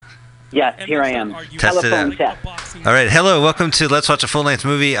Yes, here I am. Test it Telephone out. test. All right, hello, welcome to Let's Watch a Full-Length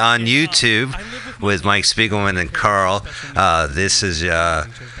Movie on YouTube with Mike Spiegelman and Carl. This is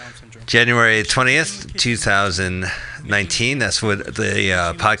January 20th, 2019. That's what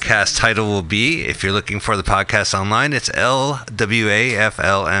the podcast title will be. If you're looking for the podcast online, it's Lwaflmoyt.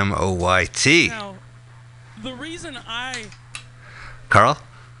 Now, the reason Carl?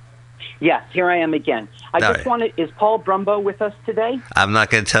 Yes, here I am again. I just wanted, is Paul Brumbo with us today? I'm not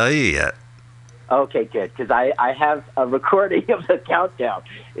going to tell you yet. Okay, good, because I have a recording of the countdown.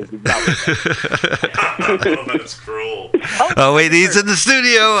 Is he not with us? Oh, that's cruel. Oh, wait, he's in the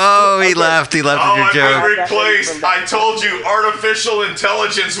studio. Oh, he laughed. He laughed at your joke. I replaced. I told you artificial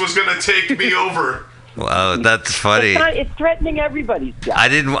intelligence was going to take me over. Wow, that's funny. It's threatening everybody's job. I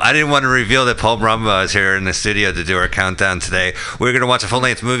didn't want to reveal that Paul Brumbo is here in the studio to do our countdown today. We're going to watch a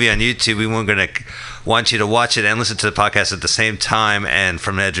full-length movie on YouTube. We weren't going to want you to watch it and listen to the podcast at the same time. And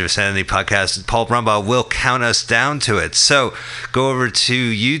from the Edge of Sanity podcast, Paul Brumbo will count us down to it. So go over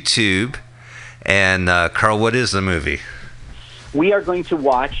to YouTube. And Carl, what is the movie? We are going to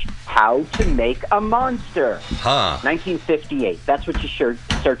watch How to Make a Monster. 1958. That's what you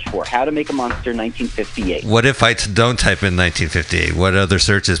search for. How to Make a Monster, 1958. What if I don't type in 1958? What other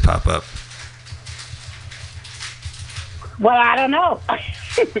searches pop up? Well, I don't know,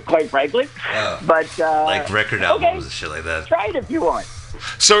 quite frankly. But like record albums okay. and shit like that. Try it if you want.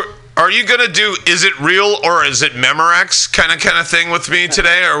 So, are you going to do is it real or is it Memorex kind of thing with me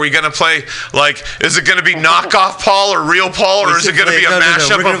today? Or are we going to play, like, is it going to be knockoff Paul or real Paul, or is it going to be a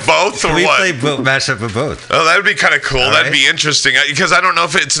mashup of both, or we what? play mashup of both. Oh, that would be kind of cool. All That'd right. be interesting. Because I don't know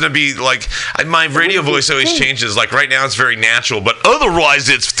if it's going to be like, my radio voice always changes. Like right now it's very natural, but otherwise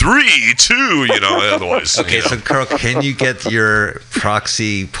it's 3, 2, otherwise. Okay, so Carl, can you get your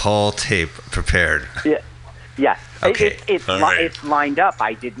proxy Paul tape prepared? Yeah. Okay. It's lined up.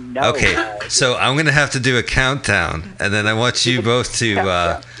 I didn't know. Okay, so I'm going to have to do a countdown, and then I want you both to do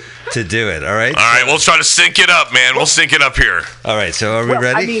it, all right? All right, we'll try to sync it up, man. We'll sync it up here. All right, so are we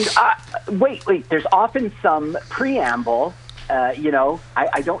ready? I mean, wait. There's often some preamble. I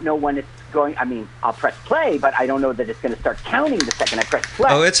don't know when it's going. I mean, I'll press play, but I don't know that it's going to start counting the second I press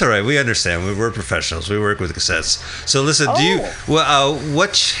play. Oh, it's all right. We understand. We're professionals. We work with cassettes. So listen,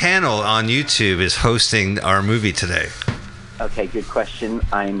 what channel on YouTube is hosting our movie today? Okay, good question.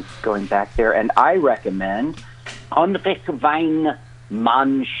 I'm going back there, and I recommend Heinrich Wein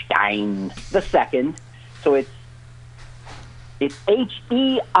Manstein the second. So it's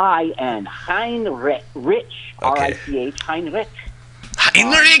H-E-I-N, Heinrich, R-I-C-H, Heinrich.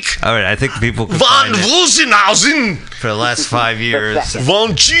 Heinrich All right, I think people can von find it. Wusenhausen For the last 5 years.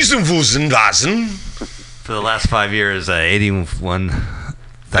 von Giesenwusenhausen. For the last 5 years, 81,000.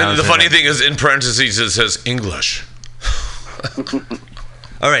 And the funny thing is, in parentheses, it says English.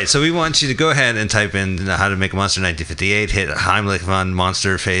 All right, so we want you to go ahead and type in How to Make a Monster 1958, hit Heimlich von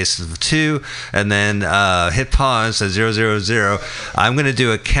Monster Face 2, and then hit pause at 000. I'm going to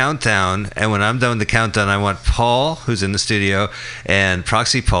do a countdown, and when I'm done with the countdown, I want Paul, who's in the studio, and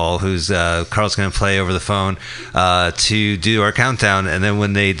Proxy Paul, who's Carl's going to play over the phone, to do our countdown, and then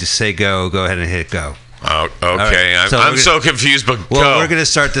when they just say go ahead and hit go. Oh, okay, right, I'm so confused, but go. We're going to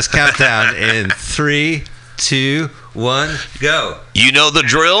start this countdown in 3, 2, 1, go. You know the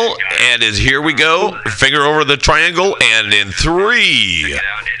drill, and here we go. Finger over the triangle, and in 3,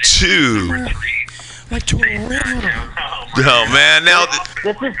 2. like to a river. Oh man, now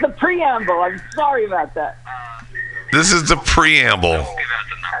This is the preamble. I'm sorry about that. this is the preamble. Give out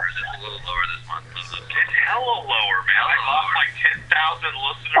the numbers. It's a little lower this month. It's hella lower, man. I lost like 10,000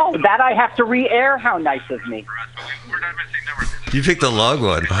 listeners. Oh, that I have to re-air? How nice of me. We're not missing numbers. You picked the log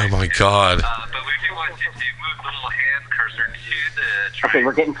one. Oh my god. But we do want you to move the little hand cursor to the triangle. Okay,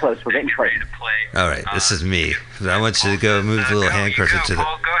 we're getting close. We're getting close. Ready to play. All right, this is me. I want you to go move the little hand cursor to the...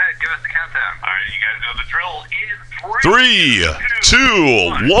 Paul, go ahead. Give us the countdown. All right, you guys know the drill. In 3,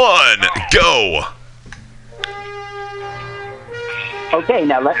 2, 1, go. Okay,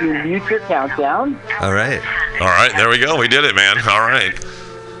 now let me mute your countdown. All right. All right, there we go. We did it, man. All right.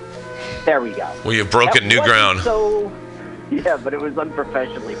 There we go. We have broken new That ground. wasn't yeah, but it was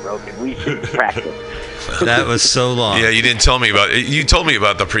unprofessionally broken. We should practice. That was so long. Yeah, you didn't tell me about it. You told me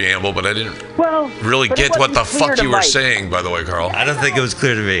about the preamble, but I didn't really but it get what the wasn't clear fuck to you were Mike. saying, by the way, Carl. I don't think it was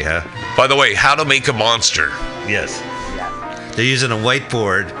clear to me, huh? By the way, how to make a monster. Yes. Yeah. They're using a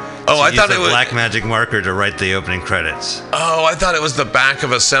whiteboard. Oh, to I use thought a it was black magic marker to write the opening credits. Oh, I thought it was the back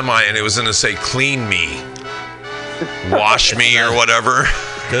of a semi and it was going to say clean me. Wash me or whatever.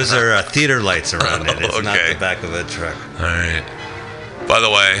 Those are theater lights around it. It's not Okay. the back of a truck. All right. By the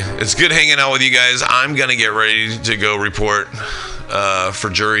way, it's good hanging out with you guys. I'm going to get ready to go report for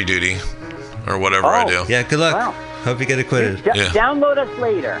jury duty or whatever I do. Yeah, good luck. Wow. Hope you get acquitted. Yeah. Download us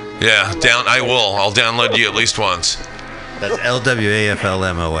later. Yeah, I will. I'll download you at least once. That's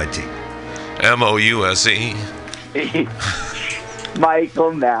LWAFLMOYT. MOUSE.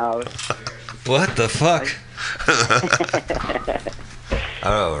 Michael Mouse. What the fuck?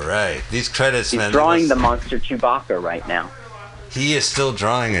 All right. These credits, He's man. drawing the monster Chewbacca right now. He is still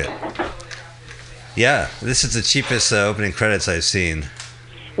drawing it. Yeah, this is the cheapest opening credits I've seen.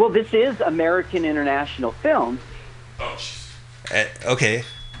 Well, this is American International Film. Okay.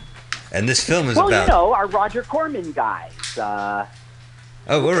 And this film is Well, about... you know, our Roger Corman guys. Oh,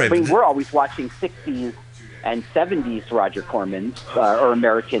 all right. I mean, we're always watching 60s and 70s Roger Corman or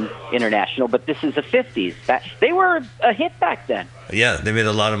American International, but this is the 50s. They were a hit back then. Yeah, they made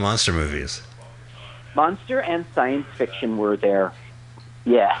a lot of monster movies. Monster and science fiction were there.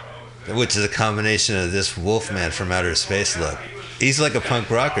 Yeah. Which is a combination of this Wolfman from outer space look. He's like a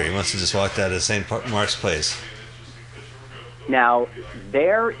punk rocker. He must have just walked out of St. Mark's Place. Now,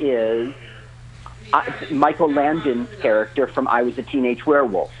 there is Michael Landon's character from I Was a Teenage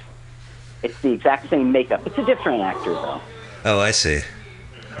Werewolf. It's the exact same makeup. It's a different actor, though. Oh, I see.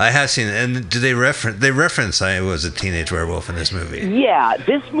 I have seen it. And do they reference I Was a Teenage Werewolf in this movie? Yeah,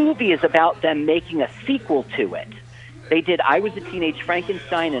 this movie is about them making a sequel to it. They did I Was a Teenage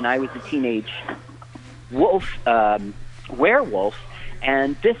Frankenstein and I Was a Teenage Werewolf,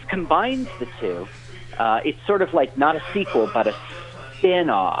 and this combines the two. It's sort of like not a sequel, but a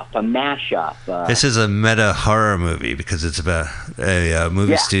spin-off, a mashup. This is a meta horror movie because it's about a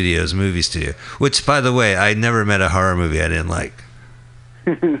movie studio, which, by the way, I never met a horror movie I didn't like.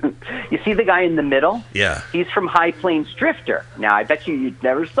 You see the guy in the middle? Yeah. He's from High Plains Drifter. Now, I bet you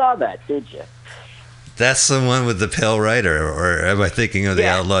never saw that, did you? That's the one with the Pale Rider, or am I thinking of the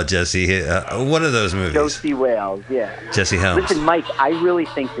outlaw Jesse? One of those movies. Josie Wales, yeah. Jesse Helms. Listen, Mike, I really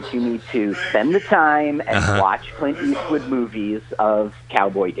think that you need to spend the time and watch Clint Eastwood movies of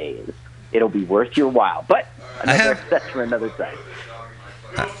cowboy days. It'll be worth your while. But that's for another time.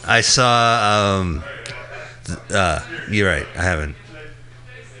 I saw. You're right. I haven't.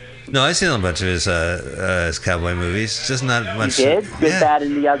 No, I've seen a bunch of his cowboy movies. Just not much. You did? Good, Bad,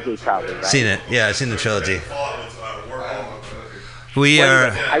 and the Ugly, probably, right? Seen it. Yeah, I've seen the trilogy. I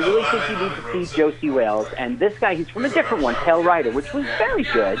really think you need to see Josie Wales. And this guy, he's from a different one, Pale Rider, which was very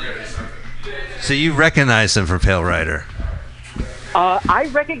good. So you recognize him from Pale Rider? I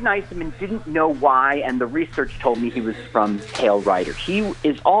recognized him and didn't know why, and the research told me he was from Pale Rider. He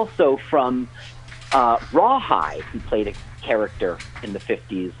is also from Rawhide. He played a character in the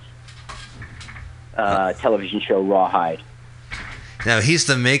 50s. Television show Rawhide. Now he's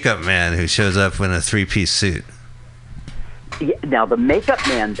the makeup man who shows up in a 3-piece suit. Yeah, now the makeup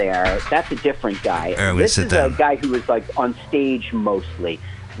man that's a different guy. This is a guy who was like on stage mostly.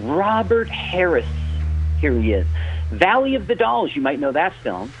 Robert Harris, here he is. Valley of the Dolls, you might know that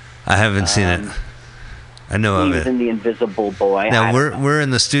film. I haven't seen it. I know of it. He was in The Invisible Boy. Now we're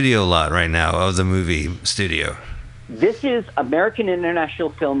in the studio lot right now of the movie studio. This is American International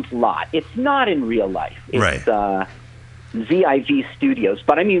Film's lot. It's not in real life. It's VIV Studios.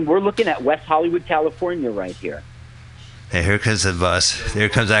 But, I mean, we're looking at West Hollywood, California right here. Hey, here comes the bus. Here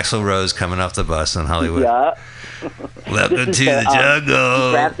comes Axl Rose coming off the bus in Hollywood. Yeah. Welcome to the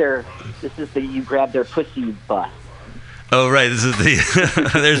jungle. You grab their pussy bus. Oh, right. This is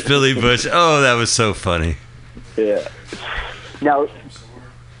there's Billy Bush. Oh, that was so funny. Yeah. Now,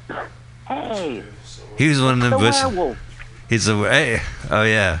 hey. He was one of the Bush. Werewolf. He's a hey. Oh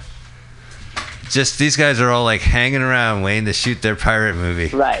yeah. Just these guys are all like hanging around waiting to shoot their pirate movie.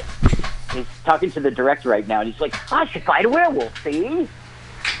 Right. He's talking to the director right now, and he's like, "I should fight a werewolf." See?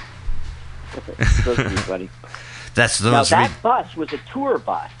 It's supposed to be funny. That's the now most. That bus was a tour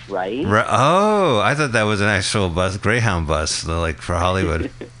bus, right? Oh, I thought that was an actual bus, Greyhound bus, like for Hollywood.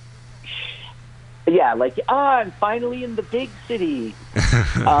 Yeah, like I'm finally in the big city.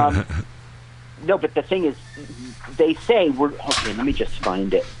 No, but the thing is, they say okay, let me just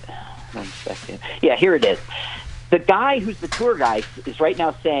find it. 1 second. Yeah, here it is. The guy who's the tour guide is right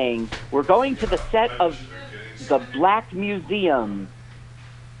now saying, we're going to the set of the Black Museum.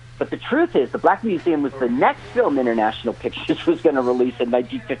 But the truth is, the Black Museum was the next film International Pictures was going to release in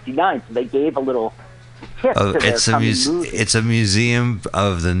 1959, so they gave a little tip to their coming movie. It's a museum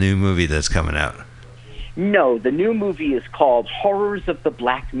of the new movie that's coming out. No, the new movie is called Horrors of the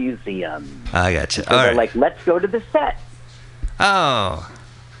Black Museum. I gotcha. So they're like, let's go to the set. Oh,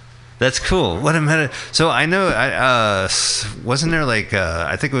 that's cool. What a meta. So I know, wasn't there like,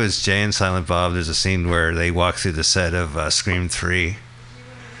 I think it was Jay and Silent Bob, there's a scene where they walk through the set of Scream 3.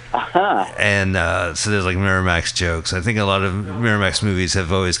 And so there's like Miramax jokes. I think a lot of Miramax movies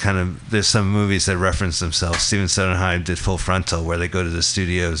have always kind of, there's some movies that reference themselves. Steven Sondheim did Full Frontal, where they go to the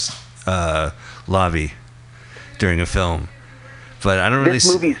studio's lobby during a film. But I don't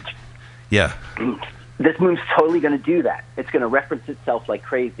This movie's yeah. This movie's totally going to do that. It's going to reference itself like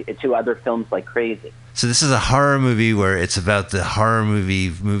crazy to other films like crazy. So this is a horror movie where it's about the horror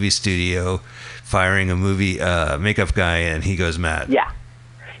movie studio firing a movie makeup guy, and he goes mad. Yeah,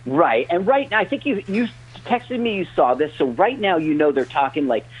 right. And right now, I think you texted me you saw this. So right now, they're talking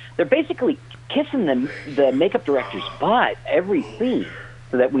like they're basically kissing the makeup director's butt every scene,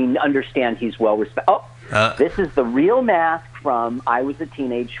 so that we understand he's well respected. Oh, this is the real mask from I Was a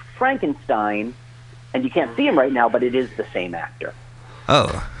Teenage Frankenstein. And you can't see him right now, but it is the same actor.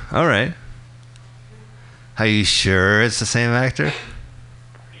 Oh, all right. Are you sure it's the same actor?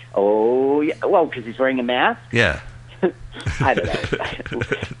 Oh, yeah. Well, because he's wearing a mask? Yeah. I don't know.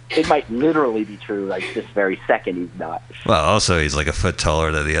 It might literally be true, like this very second he's not. Well, also he's like a foot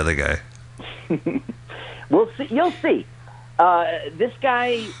taller than the other guy. We'll see. You'll see. This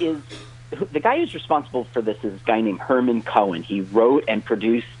guy is... The guy who's responsible for this is a guy named Herman Cohen. He wrote and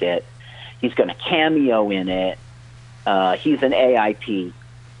produced it. He's going to cameo in it. He's an AIP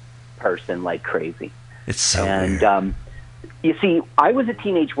person like crazy. It's so weird. You see, I Was a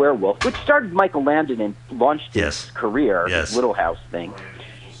Teenage Werewolf, which started Michael Landon and launched his career, his Little House thing.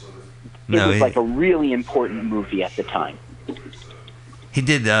 It was like a really important movie at the time. He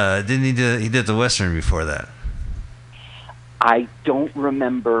did, didn't he do, he did the Western before that? I don't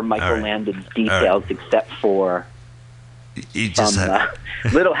remember Michael Landon's details except for you just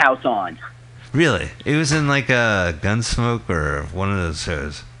Little House On. Really? It was in like a Gunsmoke or one of those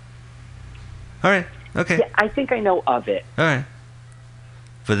shows. All right. Okay. Yeah, I think I know of it. All right.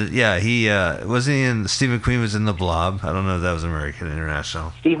 But yeah, he wasn't he in Steve McQueen was in The Blob. I don't know if that was American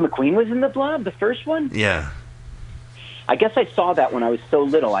International. Steve McQueen was in The Blob, the first one? Yeah. I guess I saw that when I was so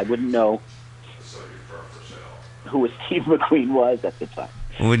little I wouldn't know who Steve McQueen was at the time.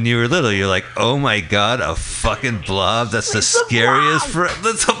 When you were little, you're like, oh my god, a fucking blob? That's the scariest.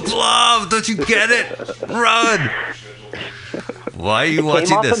 That's a blob! Don't you get it? Run! Why are you watching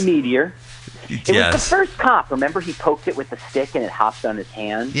came off this? A meteor. Yes. It was the first cop. Remember, he poked it with a stick and it hopped on his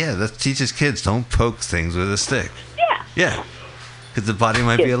hand? Yeah, that teaches kids don't poke things with a stick. Yeah. Yeah. Because the body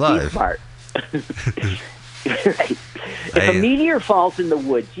might be alive. Be smart. Right. If a meteor falls in the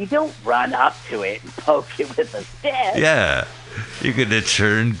woods, you don't run up to it and poke it with a stick. Yeah. You're going to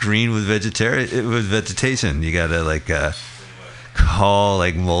turn green with vegetation. You got to like call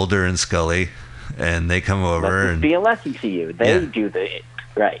like Mulder and Scully, and they come over. Let this be a lesson to you. They do the...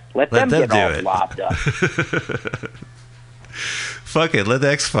 Right. Let them get all lobbed up. Fuck it. Let the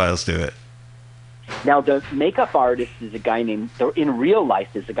X-Files do it. Now, the makeup artist is a guy named... In real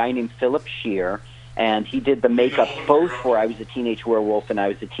life, is a guy named Philip Shear, and he did the makeup both for I Was a Teenage Werewolf and I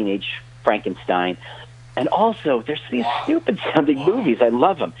Was a Teenage Frankenstein. And also, there's these stupid-sounding movies. I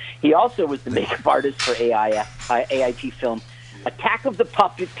love them. He also was the makeup artist for AIP film Attack of the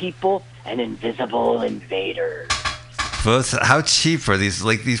Puppet People and Invisible Invaders. Both, how cheap are these?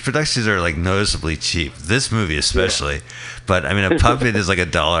 Like, these productions are like noticeably cheap. This movie especially. Yeah. But I mean, a puppet is like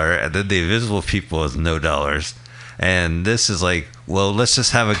 $1, and then the Invisible People is no dollars. And this is like, well, let's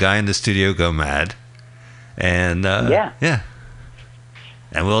just have a guy in the studio go mad, and yeah,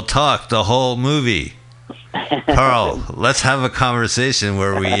 and we'll talk the whole movie. Carl, let's have a conversation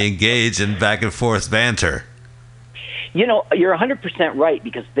where we engage in back and forth banter. You know, you're 100% right,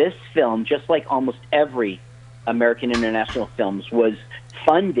 because this film, just like almost every American International films, was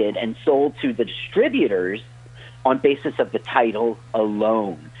funded and sold to the distributors on basis of the title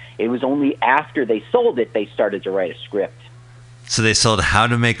alone. It was only after they sold it they started to write a script. So they sold How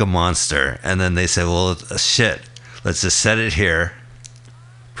to Make a Monster, and then they said, well, shit, let's just set it here,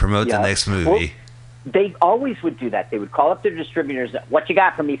 promote the next movie. Well, they always would do that. They would call up their distributors. What you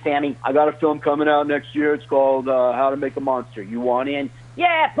got for me, Sammy? I got a film coming out next year. It's called How to Make a Monster. You want in?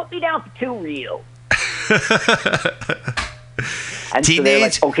 Yeah, put me down for 2 reels. And so they're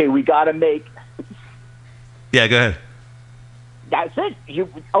like, okay, we got to make... Yeah, go ahead. That's it.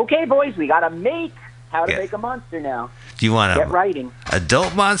 Okay, boys, we got to make How to Make a Monster now. Do you want Get writing.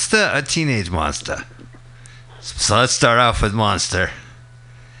 Adult monster, a teenage monster? So let's start off with monster.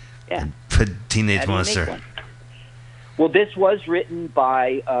 Yeah. Put teenage monster. Well, this was written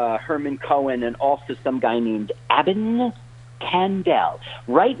by Herman Cohen and also some guy named Abin Candel.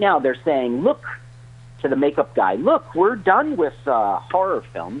 Right now, they're saying, look, to the makeup guy, look, we're done with horror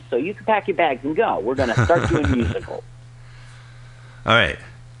films, so you can pack your bags and go. We're going to start doing musicals. All right.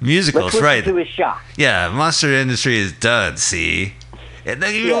 Musicals, Let's right. listen to his shot. Yeah, monster industry is done, see? And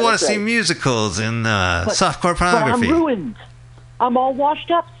then you want to see musicals and softcore pornography. But I'm ruined. I'm all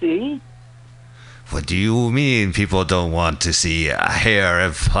washed up, see? What do you mean people don't want to see hair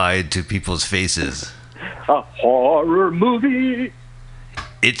applied to people's faces? A horror movie.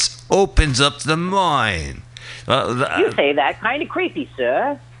 It opens up the mind. You say that kind of creepy,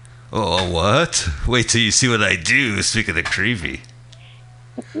 sir. Oh, what? Wait till you see what I do, speaking of creepy.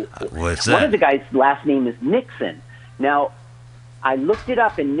 What's that? One of the guys' last name is Nixon. Now, I looked it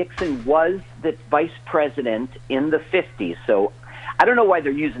up, and Nixon was the vice president in the 50s, so I don't know why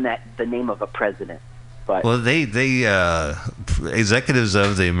they're using the name of a president. But well, they executives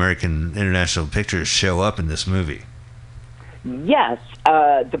of the American International Pictures show up in this movie. Yes,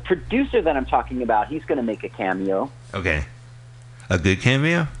 the producer that I'm talking about, he's going to make a cameo. Okay. A good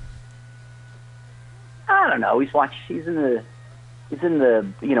cameo? I don't know. He's in the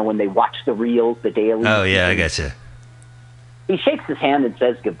when they watch the reels, the daily. Oh yeah, I gotcha. He shakes his hand and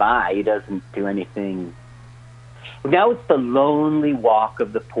says goodbye. He doesn't do anything. Now it's the lonely walk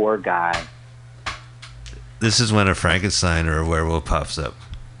of the poor guy. This is when a Frankenstein or a werewolf pops up.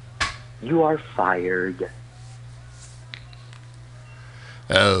 You are fired.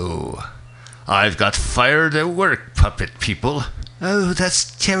 Oh, I've got fired at work, puppet people. Oh,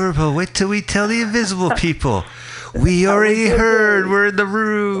 that's terrible. Wait till we tell the invisible people. We already heard. We're in the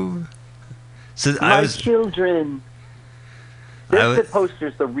room. So My children. There's the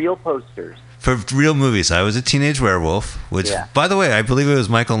posters, the real posters. For real movies, I was a teenage werewolf, which, by the way, I believe it was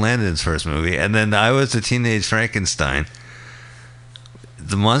Michael Landon's first movie. And then I was a teenage Frankenstein.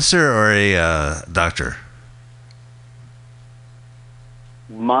 The monster or a doctor?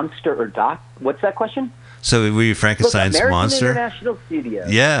 Monster or doc? What's that question? So were you Frankenstein's Look, monster? International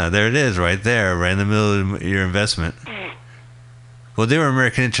Studios. Yeah, there it is, right there, right in the middle of your investment. Well, they were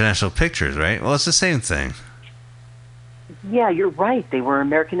American International Pictures, right? Well, it's the same thing. Yeah, you're right. They were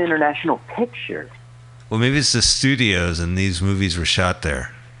American International Pictures. Well, maybe it's the studios, and these movies were shot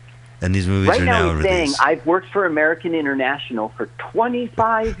there, and these movies right are now now he's saying, released. I've worked for American International for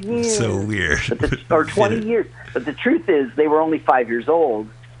 25 years. So weird. Or 20 years. But the truth is, they were only 5 years old.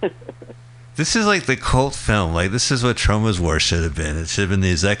 This is like the cult film. Like, this is what Troma's War should have been. It should have been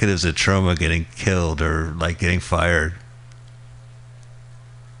the executives at Troma getting killed or, like, getting fired.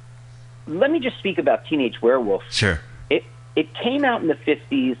 Let me just speak about Teenage Werewolf. Sure. It came out in the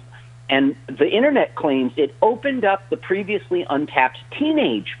 50s, and the internet claims it opened up the previously untapped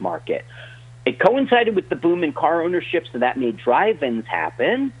teenage market. It coincided with the boom in car ownership, so that made drive-ins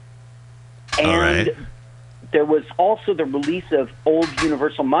happen. And all right. There was also the release of old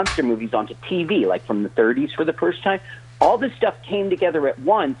Universal Monster movies onto TV, like from the 30s for the first time. All this stuff came together at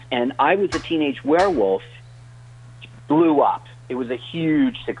once, and I Was a Teenage Werewolf blew up. It was a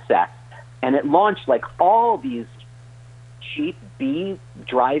huge success. And it launched like all these cheap B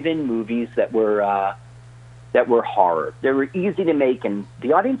drive-in movies that were horror. They were easy to make, and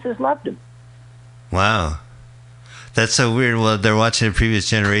the audiences loved them. Wow. That's so weird. Well, they're watching previous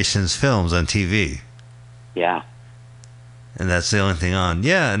generations' films on TV. Yeah. And that's the only thing on.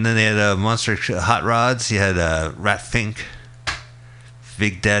 Yeah, and then they had Monster Hot Rods. You had Rat Fink,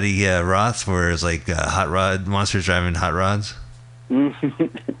 Big Daddy Roth, where it was like hot rod monsters driving hot rods.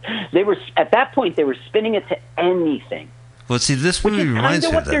 They were at that point. They were spinning it to anything. Well, see, this movie reminds me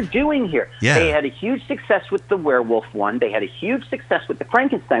of what that. they're doing here. Yeah. They had a huge success with the werewolf one. They had a huge success with the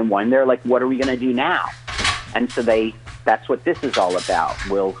Frankenstein one. They're like, what are we going to do now? And so that's what this is all about.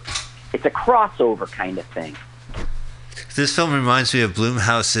 It's a crossover kind of thing. This film reminds me of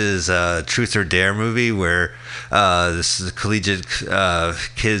Blumhouse's Truth or Dare movie, where this is the collegiate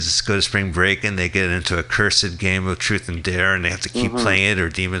kids go to spring break and they get into a cursed game of Truth and Dare, and they have to keep playing it or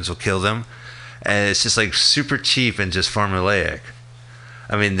demons will kill them. And it's just like super cheap and just formulaic.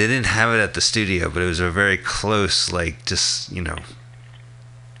 I mean, they didn't have it at the studio, but it was a very close, like, just, I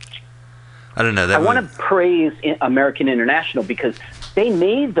don't know. I want to praise American International because they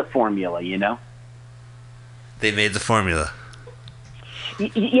made the formula, They made the formula.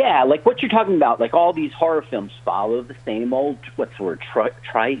 Yeah, like what you're talking about, like all these horror films follow the same old, what's the word,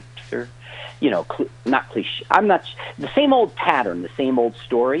 trite, or, not cliche. The same old pattern, the same old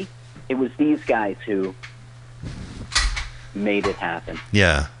story. It was these guys who made it happen.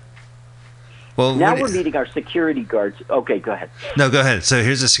 Yeah. Well, now we're meeting our security guards. Okay, go ahead. No, go ahead. So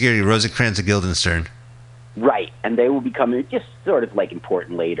here's the security: Rosencrantz and Guildenstern. Right, and they will become just sort of like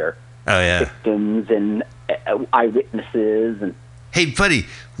important later. Oh yeah. Victims and eyewitnesses and. Hey, buddy,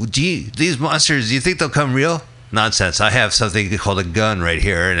 these monsters? Do you think they'll come real? Nonsense. I have something called a gun right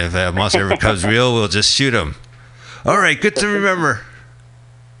here, and if a monster ever comes real, we'll just shoot him. All right, good to remember.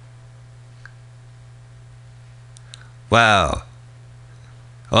 Wow.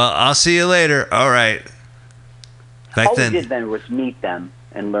 Well, I'll see you later. All right. Back All then. we did then was meet them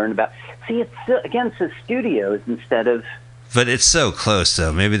and learn about. See, it's still, again, it says studios instead of. But it's so close,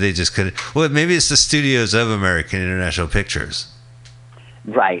 though. Maybe they just couldn't. Well, maybe it's the studios of American International Pictures.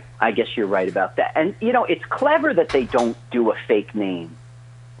 Right. I guess you're right about that. And, you know, it's clever that they don't do a fake name.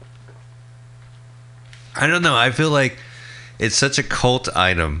 I don't know. I feel like it's such a cult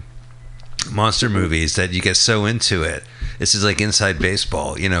item, monster movies, that you get so into it. This is like inside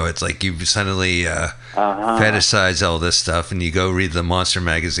baseball. You know, it's like you suddenly fetishize all this stuff, and you go read the monster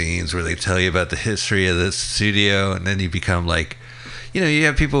magazines where they tell you about the history of the studio, and then you become like, you know, you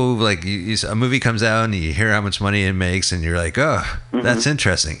have people who like, a movie comes out and you hear how much money it makes, and you're like, oh, that's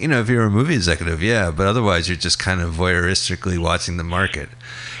interesting. You know, if you're a movie executive, yeah, but otherwise you're just kind of voyeuristically watching the market.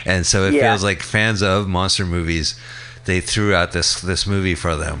 And so it feels like fans of monster movies, they threw out this movie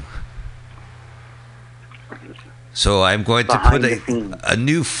for them. So I'm going to put a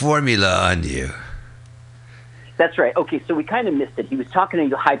new formula on you. That's right. Okay, so we kind of missed it. He was talking to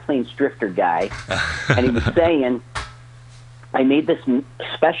the High Plains Drifter guy, and he was saying, I made this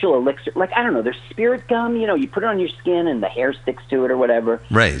special elixir. Like, I don't know, there's spirit gum, you know, you put it on your skin and the hair sticks to it or whatever.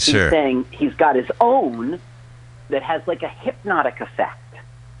 Right, He's sure. saying he's got his own that has like a hypnotic effect.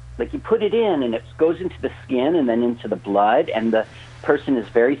 Like you put it in and it goes into the skin and then into the blood, and the person is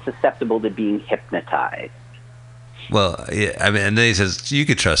very susceptible to being hypnotized. Well, yeah, I mean, and then he says, you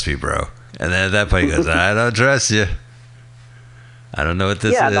could trust me, bro. And then at that point he goes, I don't trust you. I don't know what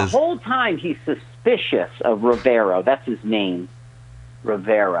this is. Yeah, the whole time he's suspicious of Rivero. That's his name,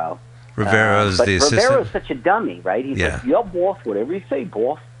 Rivero. Rivero's the assistant. Rivero's such a dummy, right? He's like, yeah, boss, whatever you say,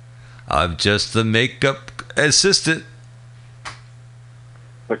 boss. I'm just the makeup assistant.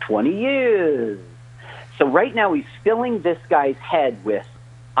 For 20 years. So right now he's filling this guy's head with,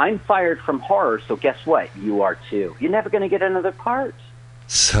 I'm fired from horror, so guess what? You are too. You're never going to get another part.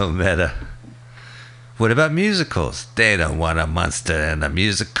 So meta. What about musicals? They don't want a monster in a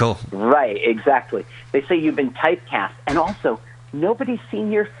musical. Right, exactly. They say you've been typecast, and also, nobody's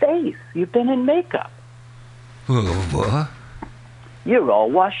seen your face. You've been in makeup. What? You're all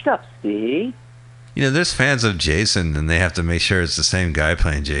washed up, see? You know, there's fans of Jason, and they have to make sure it's the same guy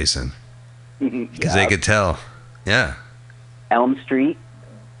playing Jason. Because they could tell. Yeah. Elm Street.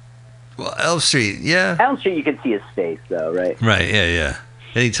 Well, Elm Street, yeah. Elm Street, you can see his face, though, right? Right, yeah.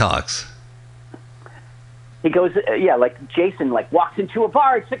 And he talks. He goes, like Jason, like walks into a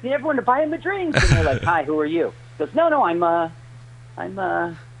bar expecting everyone to buy him a drink, and they're like, "Hi, who are you?" He goes, "No, I'm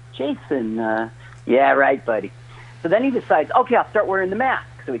Jason." Yeah, right, buddy. So then he decides, okay, I'll start wearing the mask.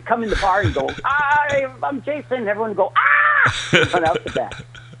 So he'd come in the bar and go, "Hi, I'm Jason." And everyone would go, "Ah!" and run out the back.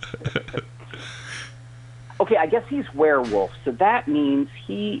 Okay, I guess he's werewolf, so that means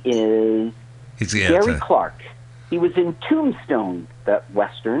he's Gary Clark. He was in Tombstone, that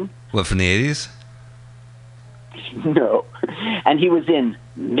Western. What, from the 80s? No. And he was in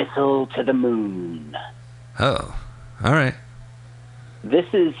Missile to the Moon. Oh, all right. This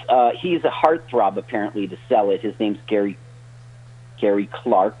is, he's a heartthrob, apparently, to sell it. His name's Gary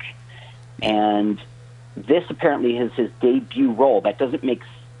Clark. And this apparently is his debut role. That doesn't make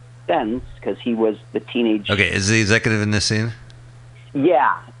sense, because he was the teenage... Okay, is the executive in this scene?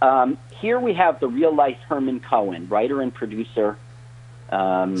 Yeah. Here we have the real-life Herman Cohen, writer and producer.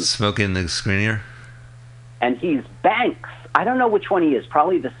 Smoking the screener? And he's Banks. I don't know which one he is.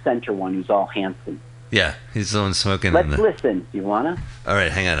 Probably the center one who's all handsome. Yeah, he's the one smoking. Let's listen. You want to? All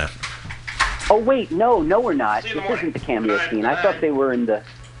right, hang on. Oh, wait. No, we're not. This isn't the cameo scene. I thought they were in the...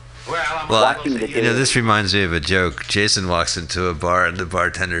 watching the you know, this reminds me of a joke. Jason walks into a bar and the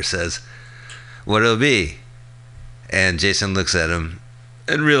bartender says, "What'll it be?" And Jason looks at him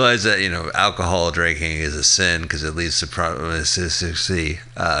and realizes that, you know, alcohol drinking is a sin because it leads to promiscuity.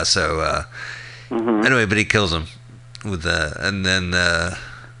 Anyway, but he kills him with and then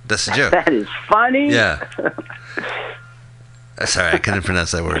that's the joke. That is funny. Yeah. Sorry, I couldn't pronounce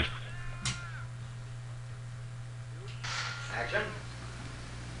that word. Action.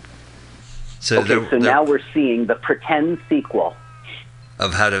 So now we're seeing the pretend sequel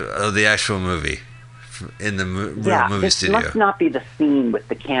of the actual movie in the real movie studio. This must not be the scene with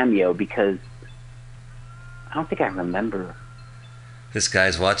the cameo, because I don't think I remember. This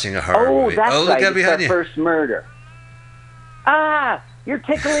guy's watching a horror movie. That's look right. out behind it's you. First murder. Ah, you're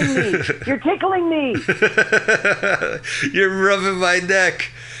tickling me. You're tickling me. You're rubbing my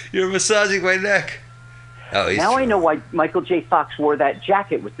neck. You're massaging my neck. Oh, now I know why Michael J. Fox wore that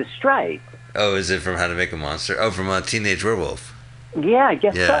jacket with the stripe. Oh, is it from How to Make a Monster? Oh, from Teenage Werewolf. Yeah, I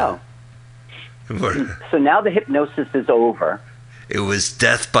guess so. So now the hypnosis is over. It was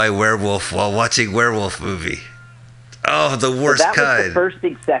death by werewolf while watching werewolf movie. Oh, the So worst that was the kind. first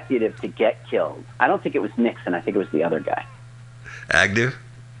executive to get killed. I don't think it was Nixon. I think it was the other guy. Agnew?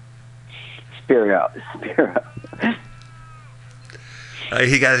 Spiro.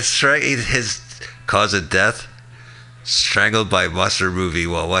 He got his cause of death, strangled by Buster movie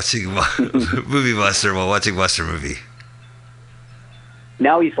while watching movie Buster while watching Buster movie.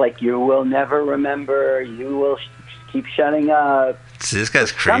 Now he's like, you will never remember. You will keep shutting up. See, this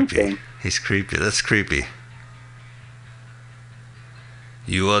guy's creepy. Something. He's creepy. That's creepy.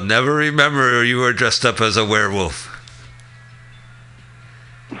 You will never remember you were dressed up as a werewolf.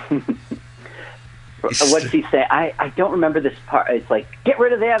 What's he say? I don't remember this part. It's like, get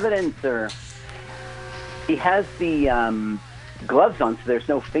rid of the evidence, or he has the gloves on, so there's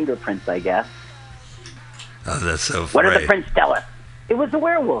no fingerprints, I guess. Oh, that's so What funny. did the prints tell us? It was a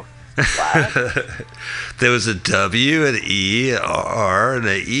werewolf. What? There was a W, an E, an R, and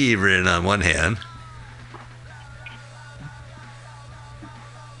an E written on one hand.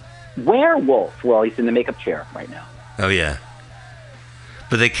 Werewolf. Well, he's in the makeup chair right now. Oh, yeah.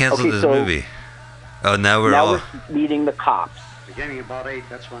 But they canceled Okay, this so- movie. Oh, now we're Now all... we're meeting the cops. Beginning about 8,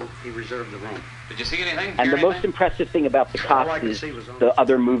 that's when he reserved the room. Did you see anything? And Hear the most anything? impressive thing about the All I cops could is see was on the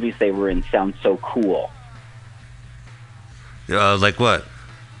other movies they were in sound so cool. like what?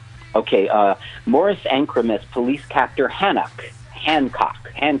 Okay, Morris Ankrum as police captor Hancock.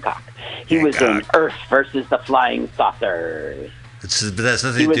 He was in Hancock. Earth versus the Flying Saucers. But that's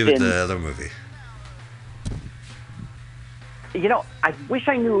nothing He to was do with in- the other movie. You know, I wish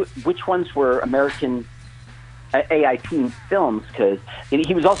I knew which ones were American AIP films, because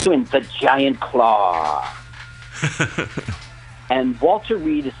he was also in The Giant Claw. And Walter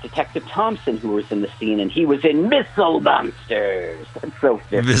Reed is Detective Thompson, who was in the scene, and he was in Missile Monsters. That's so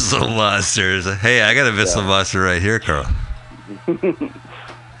 50. Missile Monsters. Hey, I got a missile Yeah. monster right here, Carl. I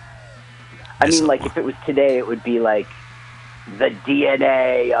mean, like, if it was today, it would be like the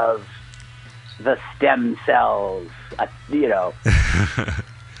DNA of the stem cells,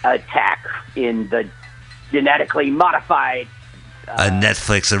 attack in the genetically modified. A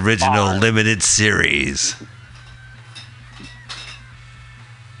Netflix original Mars. limited series.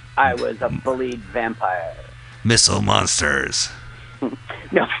 I was a bullied vampire. Missile Monsters.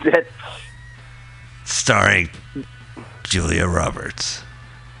 No, that's Starring Julia Roberts.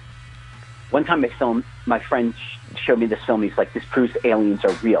 one time my friend showed me this film. He's like, this proves aliens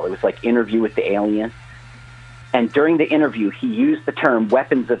are real. It was like Interview with the Alien. And during the interview, he used the term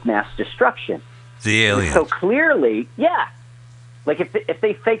weapons of mass destruction. The alien. So clearly, yeah. Like if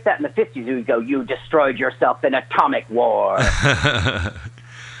they faked that in the 50s, you would go, you destroyed yourself in atomic war.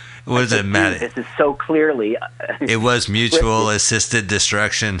 What does it Dude, matter? this is so clearly. It was mutual assisted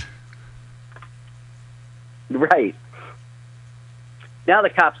destruction. Right. Now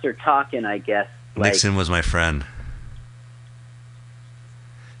the cops are talking, I guess. Like, Nixon was my friend.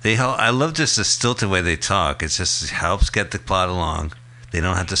 I love just the stilted way they talk. It just helps get the plot along. They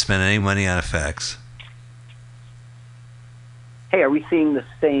don't have to spend any money on effects. hey, are we seeing the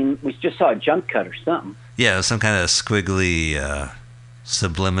same? We just saw a jump cut or something. Yeah, it was some kind of squiggly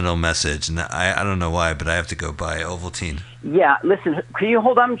subliminal message, and I don't know why, but I have to go buy Ovaltine. Yeah, listen, can you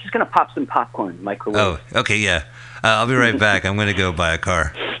hold on? I'm just going to pop some popcorn, microwave. Oh, okay, yeah. I'll be right back. I'm going to go buy a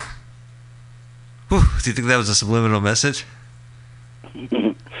car. Whew, do you think that was a subliminal message?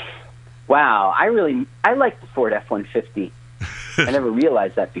 Wow, I like the Ford F-150. I never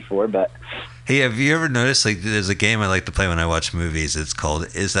realized that before, but... Hey, have you ever noticed, like, there's a game I like to play when I watch movies. It's called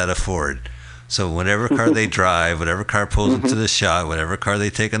Is That a Ford? So whatever car they drive, whatever car pulls into the shot, whatever car they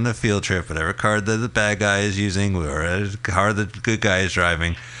take on the field trip, whatever car the bad guy is using, or a car the good guy is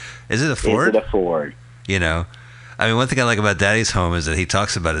driving, is it a Ford? Is it a Ford? You know? I mean, one thing I like about Daddy's Home is that he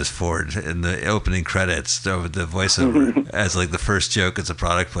talks about his Ford in the opening credits, over the voiceover, as like the first joke. It's a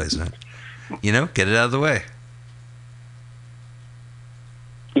product placement. You know, get it out of the way.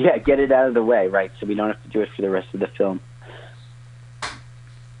 Yeah, get it out of the way, right, so we don't have to do it for the rest of the film.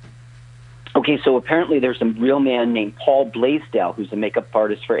 Okay, so apparently there's a real man named Paul Blaisdell who's a makeup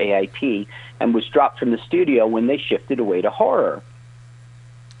artist for AIP and was dropped from the studio when they shifted away to horror.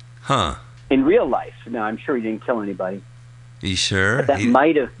 Huh. In real life. Now, I'm sure he didn't kill anybody. You sure? But that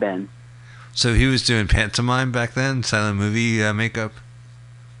might have been. So he was doing pantomime back then? Silent movie makeup?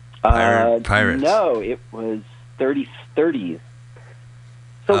 Pirates. No, it was 30s.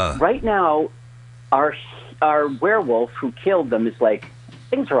 So right now, our werewolf who killed them is like,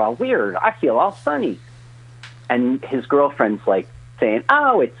 things are all weird. I feel all funny. And his girlfriend's like saying,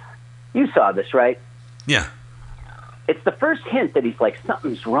 oh, you saw this, right? Yeah. It's the first hint that he's like,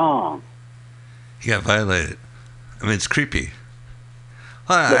 something's wrong. He got violated. I mean, it's creepy.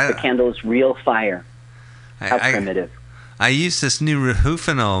 Look, the candle is real fire. How primitive. I used this new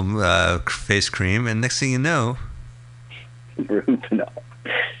Lwaflmoyt face cream, and next thing you know, Lwaflmoyt.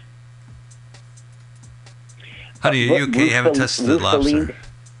 honey, are you okay? You haven't touched the lobster.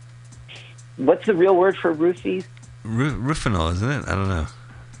 What's the real word for roofies? Lwaflmoyt, isn't it? I don't know.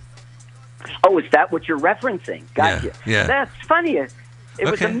 Oh, is that what you're referencing? Gotcha. Yeah. That's funny. It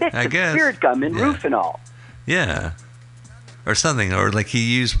was a mix of spirit gum and Lwaflmoyt. Yeah. Or something. Or like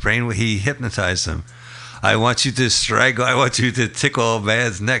he hypnotized him. I want you to strangle, I want you to tickle a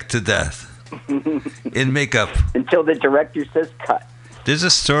man's neck to death. In makeup. Until the director says cut. There's a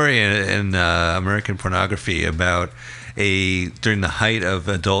story in American pornography about during the height of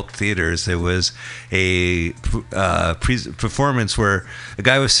adult theaters, there was a performance where a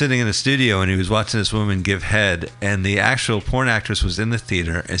guy was sitting in a studio and he was watching this woman give head, and the actual porn actress was in the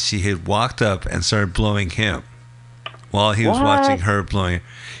theater, and she had walked up and started blowing him while he was watching her blowing.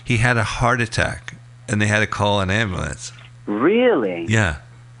 He had a heart attack, and they had to call an ambulance. Really? Yeah.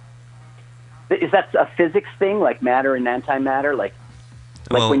 Is that a physics thing, like matter and antimatter, like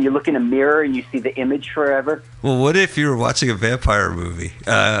when you look in a mirror and you see the image forever? Well, what if you were watching a vampire movie,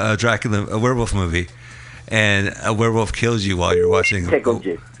 a werewolf movie, and a werewolf kills you while you're watching? Tickles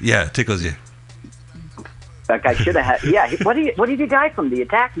you. Yeah, tickles you. That guy should have had. Yeah, what did he die from? The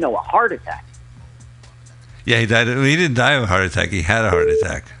attack? No, a heart attack. Yeah, he died. He didn't die of a heart attack. He had a heart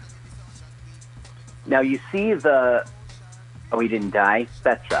attack. Now you see the. Oh, he didn't die.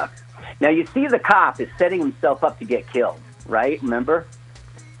 That sucks. Now you see the cop is setting himself up to get killed, right? Remember?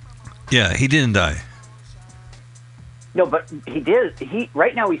 Yeah, he didn't die. No, but he did.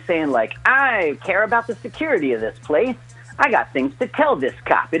 Right now he's saying, like, I care about the security of this place. I got things to tell this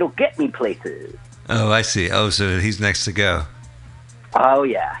cop. It'll get me places. Oh, I see. Oh, so he's next to go. Oh,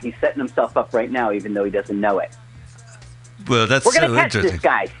 yeah. He's setting himself up right now, even though he doesn't know it. Well, that's We're going so to catch interesting. this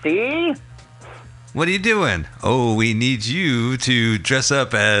guy, see? What are you doing? Oh, we need you to dress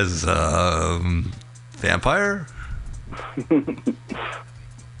up as vampire?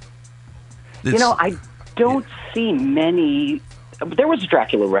 You know, I don't see many. There was a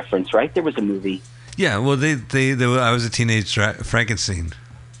Dracula reference, right? There was a movie. Yeah, well, I was a teenage Frankenstein.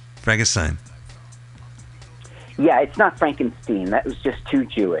 Yeah, it's not Frankenstein. That was just too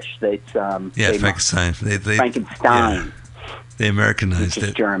Jewish. It's Frankenstein. Frankenstein. Yeah, they Americanized it.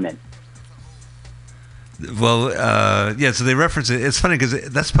 It's German. Well, so they reference it. It's funny because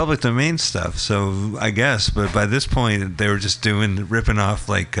that's public domain stuff. So I guess, but by this point, they were just ripping off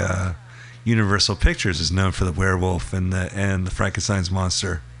like. Universal Pictures is known for the werewolf and the Frankenstein's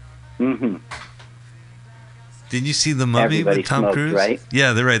monster. Mm-hmm. Didn't you see The Mummy with Tom Cruise? Right?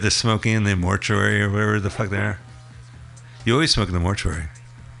 Yeah, they're right. They're smoking in the mortuary or wherever the fuck they are. You always smoke in the mortuary.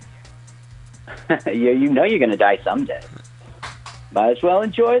 You know you're going to die someday. Might as well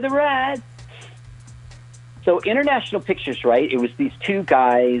enjoy the ride. So International Pictures, right? It was these two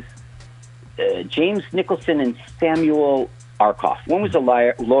guys, James Nicholson and Samuel Arkoff. One was a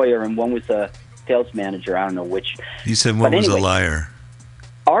lawyer and one was a sales manager. I don't know which. You said one was a liar.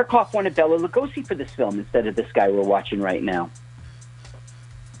 Arkoff wanted Bela Lugosi for this film instead of this guy we're watching right now.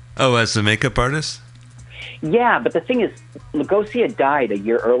 Oh, as the makeup artist? Yeah, but the thing is, Lugosi had died a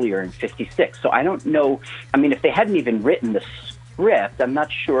year earlier in '56, so I don't know. I mean, if they hadn't even written the script, I'm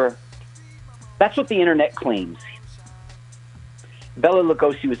not sure. That's what the internet claims. Bela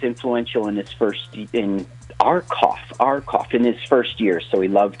Lugosi was influential in his Arkoff in his first year, so he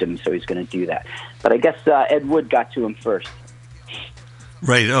loved him, so he's going to do that. But I guess Ed Wood got to him first.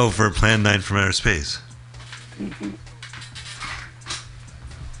 Right. Oh, for Plan 9 from Outer Space. Mm-hmm.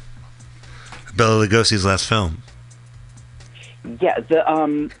 Bela Lugosi's last film. Yeah,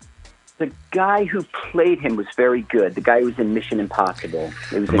 the guy who played him was very good. The guy who was in Mission Impossible.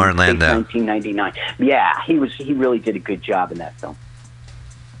 It was Martin Landau. 1999. Yeah, he really did a good job in that film.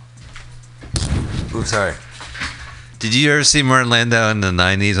 Oh, sorry. Did you ever see Martin Landau in the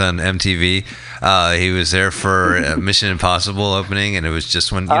 90s on MTV? He was there for Mission Impossible opening, and it was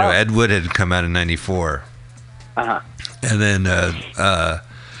just when Ed Wood had come out in '94. Uh-huh. And then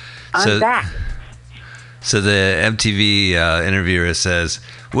I'm back. So the MTV interviewer says,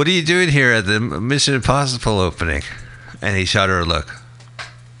 "What are you doing here at the Mission Impossible opening?" And he shot her a look.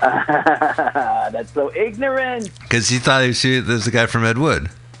 That's so ignorant. Because he thought this was the guy from Ed Wood.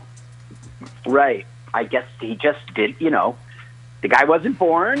 Right. I guess he just did, the guy wasn't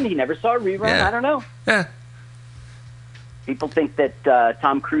born. He never saw a rerun. Yeah. I don't know. Yeah. People think that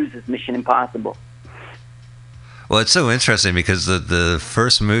Tom Cruise is Mission Impossible. Well, it's so interesting because the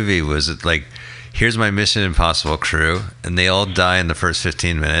first movie was like, here's my Mission Impossible crew, and they all die in the first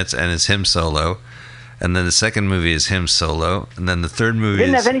 15 minutes, and it's him solo. And then the second movie is him solo. And then the third movie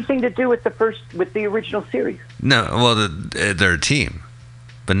Didn't have anything to do with the original series. No, well, they're a team.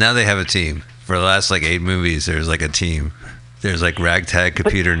 But now they have a team. For the last, 8 movies, there's, a team. There's, Ragtag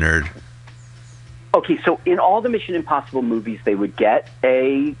Computer Nerd. Okay, so in all the Mission Impossible movies, they would get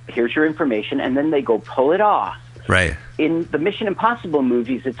here's your information, and then they go pull it off. Right. In the Mission Impossible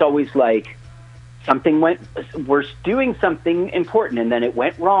movies, it's always we're doing something important, and then it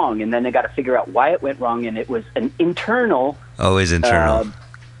went wrong, and then they got to figure out why it went wrong, and it was an internal. Always internal.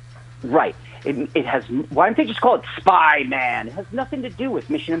 Right. It has. Why don't they just call it Spy Man? It has nothing to do with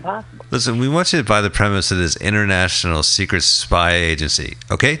Mission Impossible. Listen, we want you to buy the premise of this international secret spy agency.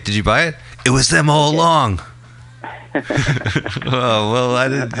 Okay? Did you buy it? It was them all along. well, I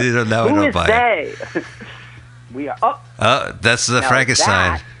didn't. Now I don't buy it. Who is they? We are. Oh, that's the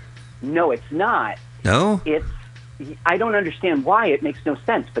Frankenstein. No, it's not. No? I don't understand why. It makes no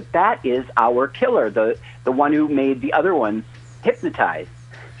sense. But that is our killer, the one who made the other ones hypnotize.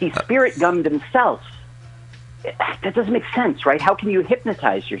 He spirit gummed himself. That doesn't make sense, right? How can you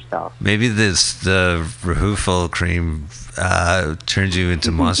hypnotize yourself? Maybe the Lwaflmoyt cream turns you into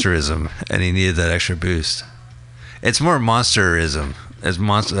monsterism, and he needed that extra boost. It's more monsterism, as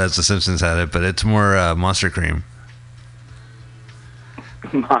the Simpsons had it, but it's more monster cream.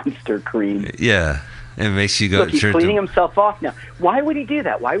 Monster cream. Yeah, it makes you go. Look, he's cleaning himself off now. Why would he do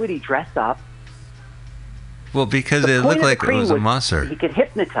that? Why would he dress up? Well, because it looked like it was a monster. He could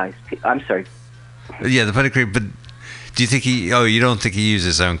hypnotize people. I'm sorry. Yeah, the putty cream. But do you think you don't think he used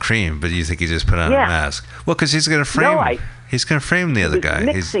his own cream, but you think he just put on a mask? Well, because he's going to frame. He's going to frame the other guy.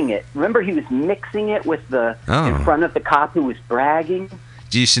 Mixing it. Remember, he was mixing it with in front of the cop who was bragging.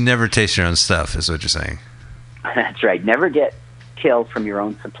 You should never taste your own stuff, is what you're saying. That's right. Never get killed from your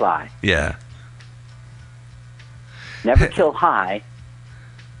own supply. Yeah. Never kill high.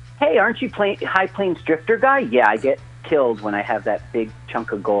 Hey, aren't you High Plains Drifter guy? Yeah, I get killed when I have that big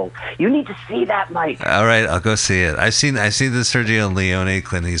chunk of gold. You need to see that, Mike. All right, I'll go see it. I've seen the Sergio Leone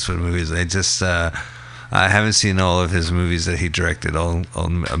Clint Eastwood movies. I haven't seen all of his movies that he directed, all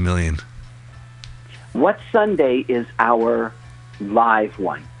a million. What Sunday is our live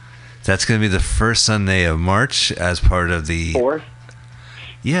one? That's going to be the first Sunday of March as part of the 4th?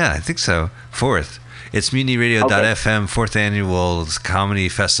 Yeah, I think so. 4th. It's MutinyRadio.fm 4th Annual Comedy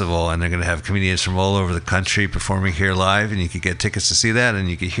Festival, and they're going to have comedians from all over the country performing here live, and you could get tickets to see that, and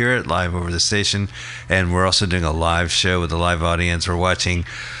you could hear it live over the station. And we're also doing a live show with a live audience. We're watching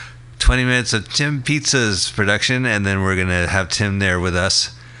 20 minutes of Tim Pizza's production, and then we're going to have Tim there with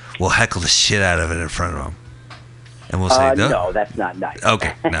us. We'll heckle the shit out of it in front of him. And we'll say, no, that's not nice.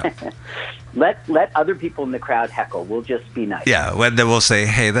 Okay, no. Let other people in the crowd heckle. We'll just be nice. Yeah, then we'll say,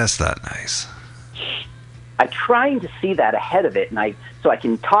 hey, that's not nice. I'm trying to see that ahead of it, so I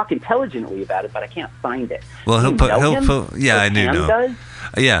can talk intelligently about it, but I can't find it. Well, I do know him. Does?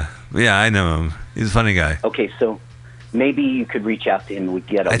 Yeah, I know him. He's a funny guy. Okay, so maybe you could reach out to him and we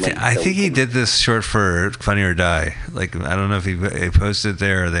get a link. I think he did this short for Funny or Die. I don't know if he posted it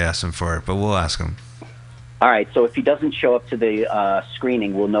there or they asked him for it, but we'll ask him. All right, so if he doesn't show up to the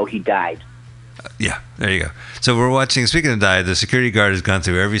screening, we'll know he died. Yeah, there you go. So we're watching, speaking of died, the security guard has gone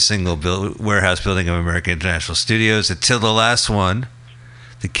through every single warehouse building of American International Studios until the last one,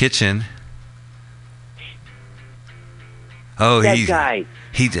 the kitchen. Oh, that guy.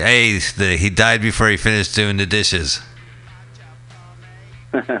 He died before he finished doing the dishes.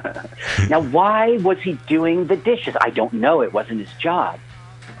 Now, why was he doing the dishes? I don't know. It wasn't his job.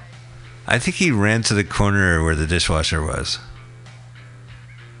 I think he ran to the corner where the dishwasher was.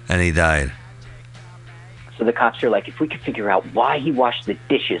 And he died. So the cops are like, if we could figure out why he washed the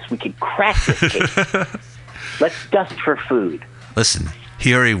dishes, we could crack this case. Let's dust for food. Listen,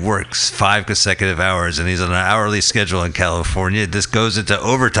 he already works 5 consecutive hours, and he's on an hourly schedule in California. This goes into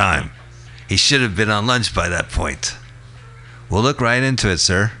overtime. He should have been on lunch by that point. We'll look right into it,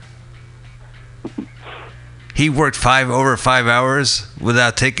 sir. He worked over 5 hours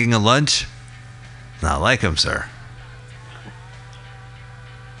without taking a lunch? Not like him, sir.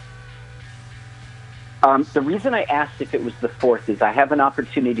 The reason I asked if it was the 4th is I have an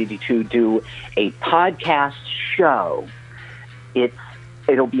opportunity to do a podcast show.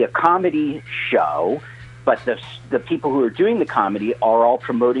 It'll be a comedy show, but the people who are doing the comedy are all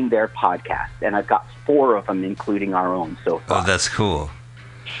promoting their podcast, and I've got 4 of them, including our own so far. Oh, that's cool.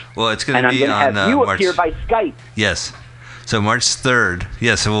 Well, it's going to be on and I'm going to have you March. appear by Skype. Yes. So March 3rd.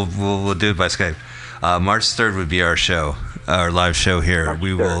 Yes, we'll do it by Skype. March 3rd would be our show. Our live show here. March we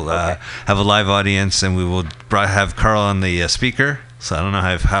 3rd, will have a live audience, and we will have Carl on the speaker. So I don't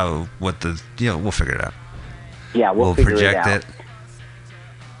know we'll figure it out. Yeah, we'll figure project it out.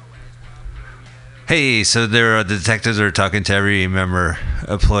 Hey, so there are detectives are talking to every member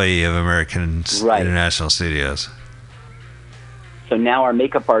employee of American International Studios. So now our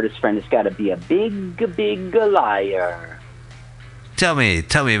makeup artist friend has got to be a big liar. Tell me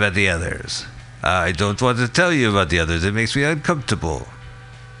about the others. I don't want to tell you about the others. It makes me uncomfortable.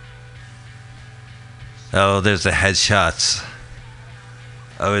 Oh, there's the headshots.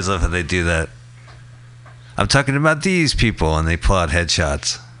 I always love how they do that. I'm talking about these people, and they pull out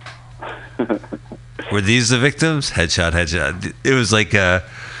headshots. Were these the victims? Headshot. It was like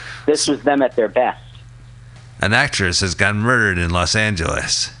this was them at their best. An actress has gotten murdered in Los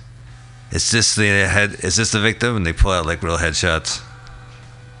Angeles. Is this the victim? And they pull out like real headshots.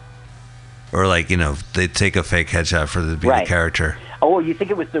 Or like, they take a fake headshot for the character. Oh, you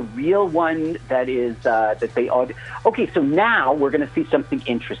think it was the real one that is that they all? Okay, so now we're going to see something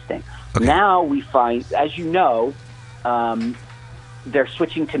interesting. Okay. Now we find, as you know, they're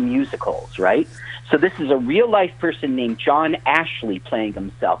switching to musicals, right? So this is a real life person named John Ashley playing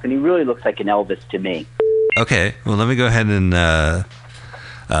himself, and he really looks like an Elvis to me. Okay, well let me go ahead and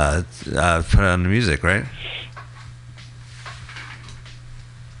put on the music, right?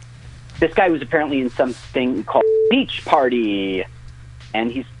 This guy was apparently in something called Beach Party, and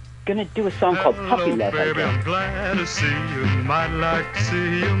he's going to do a song called Puppy Love, I guess. I'm glad to see you, might like to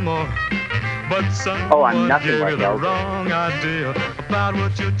see you more. But I'm nothing like the Elvis. wrong idea about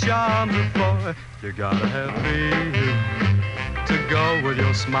what your charms are for. You gotta have me to go with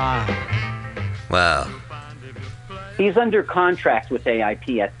your smile. Wow. He's under contract with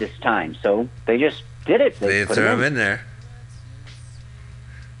AIP at this time, so they just did it. They threw him in there.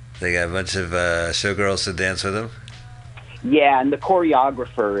 They got a bunch of showgirls to dance with him. Yeah, and the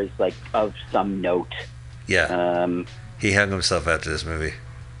choreographer is like of some note. Yeah. He hung himself after this movie.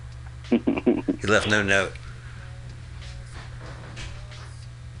 He left no note.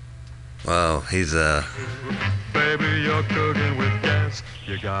 Wow, he's Baby, you're cooking with gas.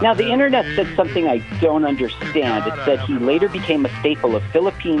 Now, the internet said something I don't understand. It said he later became a staple of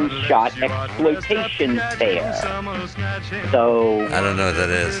Philippines-shot exploitation fare. So I don't know what that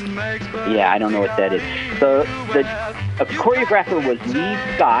is. Yeah, I don't know what that is. The choreographer was Lee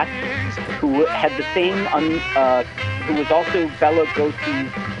Scott, who had the same, who was also Bela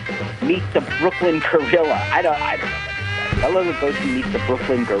Lugosi's Meet the Brooklyn Gorilla. I don't know that. Bela Lugosi Meets the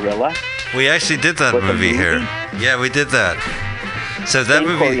Brooklyn Gorilla. We actually did that movie here. Yeah, we did that. So that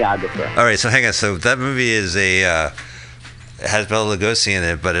movie. Choreographer. All right, so hang on. So that movie is it has Bela Lugosi in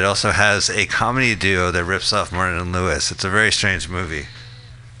it, but it also has a comedy duo that rips off Martin and Lewis. It's a very strange movie.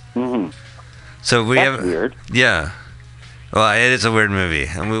 Mm-hmm. So That's weird. Yeah. Well, it is a weird movie,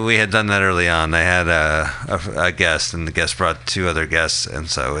 and we had done that early on. I had a guest, and the guest brought two other guests, and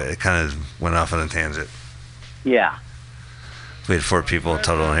so it kind of went off on a tangent. Yeah. We had 4 people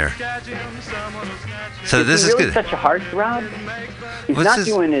total in here. So this is is really good. Such a heartthrob. He's What's not his-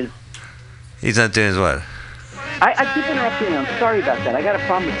 doing his. He's not doing his what? I keep interrupting him. I'm sorry about that. I got a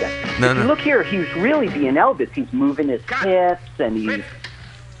problem with that. No, if you look here, he's really being Elvis. He's moving his hips, and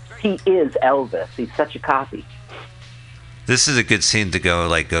he is Elvis. He's such a copy. This is a good scene to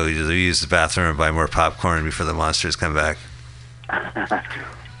go use the bathroom and buy more popcorn before the monsters come back.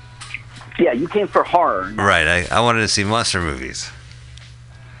 Yeah, you came for horror. Right, I wanted to see monster movies.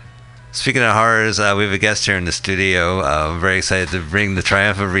 Speaking of horrors, we have a guest here in the studio. I'm very excited to bring the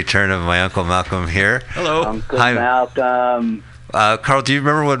triumphant return of my Uncle Malcolm here. Hello. Uncle Hi. Malcolm. Carl, do you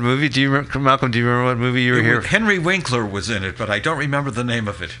remember what movie? Malcolm, do you remember what movie you were here? Henry Winkler was in it, but I don't remember the name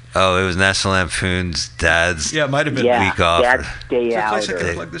of it. Oh, it was National Lampoon's Dad's Yeah, it might have been. Yeah, Week Off. Dad's Day Is there a Out. place I or-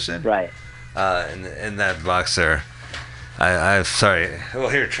 can plug this in? Right. in that box there. I'm sorry. Well,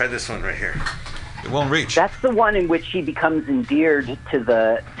 here, try this one right here. It won't reach. That's the one in which he becomes endeared to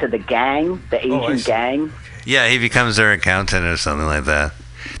the gang, the Asian see. gang. Yeah, he becomes their accountant or something like that.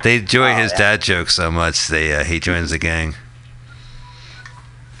 They enjoy his yeah. dad jokes so much, he joins the gang.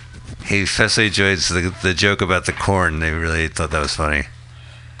 He especially enjoys the joke about the corn. They really thought that was funny.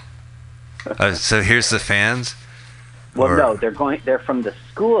 So here's the fans. Well, Or- no, they're from the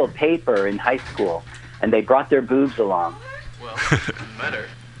school paper in high school, and they brought their boobs along. Well, doesn't matter.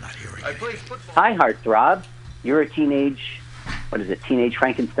 Not hearing I it. played football. Hi, heartthrob. You're a teenage. What is it? Teenage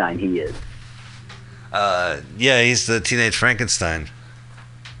Frankenstein. He is. Yeah, he's the teenage Frankenstein.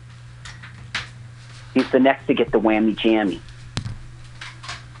 He's the next to get the whammy jammy.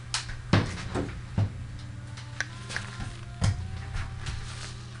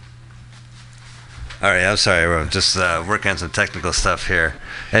 All right, I'm sorry, we're just working on some technical stuff here.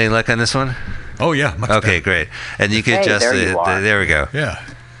 Any luck on this one? Oh, yeah. Much Okay, better. great. And you can Hey, adjust there you are. there we go. Yeah.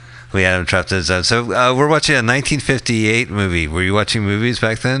 We had him trapped in his zone. So we're watching a 1958 movie. Were you watching movies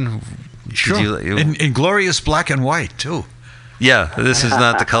back then? Sure. In glorious black and white, too. Yeah, this is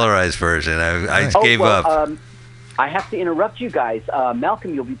not the colorized version. I gave up. I have to interrupt you guys.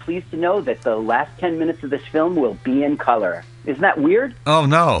 Malcolm, you'll be pleased to know that the last 10 minutes of this film will be in color. Isn't that weird? Oh,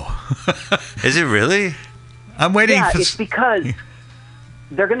 no. Is it really? I'm waiting Yeah, for... it's because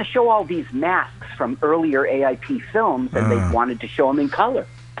they're going to show all these masks from earlier AIP films, and they wanted to show them in color.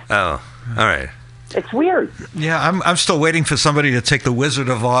 Oh, all right. It's weird. Yeah, I'm still waiting for somebody to take The Wizard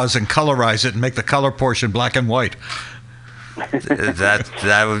of Oz and colorize it and make the color portion black and white.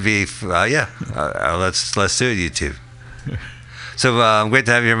 That would be let's do it, YouTube. So great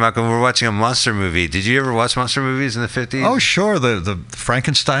to have you here, Malcolm. We're watching a monster movie. Did you ever watch monster movies in the 50s? Oh, sure, the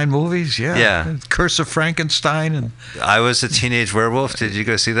Frankenstein movies, yeah. Curse of Frankenstein. And I Was a Teenage Werewolf. Did you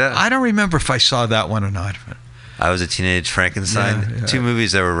go see that? I don't remember if I saw that one or not. I Was a Teenage Frankenstein. Yeah. 2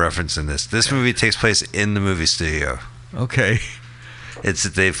 movies that were referenced in this. This movie takes place in the movie studio. Okay.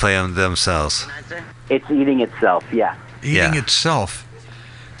 They play them themselves. It's eating itself, yeah. Eating itself.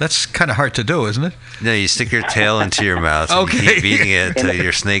 That's kind of hard to do, isn't it? No, you stick your tail into your mouth and you keep eating it until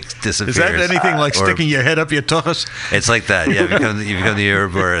your snake disappears. Is that anything like sticking your head up your tuchus? It's like that. Yeah, you become the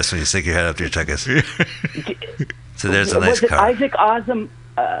Ouroboros when you stick your head up your tuchus. So there's a nice car. Isaac Asimov?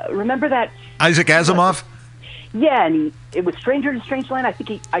 Remember that? Isaac Asimov? Yeah, and it was Stranger in Strangeland. I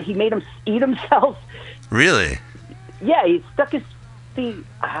think he made him eat himself. Really? Yeah, he stuck his feet.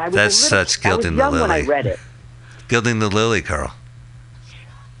 That's such gilding the lily. When I read it. Gilding the lily, Carl.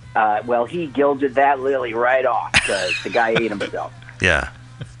 Well, he gilded that lily right off because the guy ate himself. Yeah.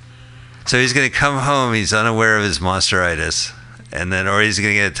 So he's going to come home. He's unaware of his monsteritis, or he's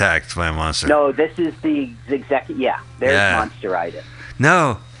going to get attacked by a monster. No, this is the exact. Yeah, there's monsteritis.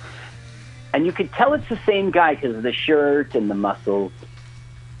 No. And you could tell it's the same guy because of the shirt and the muscles.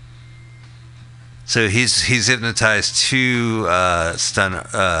 So he's hypnotized 2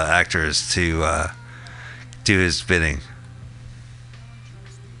 stunt actors to do his bidding.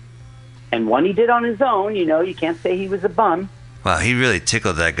 And one he did on his own. You can't say he was a bum. Wow, he really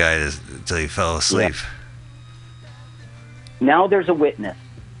tickled that guy until he fell asleep. Yeah. Now there's a witness.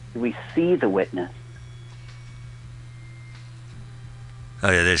 We see the witness.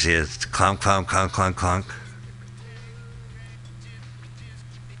 Oh, yeah, there she is. Clonk, clonk, clonk, clonk, clonk.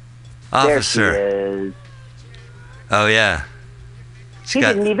 Officer. There she is. Oh, yeah. He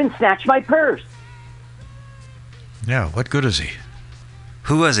didn't even snatch my purse. Yeah, what good is he?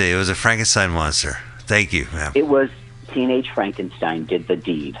 Who was he? It was a Frankenstein monster. Thank you, ma'am. It was Teenage Frankenstein did the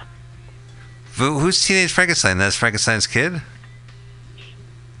deed. Who's Teenage Frankenstein? That's Frankenstein's kid?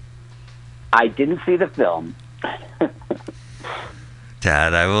 I didn't see the film.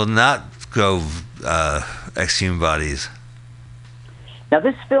 Dad, I will not go exhume bodies. Now,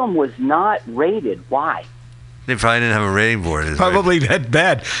 this film was not rated. Why? They probably didn't have a rating board. Probably that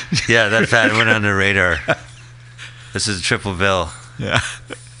bad. Yeah, that bad went under the radar. This is a triple bill. Yeah.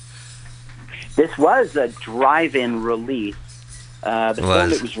 This was a drive-in release. The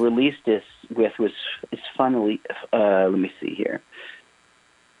film it was released with was funnily. Let me see here.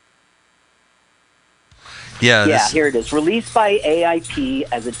 Yeah, here it is. Released by AIP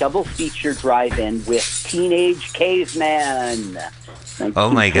as a double feature drive-in with Teenage Caveman.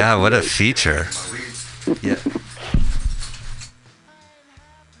 Oh my God, what a feature. Yeah.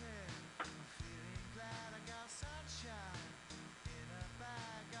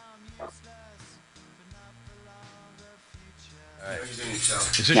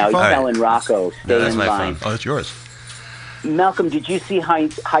 Now he's telling Rocco, stay in line. Oh, that's yours. Malcolm, did you see High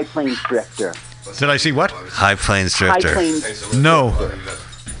Plains Drifter? Did I see what? High Plains Drifter. High Plains. No.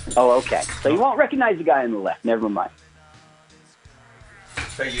 Oh, okay. So you won't recognize the guy on the left. Never mind.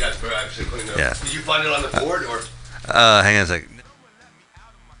 Thank you guys for actually putting it up. Yeah. Did you find it on the board or? Hang on a second.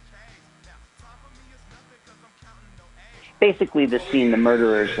 Basically, the scene, the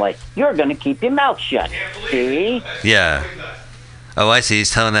murderer's like, "You're going to keep your mouth shut." See? Yeah. Oh, I see.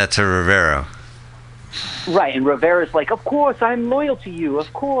 He's telling that to Rivero. Right, and Rivera's like, "Of course, I'm loyal to you.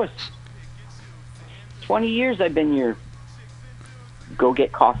 Of course. 20 years I've been your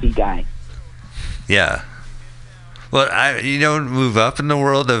go-get-coffee guy." Yeah. Well, you don't move up in the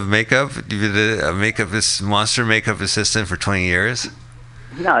world of makeup. You've been a monster makeup assistant for 20 years.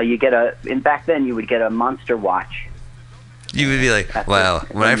 No, you get and back then you would get a monster watch. You would be like, wow.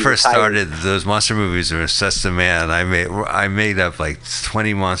 When I first started, those monster movies were such demand. I made up like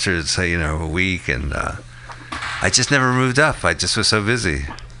 20 monsters, a week, and I just never moved up. I just was so busy.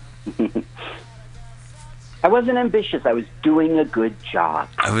 I wasn't ambitious. I was doing a good job.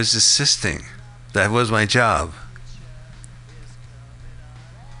 I was assisting. That was my job.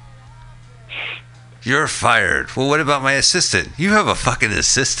 You're fired. Well, what about my assistant? You have a fucking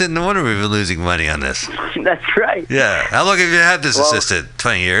assistant? No wonder we've been losing money on this. That's right. Yeah. How long have you had this assistant?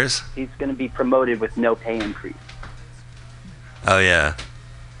 20 years? He's going to be promoted with no pay increase. Oh, yeah.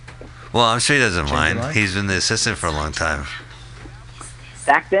 Well, I'm sure he doesn't Change your mind. mind? He's been the assistant for a long time.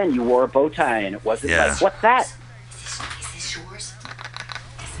 Back then, you wore a bow tie, and it wasn't like, what's that? Is this yours?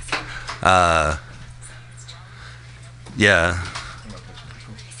 Yeah.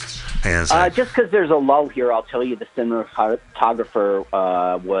 Hang on a sec. Just because there's a lull here, I'll tell you the cinematographer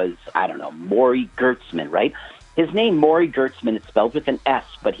was, I don't know, Maury Gertzman, right? His name, Maury Gertzman, it's spelled with an S,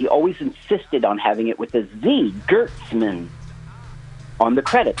 but he always insisted on having it with a Z, Gertzman, on the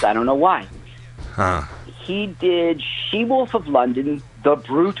credits. I don't know why. Huh. He did She-Wolf of London, The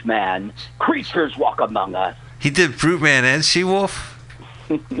Brute Man, Creatures Walk Among Us. He did Brute Man and She-Wolf?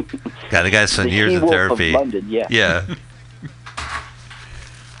 God, the guy's spent The years in She-Wolf therapy. of London, yeah. Yeah.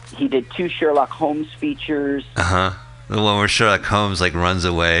 He did 2 Sherlock Holmes features. Uh-huh. The one where Sherlock Holmes, like, runs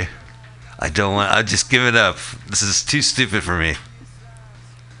away. I'll just give it up. This is too stupid for me.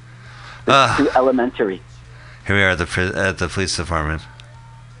 Too elementary. Here we are at the police department.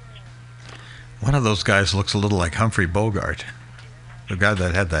 One of those guys looks a little like Humphrey Bogart, the guy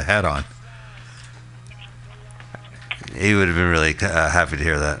that had the hat on. He would have been really happy to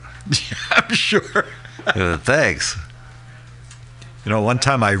hear that. I'm sure. Thanks. You know, one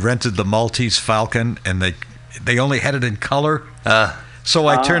time I rented the Maltese Falcon, and they only had it in color. So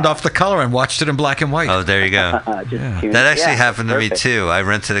I turned off the color and watched it in black and white. Oh, there you go. That actually happened to perfect. me, too. I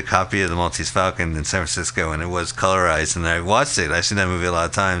rented a copy of the Maltese Falcon in San Francisco, and it was colorized, and I watched it. I've seen that movie a lot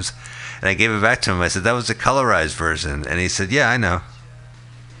of times. And I gave it back to him. I said, that was the colorized version. And he said, yeah, I know.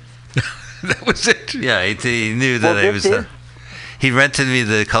 That was it. Yeah, he knew that it was... he rented me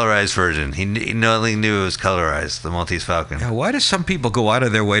the colorized version. He only knew it was colorized, the Maltese Falcon. Yeah, why do some people go out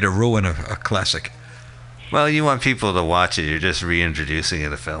of their way to ruin a classic? Well, you want people to watch it. You're just reintroducing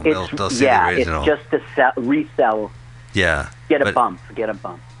it a film. They'll see the original. It's just to resell. Yeah. Get a bump.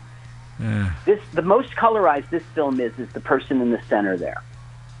 Yeah. The most colorized this film is the person in the center there.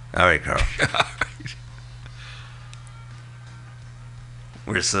 All right, Carl.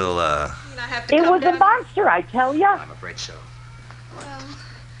 We're still, It was a monster, I tell ya. I'm afraid so.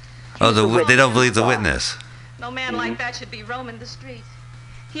 they don't believe the witness. No man like that should be roaming the streets.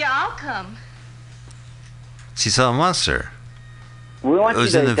 Here, I'll come. She saw a monster. We want It you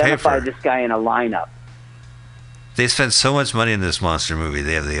was to in the identify paper. this guy in a lineup. They spent so much money in this monster movie.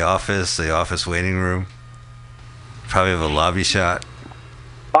 They have the office waiting room. Probably have a lobby shot.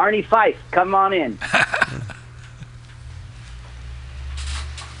 Barney Fife, come on in.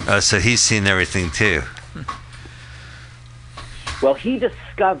 So he's seen everything too. Well, he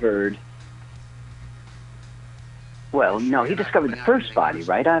discovered... Well, no, he discovered the first body,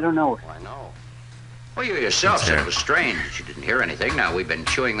 right? I don't know. I know. Well, you yourself said it was strange that you didn't hear anything. Now, we've been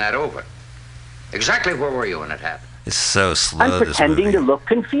chewing that over. Exactly where were you when it happened? It's so slow. I'm pretending to look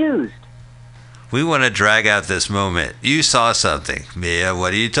confused. We want to drag out this moment. You saw something. Mia,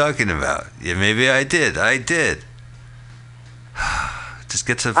 what are you talking about? Yeah, maybe I did. Just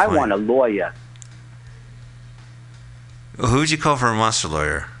get to the point. I want a lawyer. Who'd you call for a monster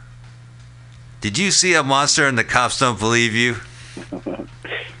lawyer? Did you see a monster and the cops don't believe you?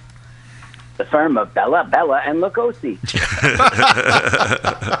 The firm of Bella, and Lugosi.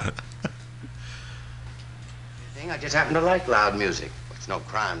 I just happen to like loud music. It's no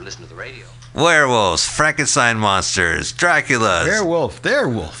crime to listen to the radio. Werewolves, Frankenstein monsters, Draculas.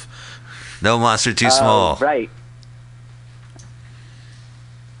 Werewolf. No monster too small. Right.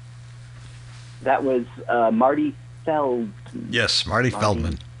 That was Marty Feldman. Yes, Marty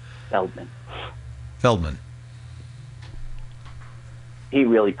Feldman. Feldman. He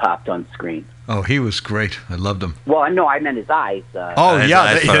really popped on screen. Oh, he was great. I loved him. Well, no, I meant his eyes.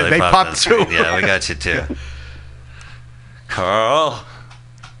 They popped too. Yeah, we got you too. Carl.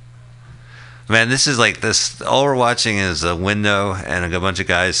 Man, this is like this. All we're watching is a window and a bunch of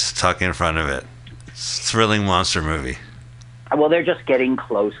guys talking in front of it. It's a thrilling monster movie. Well, they're just getting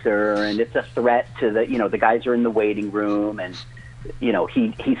closer, and it's a threat to the guys are in the waiting room, and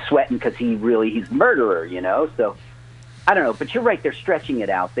he's sweating because he's a murderer, So I don't know, but you're right. They're stretching it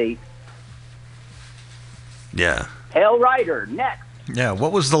out. Yeah. Hail Rider next. Yeah.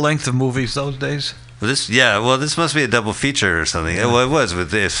 What was the length of movies those days? This must be a double feature or something. Yeah. Well, it was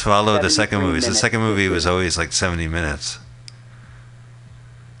with this followed the second movie. So the second movie was always like 70 minutes.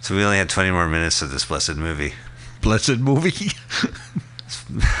 So we only had 20 more minutes of this blessed movie. Blessed movie.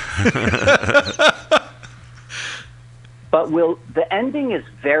 But the ending is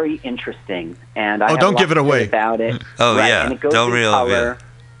very interesting, and I have don't a lot give it to say away about it. Oh right, yeah, and it goes don't in real color.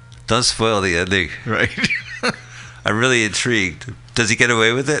 Don't spoil the ending. Right. I'm really intrigued. Does he get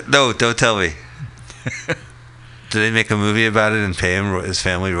away with it? No, don't tell me. Did they make a movie about it and pay him his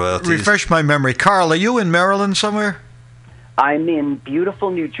family royalties? Refresh my memory. Carl, are you in Maryland somewhere? I'm in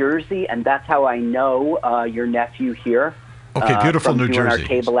beautiful New Jersey, and that's how I know your nephew here. Okay, beautiful from New doing Jersey. Our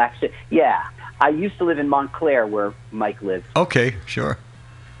cable access. Yeah. I used to live in Montclair, where Mike lives. Okay, sure.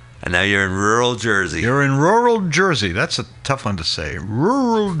 And now you're in rural Jersey. You're in rural Jersey. That's a tough one to say.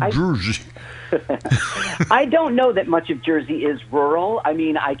 Rural Jersey. I don't know that much of Jersey is rural. I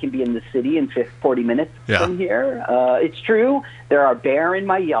mean, I can be in the city in 40 minutes from here. It's true. There are bear in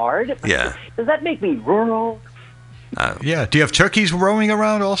my yard. Yeah. Does that make me rural? Yeah. Do you have turkeys roaming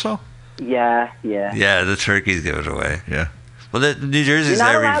around also? Yeah. Yeah, the turkeys give it away. Yeah. Well, New Jersey's You're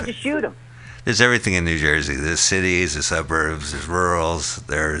not allowed to shoot them. There's everything in New Jersey. There's cities, there's suburbs, there's rurals,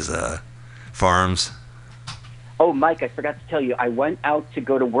 there's farms. Oh, Mike, I forgot to tell you, I went out to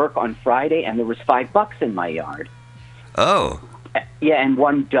go to work on Friday, and there was $5 in my yard. Oh. Yeah, and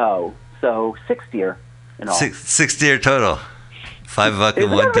one doe. So 6 deer in all. Six deer total. $5 It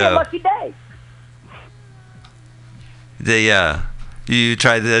and was one gonna be a doe. lucky day. You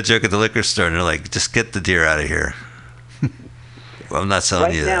tried that joke at the liquor store, and they're like, just get the deer out of here. Well, I'm not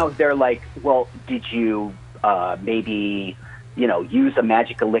selling you Right now, that. they're like, well, did you maybe, use a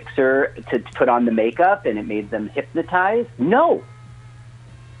magic elixir to put on the makeup and it made them hypnotized? No.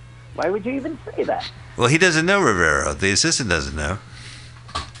 Why would you even say that? Well, he doesn't know Rivero. The assistant doesn't know.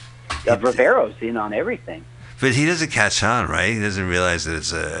 Rivero's in on everything. But he doesn't catch on, right? He doesn't realize that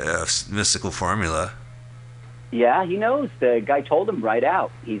it's a mystical formula. Yeah, he knows. The guy told him right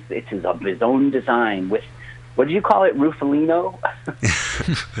out. It's his own design with, what did you call it, Rufalino?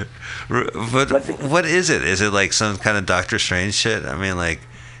 But what is it? Is it like some kind of Doctor Strange shit? I mean, like,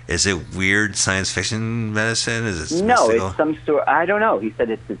 is it weird science fiction medicine? Is it No, mystical? it's some sort. I don't know. He said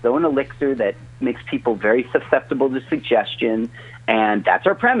it's his own elixir that makes people very susceptible to suggestion, and that's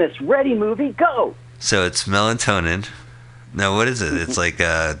our premise. Ready, movie, go. So it's melatonin. No, what is it? It's like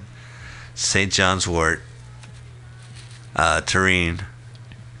St. John's wort, taurine.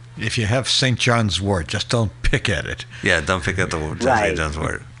 If you have St. John's wort, just don't pick at it. Yeah, don't pick up the Right. St. John's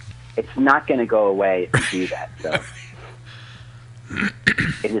wort. It's not going to go away if you do that. So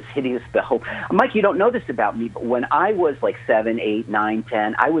it is hideous. Mike, you don't know this about me, but when I was like 7, 8, 9,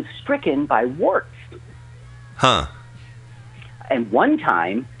 10, I was stricken by warts. Huh. And one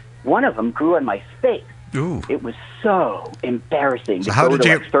time, one of them grew on my face. Ooh. It was so embarrassing. So to how go did to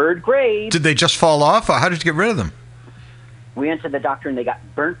you- like third grade. Did they just fall off, or how did you get rid of them? We went to the doctor and they got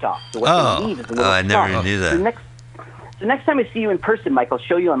burnt off. So what Oh. they need is a little I never salt. knew that. The next time I see you in person, Mike, I'll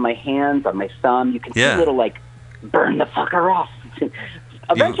show you on my hands, on my thumb. You can see a little, like, burn the fucker off.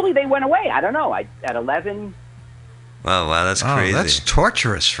 Eventually they went away. I don't know. At 11. Wow, that's crazy. That's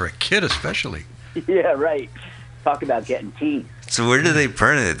torturous for a kid, especially. Yeah, right. Talk about getting teased. So where did they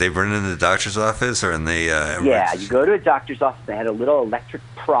burn it? They burn it in the doctor's office or in the... Yeah, you go to a doctor's office. They had a little electric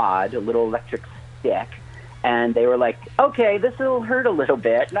prod, a little electric stick. And they were like, okay, this will hurt a little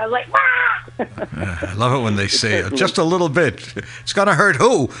bit. And I was like, ah! I love it when they say, just a little bit. It's going to hurt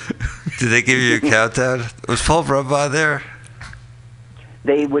who? Did they give you a countdown? Was Paul Brumbaugh there?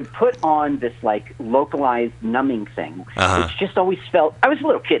 They would put on this, like, localized numbing thing. Uh-huh. Which just always felt... I was a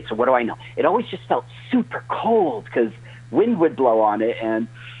little kid, so what do I know? It always just felt super cold because wind would blow on it. And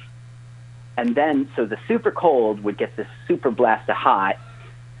then, so the super cold would get this super blast of hot.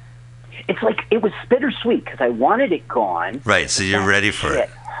 It's like, it was bittersweet because I wanted it gone. Right, so you're ready for it.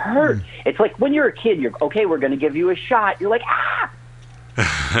 Hurt. It's like when you're a kid, you're, okay, we're going to give you a shot. You're like, ah!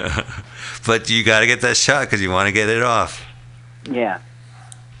 But you got to get that shot because you want to get it off. Yeah.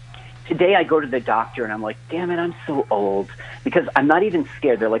 Today I go to the doctor and I'm like, damn it, I'm so old. Because I'm not even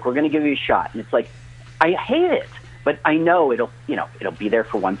scared. They're like, we're going to give you a shot. And it's like, I hate it. But I know it'll be there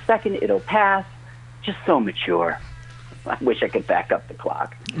for 1 second. It'll pass. Just so mature. I wish I could back up the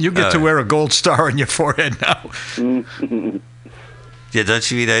clock. You get to wear a gold star on your forehead now. Yeah,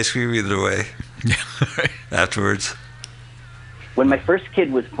 don't you eat ice cream either way? Afterwards? When my first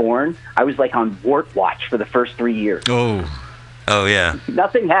kid was born, I was like on wart watch for the first 3 years. Oh, yeah.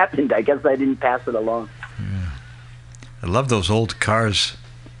 Nothing happened. I guess I didn't pass it along. I love those old cars.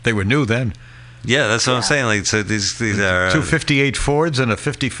 They were new then. Yeah, that's what I'm saying. Like, so these are... Two 58 Fords and a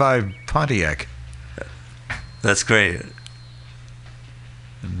 55 Pontiac. That's great.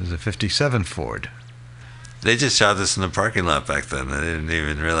 And there's a 57 Ford. They just shot this in the parking lot back then. I didn't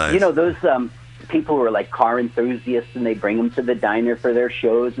even realize. You know, those people who are like car enthusiasts and they bring them to the diner for their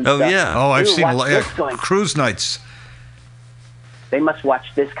shows and stuff. Oh, I've We seen were a lot. watching this going, Cruise nights. They must watch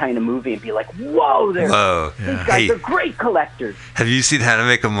this kind of movie and be like, whoa, these guys are great collectors. Have you seen How to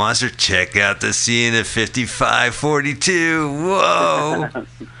Make a Monster? Check out the scene at 5542. Whoa.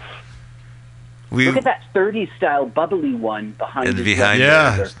 Look at that 30s style bubbly one behind you.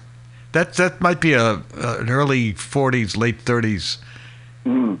 Yeah. That might be an early 40s, late 30s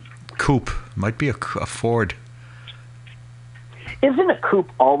coupe. Might be a Ford. Isn't a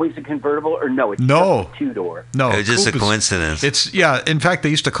coupe always a convertible, or no? It's just a two-door. No, it's just a coincidence. In fact, they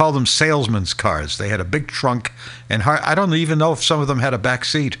used to call them salesmen's cars. They had a big trunk, and I don't even know if some of them had a back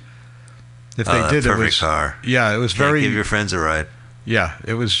seat. If they did, perfect it was car. Yeah, it was Can't very. Give your friends a ride. Yeah,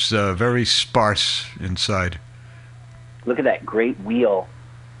 it was very sparse inside. Look at that great wheel.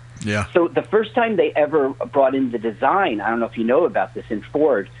 Yeah. So the first time they ever brought in the design, I don't know if you know about this, in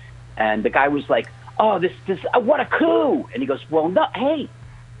Ford, and the guy was like, "Oh, this, what a coup!" And he goes, "Well, no, hey,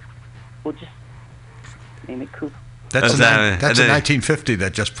 we'll just name it coupe." That's a 1950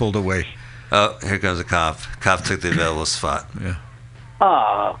 that just pulled away. Oh, here comes a cop. Cop took the available spot. Yeah.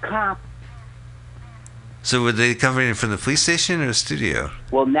 Oh, cop. So were they covering it from the police station or the studio?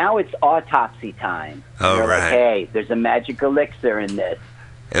 Well, now it's autopsy time. Oh, They're right. Like, hey, there's a magic elixir in this.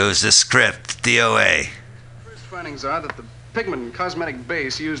 It was the script, DOA. First findings are that the pigment and cosmetic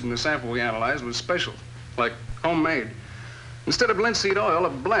base used in the sample we analyzed was special, like homemade. Instead of linseed oil, a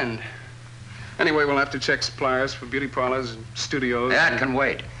blend. Anyway, we'll have to check suppliers for beauty parlors and studios. That can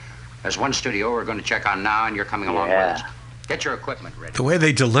wait. There's one studio we're going to check on now, and you're coming along with us. Get your equipment ready. The way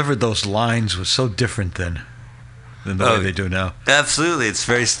they delivered those lines was so different than the way they do now. Absolutely. It's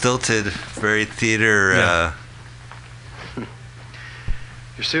very stilted, very theater. Yeah.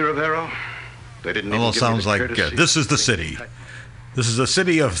 You see, Rivero? They didn't Almost even give sounds me the like courtesy. this is the city. This is a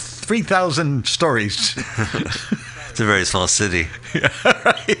city of 3,000 stories. It's a very small city.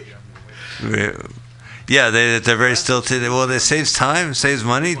 Yeah, they're very stilted. Well, it saves time, saves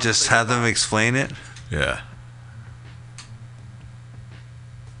money. Just have them explain it. Yeah.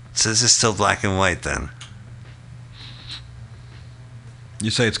 So this is still black and white then. You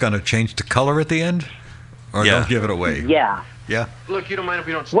say it's going to change to color at the end? Or don't give it away? Yeah. Yeah. Look, you don't mind if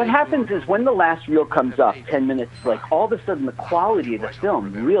we don't... What happens is when the last reel comes up, 10 minutes, like all of a sudden the quality of the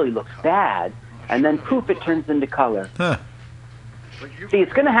film really looks bad, and then poof, it turns into color. Huh. See,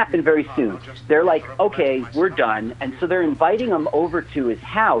 it's going to happen very soon. They're like, okay, we're done, and so they're inviting him over to his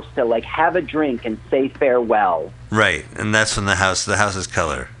house to like have a drink and say farewell. Right, and that's when the house is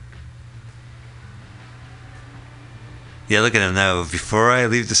color. Yeah, look at him now. Before I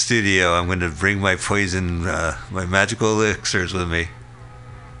leave the studio, I'm going to bring my poison, my magical elixirs with me.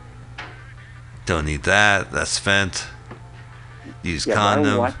 Don't need that. That's spent. Use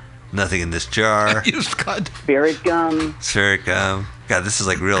condom. What? Nothing in this jar. Used condom. Spirit gum. Spirit gum. God, this is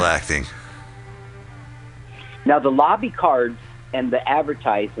like real acting. Now, the lobby cards and the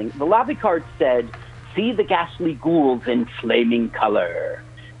advertising, the lobby cards said, "See the ghastly ghouls in flaming color."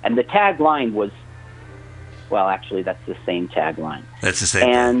 And the tagline was, well, actually, that's the same tagline. That's the same.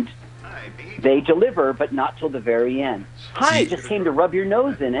 And they deliver, but not till the very end. Hi, I just came to rub your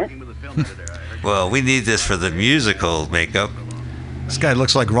nose in it. Well, we need this for the musical makeup. This guy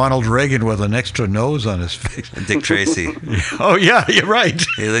looks like Ronald Reagan with an extra nose on his face. Dick Tracy. Oh, yeah, you're right.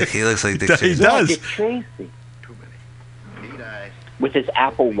 He looks like Dick He Tracy. does. Dick Tracy. With his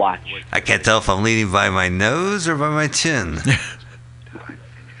Apple Watch. I can't tell if I'm leaning by my nose or by my chin.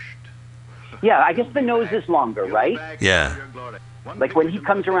 Yeah, I guess the nose is longer, right? Yeah. Like when he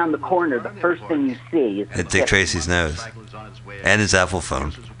comes around the corner, the first thing you see is the At Dick tip. Tracy's nose. And his Apple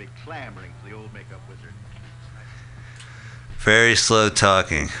phone. Very slow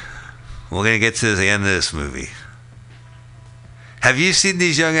talking. We're going to get to the end of this movie. Have you seen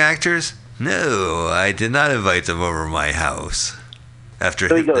these young actors? No, I did not invite them over my house. After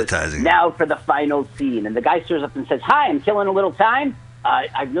So he goes, hypnotizing them. now for the final scene. And the guy stirs up and says, "Hi, I'm killing a little time.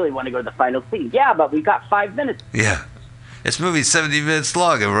 I really want to go to the final scene." "Yeah, but we got 5 minutes." Yeah. This movie's 70 minutes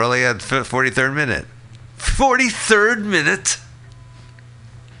long and we're only at 43rd minute. 43rd minute?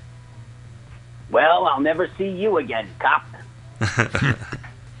 "Well, I'll never see you again, cop."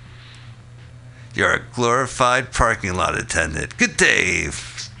 You're a glorified parking lot attendant. Good day.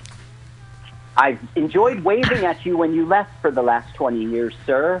 "I've enjoyed waving at you when you left for the last 20 years,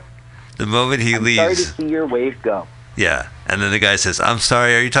 sir. The moment he I'm sorry to leaves. see your wave go." Yeah. And then the guy says, "I'm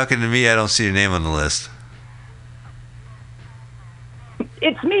sorry, are you talking to me? I don't see your name on the list."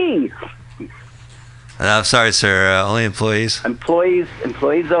 "It's me." I'm sorry, sir. Only employees. Employees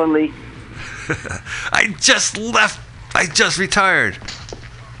only. I just left. I just retired.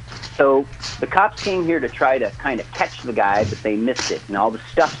 So the cops came here to try to kind of catch the guy, but they missed it, and all the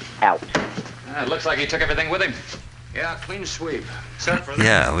stuff's out. It looks like he took everything with him. Yeah, clean sweep. Except for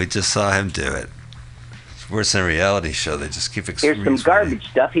Yeah, we just saw him do it. It's worse than a reality show. They just keep Here's some garbage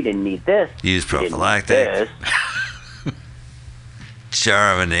stuff. He didn't need this. Use He didn't need prophylactic. this.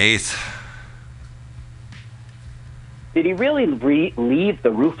 Jar of an eighth. Did he really leave the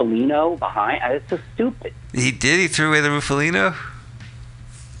Rufalino behind? It's so stupid. He did. He threw away the Rufalino.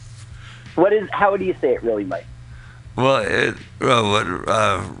 How do you say it really, Mike? Well,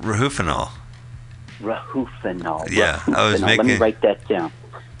 Rahufanol. Rahufanol. Yeah, I was Let me making. write that down.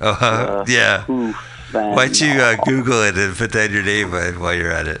 Oh, yeah. Rahufanol. Why don't you Google it and put down your name while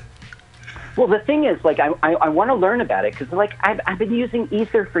you're at it? Well, the thing is, like, I want to learn about it because, like, I've been using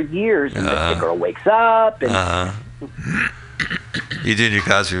ether for years, and the girl wakes up and. You doing your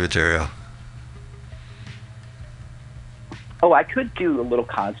Cosby material? Oh, I could do a little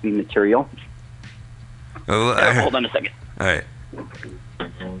Cosby material. Oh, Hold on a second. All right.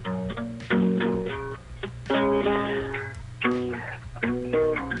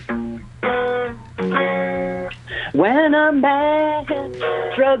 When a man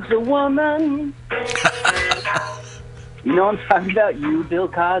drugs a woman. You know I'm talking about you, Bill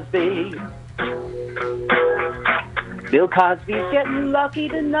Cosby. Bill Cosby's getting lucky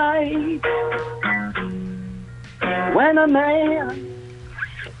tonight. When a man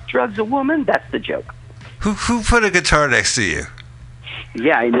drugs a woman, that's the joke. Who put a guitar next to you?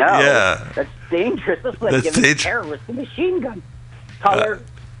 Yeah, I know. Yeah. That's dangerous. That's like That's giving dangerous. terrorists a machine gun. Color.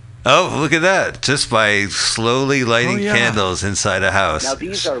 Oh, look at that. Just by slowly lighting Oh, yeah. candles inside a house. Now,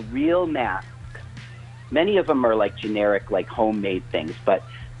 these are real masks. Many of them are like generic, like homemade things, but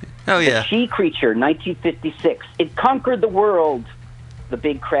Oh, yeah. The She Creature, 1956. It conquered the world. The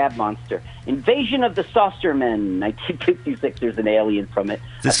big crab monster. Invasion of the Saucermen, 1956. There's an alien from it.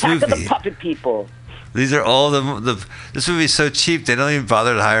 This Attack of movie- the Puppet People. These are all the. This movie's so cheap, they don't even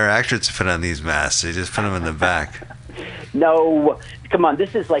bother to hire actors to put on these masks. They just put them in the back. No, come on.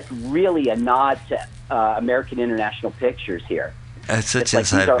 This is like really a nod to American International Pictures here. That's such It's like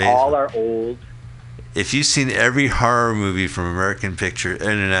inside these are baseball. all our old. If you've seen every horror movie from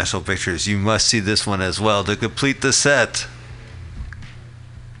International Pictures, you must see this one as well to complete the set.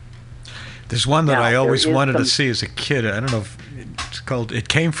 There's one that Now, I always there is wanted to some- see as a kid. I don't know if it's called. It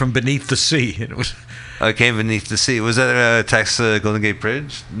Came from Beneath the Sea. It was. Oh, it came beneath the sea. Was that Golden Gate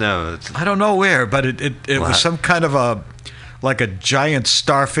Bridge? No. I don't know where, but it Wow. was some kind of like a giant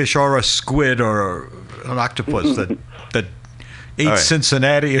starfish or a squid or an octopus that ate All right.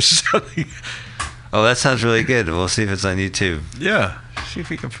 Cincinnati or something. Oh, that sounds really good. We'll see if it's on YouTube. Yeah. See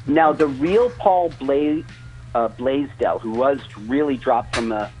if we can. Now, the real Paul Blaisdell, who was really dropped from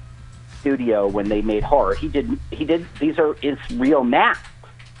the studio when they made horror, he did. These are his real masks,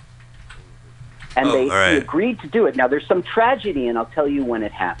 and Oh, all right. he agreed to do it. Now, there's some tragedy, and I'll tell you when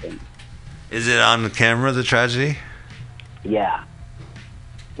it happened. Is it on the camera, the tragedy? Yeah.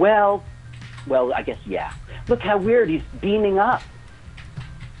 Well, I guess yeah. Look how weird he's beaming up.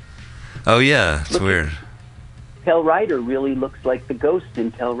 Oh, yeah. It's Look, weird. Pale Rider really looks like the ghost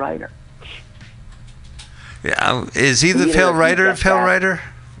in Pale Rider. Yeah. Is he the Either Pale of you Rider get of Pale that. Rider?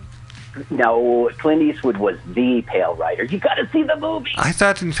 No, Clint Eastwood was the Pale Rider. You got to see the movie. I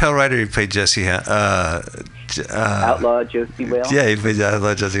thought in Pale Rider he played Jesse. Outlaw Josie Whale. Yeah, he played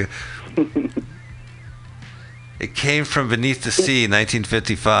Outlaw Jesse. It Came from Beneath the Sea,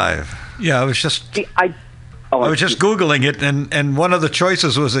 1955. Yeah, I was just. I was just Googling it, and one of the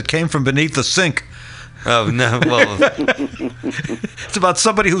choices was It Came from Beneath the Sink. Oh, no. Well, It's about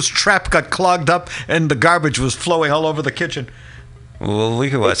somebody whose trap got clogged up and the garbage was flowing all over the kitchen. well,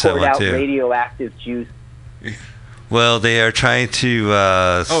 we could watch They that poured one out too. radioactive juice. Well, they are trying to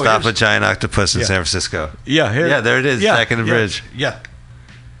stop a here's- giant octopus in Yeah. San Francisco. Yeah, here. Yeah, there it is, Yeah, back in the yeah, bridge. Yeah.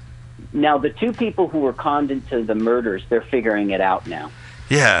 Now, the two people who were conned into the murders, they're figuring it out now.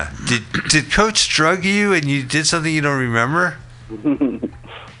 Yeah. Did Coach drug you and you did something you don't remember?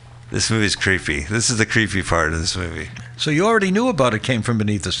 This movie's creepy. This is the creepy part of this movie. So you already knew about It Came from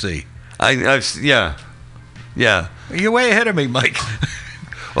Beneath the Sea. Yeah. You're way ahead of me, Mike.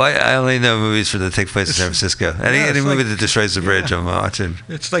 Well, I only know movies that take place in San Francisco. Any Yeah, it's movie like- that destroys the bridge, I'm watching.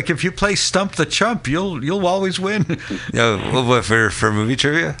 It's like if you play Stump the Chump, you'll always win. Well, what, for movie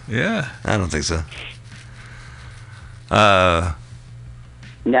trivia? Yeah. I don't think so.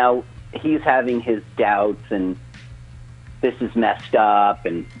 Now, he's having his doubts, and this is messed up,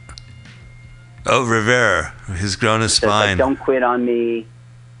 and Oh, Rivera. He's grown his says, like, spine. don't quit on me.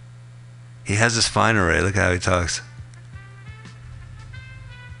 He has a spine array. Look how he talks.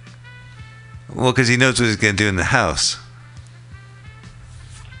 Well, because he knows what he's going to do in the house.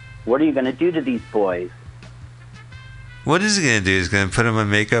 What are you going to do to these boys? What is he going to do? He's going to put him on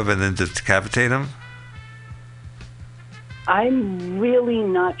makeup and then decapitate him? I'm really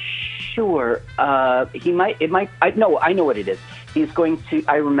not sure. He might. It might. I know what it is. He's going to.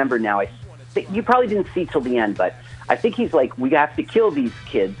 I remember now. You probably didn't see till the end, but I think he's like, we have to kill these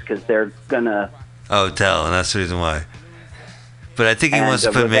kids because they're gonna. Oh, Dell, and that's the reason why. But I think he wants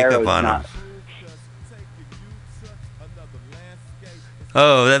to put makeup on him.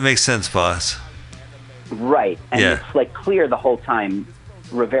 Oh, that makes sense, boss. Right, and it's like clear the whole time.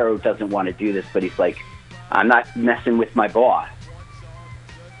 Rivero doesn't want to do this, but he's like, I'm not messing with my boss.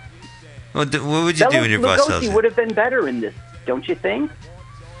 Well, what would you do when your boss tells you? Lugosi would have been better in this, don't you think?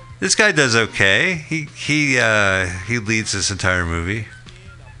 This guy does okay. He leads this entire movie.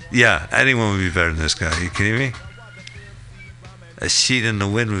 Yeah, anyone would be better than this guy. Are you kidding me? A sheet in the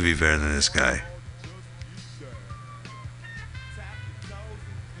wind would be better than this guy.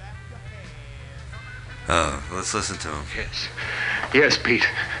 Oh, let's listen to him. Yes. Yes, Pete.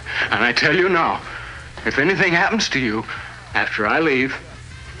 And I tell you now, if anything happens to you after I leave,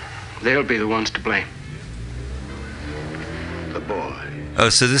 they'll be the ones to blame. The boy. Oh,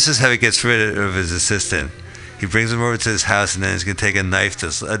 so this is how he gets rid of his assistant. He brings him over to his house, and then he's going to take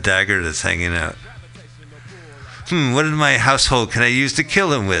a dagger that's hanging out. What in my household can I use to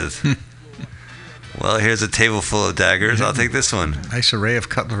kill him with? Well, here's a table full of daggers. I'll take this one. Nice array of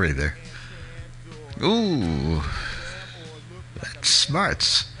cutlery there. Ooh. That's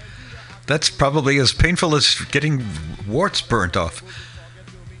smart. That's probably as painful as getting warts burnt off.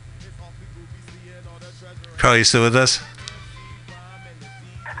 Carl, you still with us?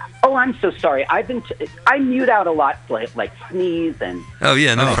 Oh, I'm so sorry. I mute out a lot, like sneeze and. Oh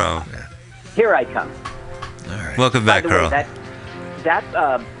yeah, no problem. Here I come. All right. Welcome back, Carl. Way,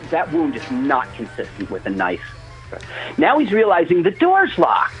 that wound is not consistent with a knife. Now he's realizing the door's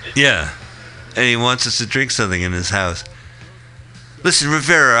locked. Yeah, and he wants us to drink something in his house. Listen,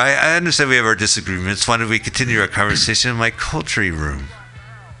 Rivera, I understand we have our disagreements. Why don't we continue our conversation in my poultry room?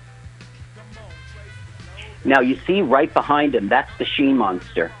 Now you see right behind him. That's the Sheen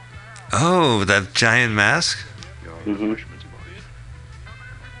monster. Oh, that giant mask? Mm-hmm.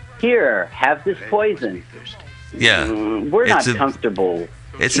 Here, have this poison. Yeah. We're not comfortable.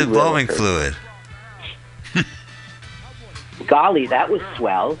 It's embalming fluid. Golly, that was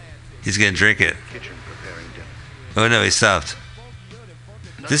swell. He's going to drink it. Oh, no, he stopped.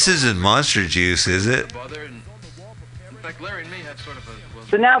 This isn't monster juice, is it?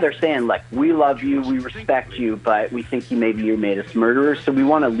 So now they're saying, like, we love you, we respect you, but we think maybe you made us murderers, so we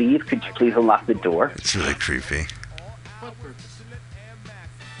want to leave. Could you please unlock the door? It's really creepy.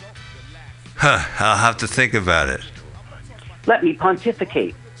 Huh, I'll have to think about it. Let me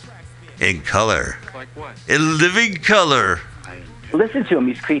pontificate. In color. Like what? In living color. Listen to him,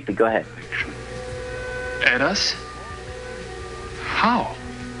 he's creepy. Go ahead. At us? How?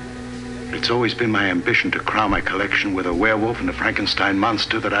 It's always been my ambition to crown my collection with a werewolf and a Frankenstein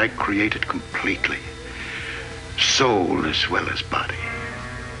monster that I created completely. Soul as well as body.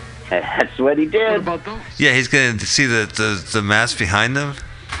 That's what he did. What about those? Yeah, he's going to see the mask behind them.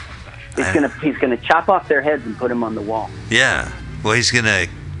 He's gonna chop off their heads and put them on the wall. Yeah. Well, he's going to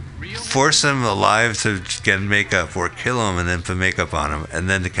force them alive to get makeup or kill them and then put makeup on them and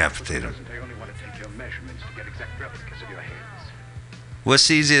then decapitate them. What's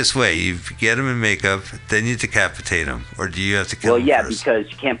the easiest way? You get them in makeup, then you decapitate them, or do you have to kill them first? Because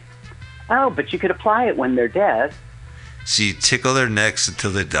you can't. Oh, but you could apply it when they're dead. So you tickle their necks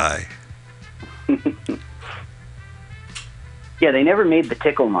until they die. Yeah, they never made the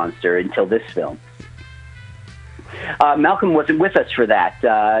tickle monster until this film. Malcolm wasn't with us for that.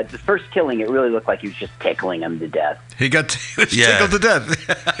 The first killing, it really looked like he was just tickling him to death. He was tickled to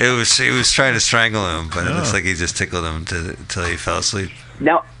death. He was trying to strangle him, but it looks like he just tickled him until he fell asleep.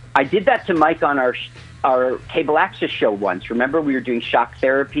 Now, I did that to Mike on our cable access show once. Remember, we were doing shock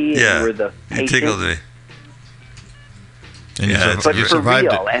therapy and we were the patient? He tickled me. And but for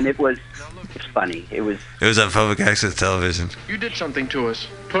real, and it was funny. It was on public access television. You did something to us.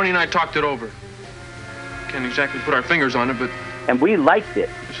 Tony and I talked it over. Can't exactly put our fingers on it, but... And we liked it.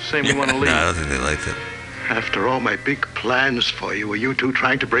 It's the same we want to leave. No, I don't think they liked it. After all my big plans for you, were you two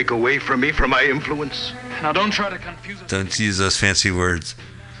trying to break away from me, from my influence? Now, don't try to confuse us. Don't use those fancy words.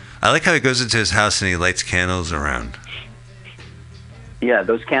 I like how he goes into his house and he lights candles around. Yeah,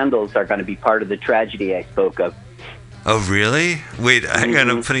 those candles are going to be part of the tragedy I spoke of. Oh, really? Wait, hang on,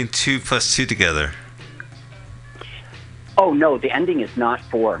 I'm putting 2 plus 2 together. Oh, no, the ending is not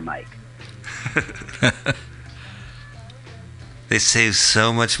 4, Mike. They saved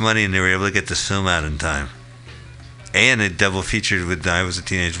so much money and they were able to get this film out in time. And it double featured with I Was a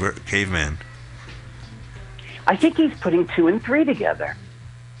Teenage Caveman. I think he's putting 2 and 3 together.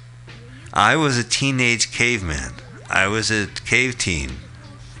 I Was a Teenage Caveman. I was a cave teen.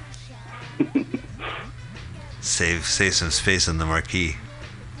 Save some space on the marquee.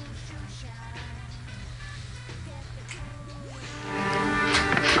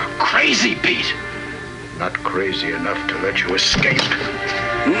 Crazy, Pete. Not crazy enough to let you escape.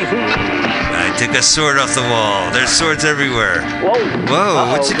 I took a sword off the wall. There's swords everywhere. Whoa,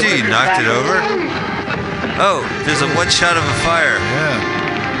 what'd you do? You knocked it over? Oh, there's a one shot of a fire. Yeah.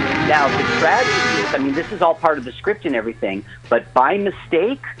 Now, the tragedy is, I mean, this is all part of the script and everything, but by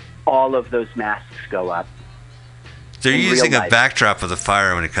mistake, all of those masks go up. They're using a life. backdrop of the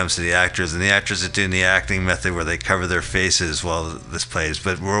fire when it comes to the actors, and the actors are doing the acting method where they cover their faces while this plays.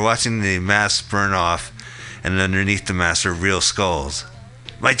 But we're watching the masks burn off, and underneath the masks are real skulls.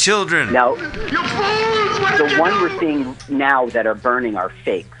 My children! Now, the one we're seeing now that are burning are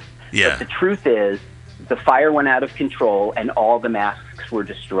fakes. Yeah. But the truth is, the fire went out of control, and all the masks were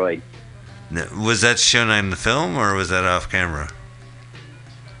destroyed. Was that shown in the film, or was that off camera?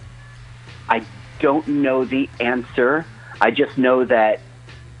 I don't know the answer. I just know that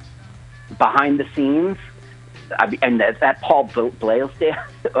behind the scenes, and that Paul Blaisdell,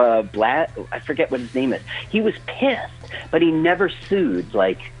 I forget what his name is. He was pissed, but he never sued.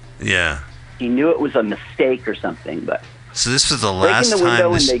 Like, yeah, he knew it was a mistake or something. But so this was the last breaking the window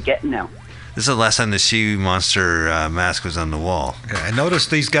time. and they get now. This is the last time the she monster mask was on the wall. Yeah, I noticed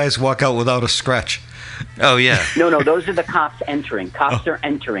these guys walk out without a scratch. Oh yeah. No, those are the cops entering. Cops are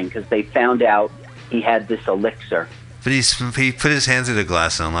entering because they found out he had this elixir. But he put his hand through the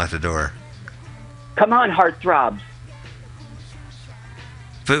glass and unlocked the door. Come on, heartthrobs.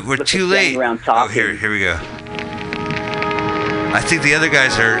 But we're too late. Oh, here we go. I think the other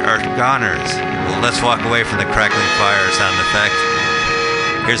guys are goners. Well, let's walk away from the crackling fire sound effect.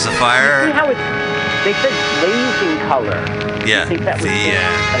 Here's the fire. You see how they said blazing color. Yeah. I think that was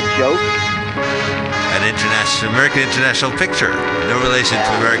a joke. An American International Picture. No relation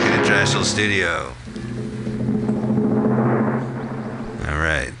to American International Studio. All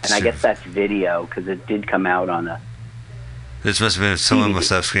right. And I guess that's video because it did come out on a. This must have been someone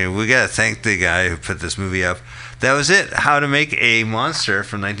must have screamed. We gotta thank the guy who put this movie up. That was it. How to Make a Monster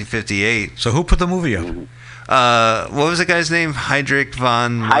from 1958. So who put the movie up? What was the guy's name? Heinrich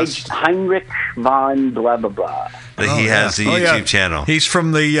von blah blah blah. He has the YouTube channel. He's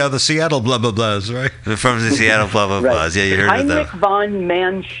from the Seattle blah blah blahs, right? From the Seattle blah blah blahs. Yeah, you heard of them. Heinrich von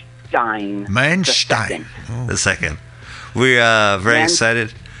Manstein. The second. We're very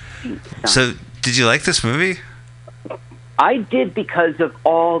excited. So, did you like this movie? I did because of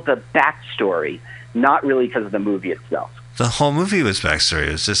all the backstory, not really because of the movie itself. The whole movie was backstory.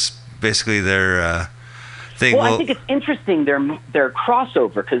 It was just basically their thing. Well, I think it's interesting their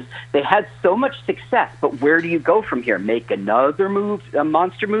crossover because they had so much success, but where do you go from here? Make another a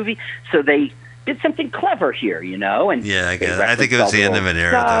monster movie? So they did something clever here, you know? And yeah, I guess. I think it was the end of an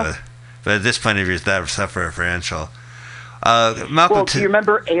era, though. But at this point of view, that self-referential. Malcolm, do you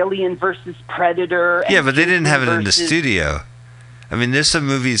remember Alien versus Predator? Yeah, but they didn't have it in the studio. I mean, there's some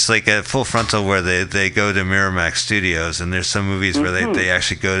movies like at Full Frontal where they go to Miramax Studios, and there's some movies where they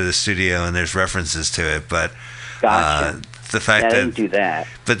actually go to the studio and there's references to it. But the fact I didn't do that.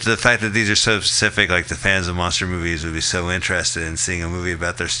 But the fact that these are so specific, like the fans of monster movies would be so interested in seeing a movie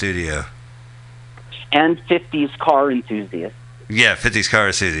about their studio. And 50s car enthusiasts. Yeah, 50s car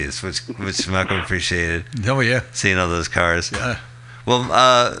enthusiasts, which Malcolm appreciated. Oh yeah, seeing all those cars. Yeah. Well,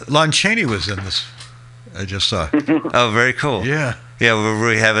 Lon Chaney was in this. I just saw. Oh, very cool. Yeah. Yeah,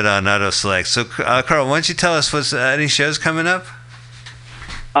 we have it on Auto Select. So, Carl, why don't you tell us what's any shows coming up?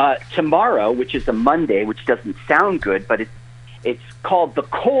 Tomorrow, which is a Monday, which doesn't sound good, but it's called the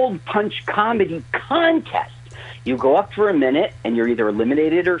Cold Punch Comedy Contest. You go up for a minute, and you're either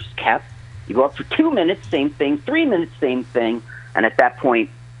eliminated or kept. You go up for 2 minutes, same thing. 3 minutes, same thing. And at that point,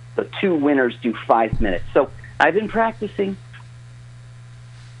 the two winners do 5 minutes. So I've been practicing.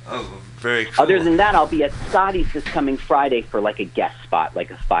 Oh, very cool. Other than that, I'll be at Scotty's this coming Friday for like a guest spot,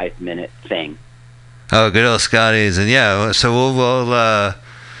 like a 5-minute thing. Oh, good old Scotty's. And yeah, so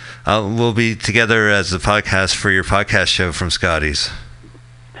we'll be together as the podcast for your podcast show from Scotty's.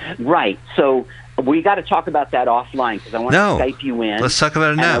 Right. So we got to talk about that offline because I want to Skype you in. Let's talk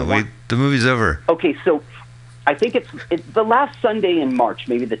about it now. The movie's over. Okay, so I think it's the last Sunday in March,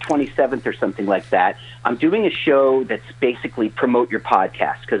 maybe the 27th or something like that. I'm doing a show that's basically promote your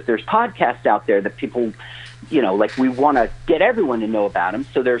podcast because there's podcasts out there that people, like we want to get everyone to know about them.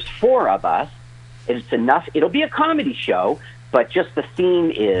 So there's 4 of us. It's enough. It'll be a comedy show, but just the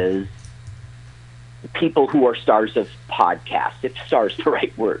theme is people who are stars of podcasts, if star is the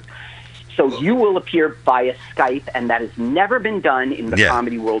right word. So you will appear via Skype, and that has never been done in the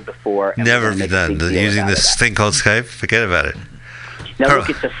comedy world before. Never been done. Using this thing called Skype? Forget about it. Now, look,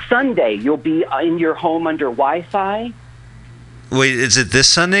 it's a Sunday. You'll be in your home under Wi-Fi. Wait, is it this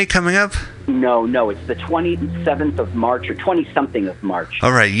Sunday coming up? No, it's the 27th of March or 20-something of March.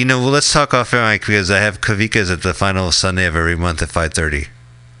 All right, let's talk off air, Mike, because I have Kavika's at the final Sunday of every month at 5:30,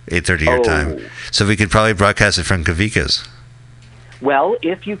 8:30 your time. So we could probably broadcast it from Kavika's. Well,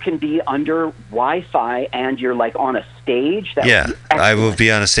 if you can be under Wi-Fi and you're like on a stage, that would be I will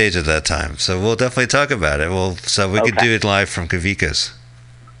be on a stage at that time. So we'll definitely talk about it. So we could do it live from Kavika's.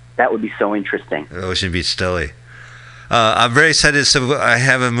 That would be so interesting. Ocean Beach Deli. I'm very excited. So I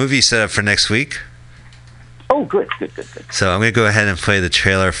have a movie set up for next week. Oh, good. So I'm going to go ahead and play the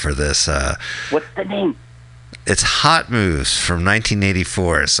trailer for this. What's the name? It's Hot Moves from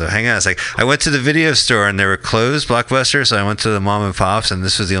 1984. So hang on a sec. I went to the video store and they were closed, Blockbuster. So I went to the mom and pops, and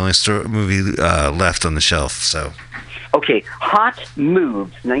this was the only movie left on the shelf. So, okay, Hot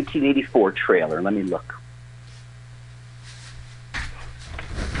Moves 1984 trailer. Let me look.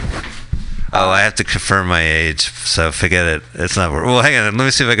 Oh, I have to confirm my age, so forget it. It's not. Well, hang on. Let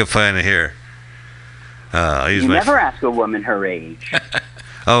me see if I can find it here. I'll use you never ask a woman her age.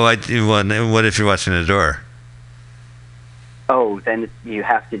 Oh, I do. What if you're watching the door? Oh, then you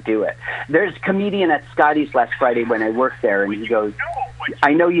have to do it. There's a comedian at Scotty's last Friday when I worked there, and he goes,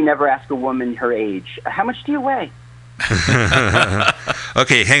 I know you never ask a woman her age. How much do you weigh?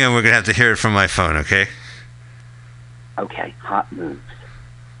 Okay, hang on. We're going to have to hear it from my phone, okay? Okay, Hot Moves.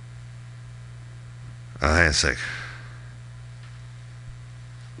 Oh, hang on a sec.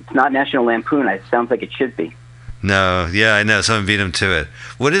 It's not National Lampoon. It sounds like it should be. No, yeah, I know. Someone beat him to it.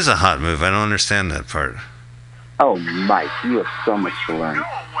 What is a hot move? I don't understand that part. Oh, Mike, you have so much to learn. Know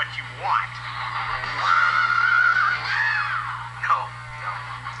what you want. No.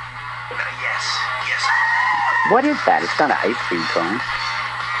 Yes. What is that? It's not an ice cream cone.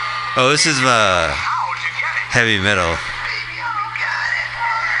 Oh, this is heavy metal.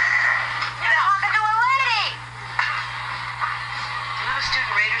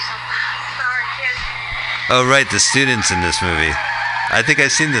 Oh, right, the students in this movie. I think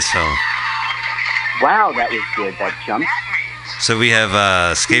I've seen this film. Wow, that was good, that jump. So we have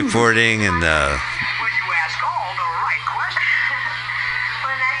skateboarding and...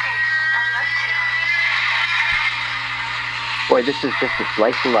 Boy, this is just a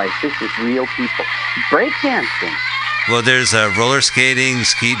slice of life. This is real people. Breakdancing. Well, there's roller skating,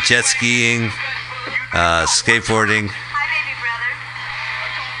 jet skiing, skateboarding.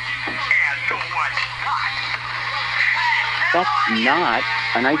 That's not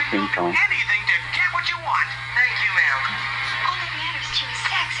an ice cream cone. Anything to get what you want. Thank you, ma'am. All that matters to you is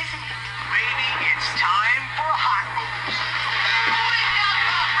sex, isn't it? Baby, it's time for hot moves.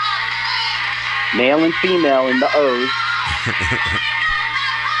 Male and female in the O's.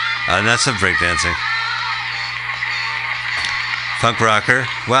 And that's some breakdancing. Punk rocker.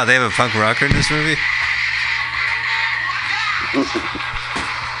 Wow, they have a punk rocker in this movie?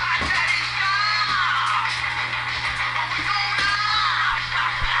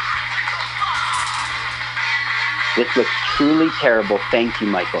 This looks truly terrible. Thank you,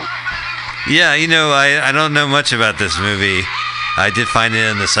 Michael. Yeah, I don't know much about this movie. I did find it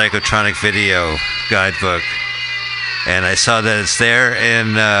in the Psychotronic Video guidebook, and I saw that it's there,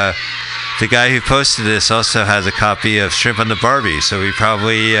 and the guy who posted this also has a copy of Shrimp on the Barbie, so we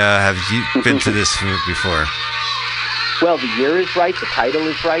probably have been to this movie before. Well, the year is right, the title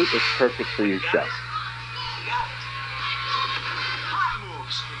is right, it's perfect for your show.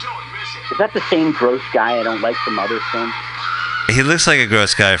 Is that the same gross guy I don't like from other films? He looks like a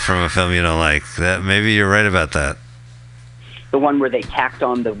gross guy from a film you don't like. That maybe you're right about that. The one where they tacked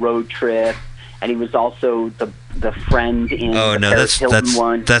on the road trip, and he was also the friend in the Paris Hilton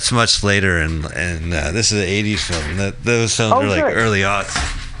one. That's much later, and this is an 80s film. Those films are like early aughts.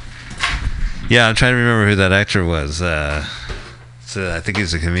 Yeah, I'm trying to remember who that actor was. So I think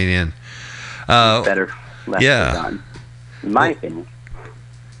he's a comedian. Better left on, in my opinion.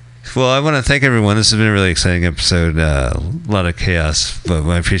 Well, I want to thank everyone. This has been a really exciting episode. A lot of chaos, but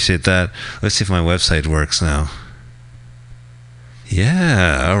I appreciate that. Let's see if my website works now.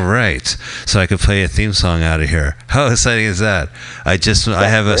 Yeah, all right. So I could play a theme song out of here. How exciting is that? I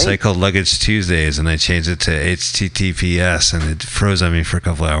have a site called Luggage Tuesdays, and I changed it to HTTPS, and it froze on me for a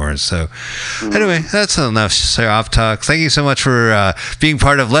couple hours. So anyway, that's enough off talk. Thank you so much for being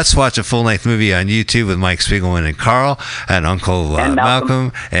part of Let's Watch a Full-Length Movie on YouTube with Mike Spiegelman and Carl, and Uncle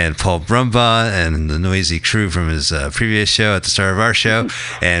Malcolm, and Paul Brumbaugh, and the noisy crew from his previous show at the start of our show.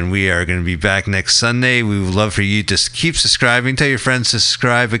 And we are going to be back next Sunday. We would love for you to keep subscribing. Tell your friends to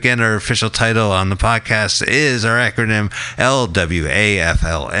subscribe. Again, our official title on the podcast is our acronym LWAFLMOYT.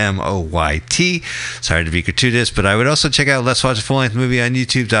 Sorry to be gratuitous, but I would also check out Let's Watch a Full-Length Movie on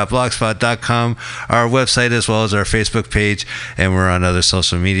youtube.blogspot.com, our website, as well as our Facebook page, and we're on other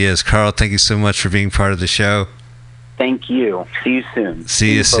social medias. Carl, thank you so much for being part of the show. Thank you. See you soon.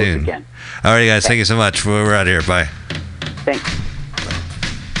 See you soon. Again. All right, guys. Thank you so much. We're out of here. Bye. Thanks.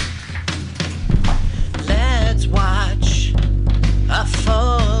 Let's watch a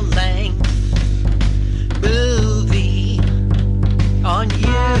full-length movie on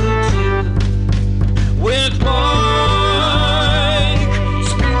YouTube with Mike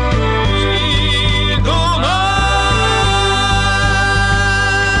Spiegelman.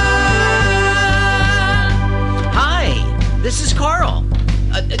 Hi, this is Carl.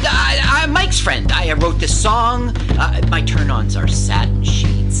 I'm Mike's friend. I wrote this song. My turn-ons are satin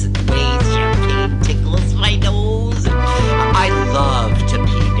sheets and waves, champagne tickles my nose. I love to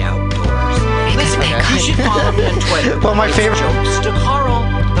pee outdoors. Listen, you should follow me on Twitter. Well, my favorite jokes to Carl,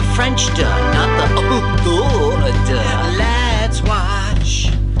 the French duh, not the duh. Let's watch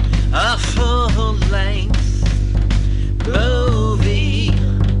a full-length movie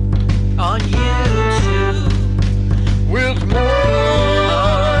on YouTube with more.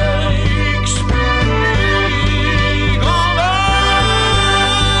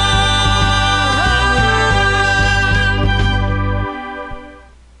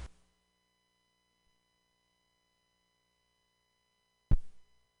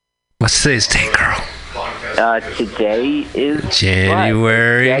 What's today's date, Carl? Today is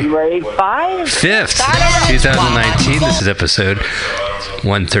January 5th? 5th, 2019. This is episode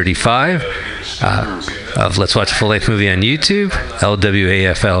 135 of Let's Watch a Full-Length Movie on YouTube,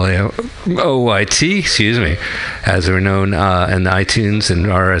 LWAFLMOYT, excuse me, as we're known in the iTunes and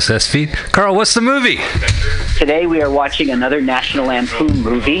RSS feed. Carl, what's the movie? Today we are watching another National Lampoon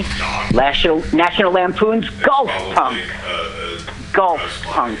movie, National Lampoon's Golf Punk,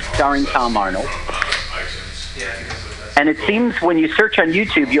 starring Tom Arnold. And it seems when you search on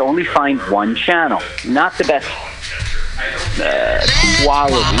YouTube, you only find one channel. Not the best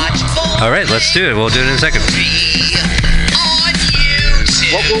quality. All right, let's do it. We'll do it in a second.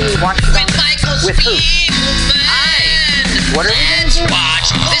 What will we watch about? With who? What are we going to do?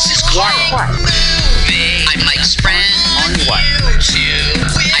 Watch. This is Carl. What? I'm Mike's friend. On what?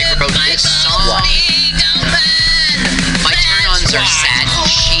 I wrote this song. What? My turn-ons are satin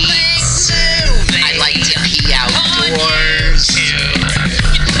sheets. I like to pee outdoors.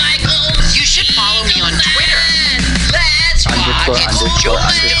 You should follow me on Twitter. It's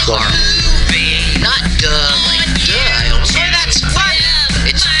jokes to Carl. Not duh like duh. So that's what?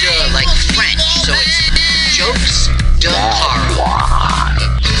 It's duh like French. So it's jokes de Carl.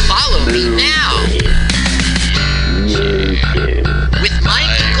 Follow me now. With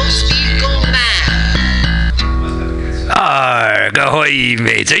Michael Spiegelman. Arg, ahoy,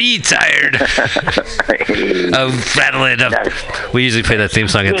 mates. Are you tired of rattling up? We usually play that theme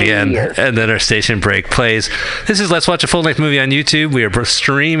song at the end, and then our station break plays. This is Let's Watch a Full-Length Movie on YouTube. We are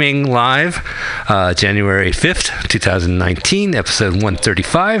streaming live January 5th, 2019, episode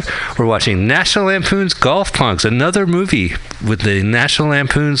 135. We're watching National Lampoon's Golf Punks, another movie with the National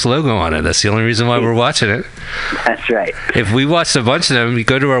Lampoon's logo on it. That's the only reason why we're watching it. That's right. If we watched a bunch of them, you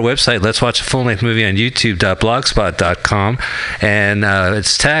go to our website, Let's Watch a Full-Length Movie on youtube.blogspot.com, and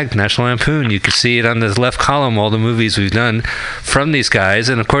it's tagged National Lampoon. You can see it on the left column, all the movies we've done from these guys,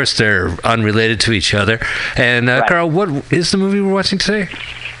 and of course they're unrelated to each other. And right. Carl, what is the movie we're watching today?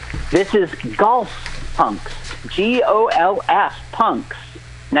 This is Golf Punks, GOLF Punks,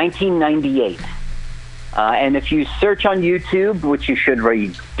 1998. And if you search on YouTube, which you should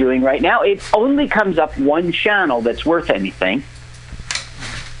be doing right now, it only comes up one channel that's worth anything.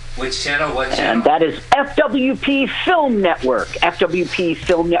 Which channel? What channel? And that is FWP Film Network. FWP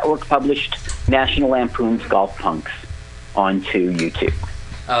Film Network published National Lampoon's Golf Punks onto YouTube.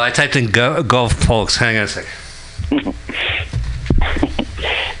 Oh, I typed in Golf Punks. Hang on a second.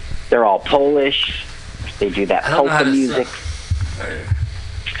 They're all Polish. They do that polka music.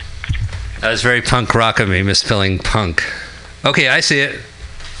 That was very punk rock of me, misspelling punk. Okay, I see it.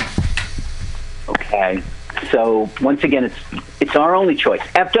 Okay. So, once again, it's our only choice.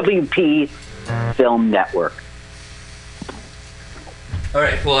 FWP Film Network. All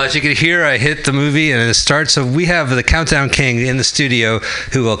right. Well, as you can hear, I hit the movie and it starts. So we have the Countdown King in the studio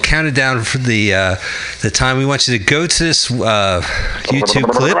who will count it down for the time. We want you to go to this YouTube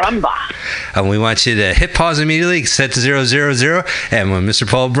clip, and we want you to hit pause immediately, set to 000, and when Mr.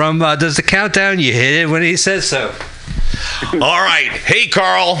 Paul Brumbaugh does the countdown, you hit it when he says so. All right. Hey,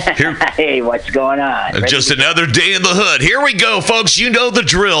 Carl. Here. Hey, what's going on? Just another day in the hood. Here we go, folks. You know the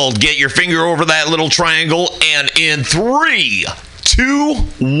drill. Get your finger over that little triangle, and in 3, 2,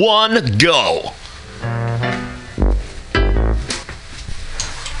 1, go.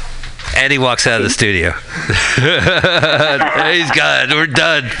 And he walks out of the studio. He's gone. We're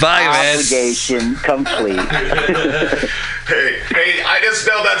done. Bye, man. Obligation complete. Hey, I just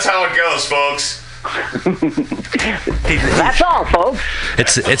know that's how it goes, folks. That's all, folks.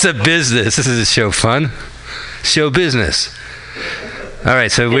 It's a business. This is a show fun. Show business. All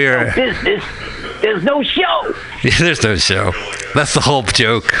right, so we're... business. There's no show. Yeah, there's no show. That's the whole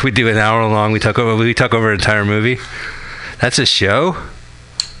joke. We do an hour long. We talk over an entire movie. That's a show?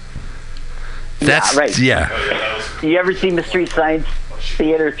 That's right. Yeah. You ever seen Mystery Science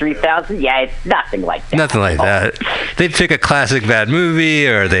Theater 3000? Yeah, it's nothing like that. Nothing like that. They pick a classic bad movie,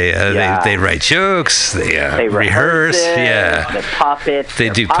 or they write jokes. They rehearse. Yeah. The puppets. They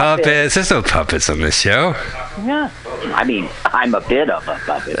do puppets. There's no puppets on this show. Yeah. I mean, I'm a bit of a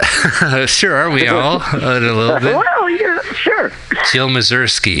puppet. Sure, aren't we all? A little bit. Well, yeah, sure. Jill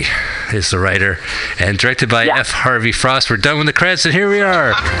Mazursky is the writer, and directed by F. Harvey Frost. We're done with the credits, and here we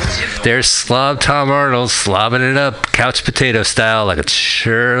are. There's Slob Tom Arnold slobbing it up, couch potato style, like a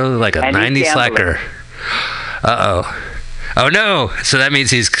 90s slacker. Uh-oh. Oh, no. So that means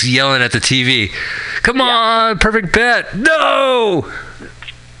he's yelling at the TV. Come on, perfect bet. No!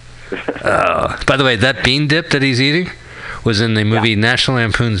 By the way, that bean dip that he's eating was in the movie National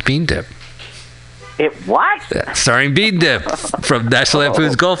Lampoon's Bean Dip. It what? Starring Bean Dip from National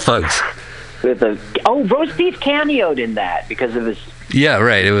Lampoon's Golf Bugs. With roast beef cameoed in that because of his... Yeah,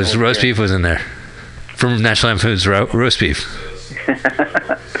 right. It was roast beef was in there from National Lampoon's roast beef.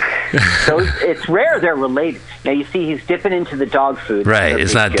 So it's rare they're related. Now you see he's dipping into the dog food. Right.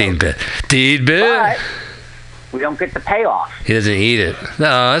 It's not Dean Bit. Dean Bit. But we don't get the payoff. He doesn't eat it.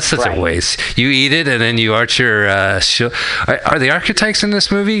 No, that's such a waste. You eat it, and then you arch your... Are the archetypes in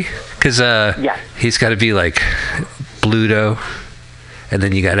this movie? Because he's got to be like Bluto, and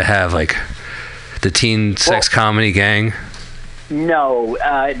then you got to have like the teen sex comedy gang. No,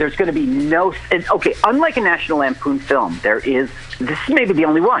 there's going to be no... Okay, unlike a National Lampoon film, this is maybe the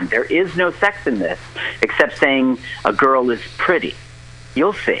only one. There is no sex in this, except saying a girl is pretty.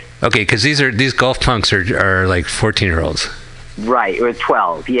 You'll see. Okay, because these golf punks are like 14-year-olds. Right, or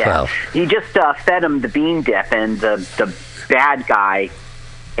 12, yeah. 12. He just fed him the bean dip, and the bad guy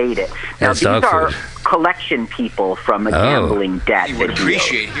ate it. Now, these are collection people from a gambling debt. He would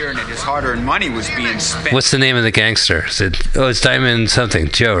appreciate hearing that his hard-earned money was being spent. What's the name of the gangster? It's Diamond something.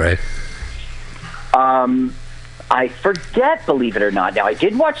 Joe, right? I forget, believe it or not. Now, I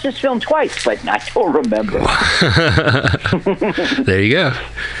did watch this film twice, but I don't remember. There you go.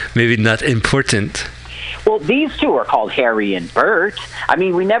 Maybe not important. Well, these two are called Harry and Bert. I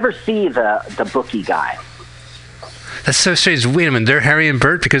mean, we never see the bookie guy. That's so strange. Wait a minute, they're Harry and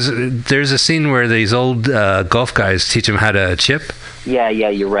Bert? Because there's a scene where these old golf guys teach them how to chip. Yeah,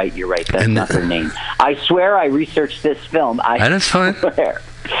 you're right. That's not their name. I swear I researched this film. That's fine. Swear.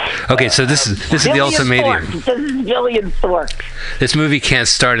 Okay, so this is the ultimatum. This is Jillian Thorpe. This movie can't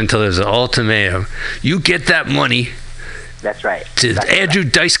start until there's an ultimatum. You get that money. That's right. To Andrew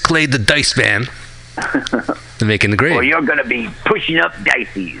Dice Clay, the Dice Man. They're making the grade. Well, you're going to be pushing up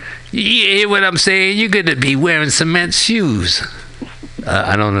dices. You hear what I'm saying? You're going to be wearing cement shoes.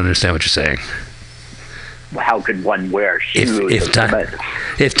 I don't understand what you're saying. Well, how could one wear shoes?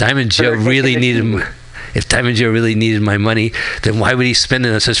 If Diamond Joe really needed... If Diamond Joe really needed my money, then why would he spend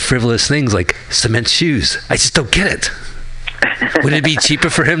it on such frivolous things like cement shoes? I just don't get it. Would it be cheaper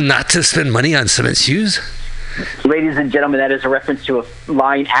for him not to spend money on cement shoes? Ladies and gentlemen, that is a reference to a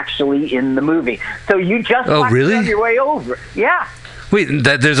line actually in the movie. So you just watched it on your way over. Yeah. Wait,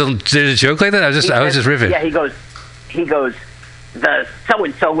 there's a joke like that? I was just riffing. Yeah, he goes, the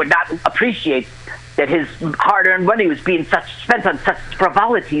so-and-so would not appreciate that his hard-earned money was being spent on such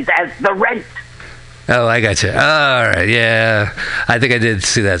frivolities as the rent. Oh, I got you. All right, yeah. I think I did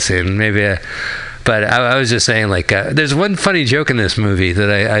see that scene. Maybe, but I was just saying, like, there's one funny joke in this movie that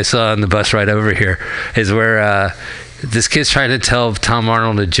I saw on the bus ride over here, is where this kid's trying to tell Tom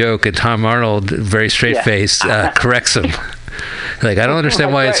Arnold a joke, and Tom Arnold, very straight-faced, corrects him. Like, I don't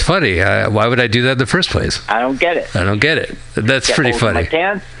understand why it's funny. Why would I do that in the first place? I don't get it. That's pretty funny.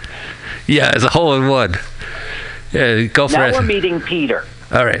 My yeah, it's a hole in one. Yeah, go for it. Now we're meeting Peter.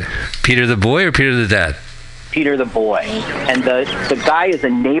 All right. Peter the boy or Peter the dad? Peter the boy. And the guy is a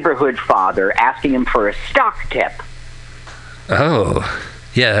neighborhood father asking him for a stock tip. Oh.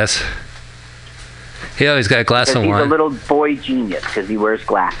 Yeah, he always got a glass of wine. He's a little boy genius because he wears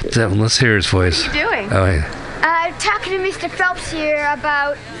glasses. Let's hear his voice. What are you doing? Oh, yeah. talking to Mr. Phelps here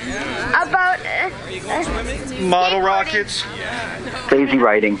about model rockets. Lazy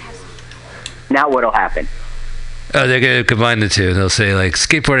writing. Now what'll happen? Oh, they're going to combine the two. They'll say, like,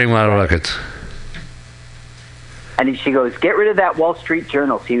 skateboarding model rockets. And she goes, get rid of that Wall Street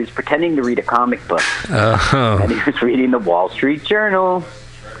Journal. So he was pretending to read a comic book. Oh. And he was reading the Wall Street Journal.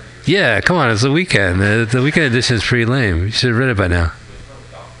 Yeah, come on. It's the weekend. The weekend edition is pretty lame. You should have read it by now.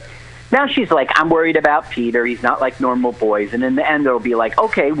 Now she's like, I'm worried about Peter. He's not like normal boys. And in the end, it'll be like,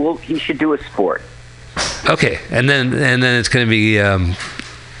 okay, well, he should do a sport. Okay. And then it's going to be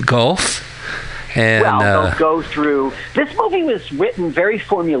golf. And, they'll go through. This movie was written very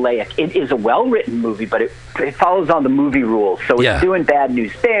formulaic. It is a well-written movie, but it follows all the movie rules. So it's doing Bad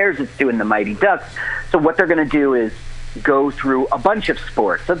News Bears. It's doing The Mighty Ducks. So what they're going to do is go through a bunch of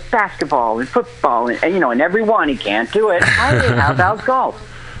sports, of basketball and football, and and every one. He can't do it. How about golf?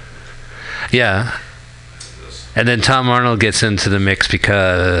 Yeah. And then Tom Arnold gets into the mix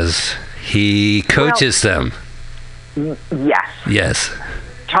because he coaches them. Yes. Yes.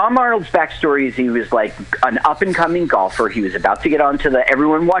 Tom Arnold's backstory is he was like an up-and-coming golfer. He was about to get onto the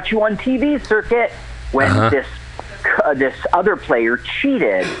everyone watch you on TV circuit when this other player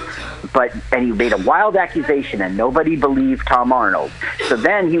cheated, and he made a wild accusation, and nobody believed Tom Arnold. So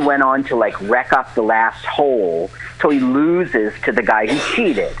then he went on to like wreck up the last hole till he loses to the guy who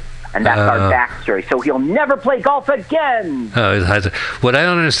cheated. And that's our backstory. So he'll never play golf again. What I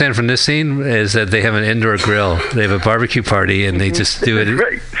don't understand from this scene is that they have an indoor grill. They have a barbecue party, and they just do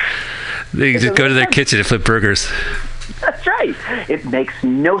it. They just go to their kitchen and flip burgers. That's right. It makes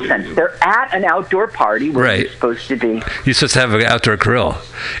no sense. They're at an outdoor party where you're supposed to be. You're supposed to have an outdoor grill.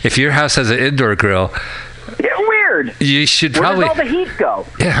 If your house has an indoor grill, weird. You should probably. Where does all the heat go?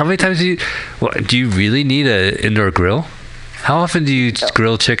 Yeah. How many times do you really need an indoor grill? How often do you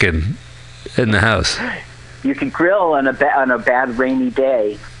grill chicken in the house? You can grill on a bad rainy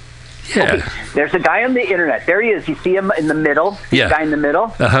day. Yeah. Okay, there's a guy on the internet. There he is. You see him in the middle? Yeah. The guy in the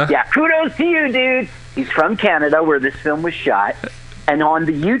middle? Uh-huh. Yeah. Kudos to you, dude. He's from Canada, where this film was shot. And on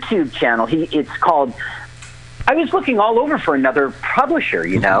the YouTube channel, it's called... I was looking all over for another publisher,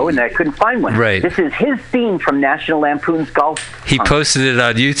 and I couldn't find one. Right. This is his scene from National Lampoon's Golf. He posted it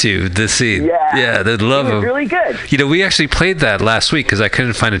on YouTube, this scene. Yeah. They'd love him. It was really good. We actually played that last week because I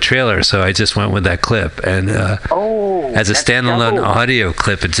couldn't find a trailer, so I just went with that clip. And as a standalone audio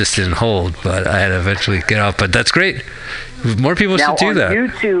clip, it just didn't hold, but I had to eventually get off. But that's great. More people should do that. Now, on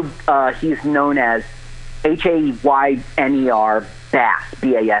YouTube, he's known as Hayner Bass,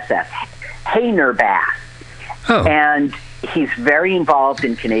 B-A-S-S. Hayner Bass. Oh. And he's very involved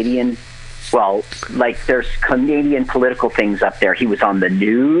in Canadian, there's Canadian political things up there. He was on the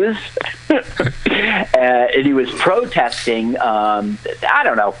news, and he was protesting, I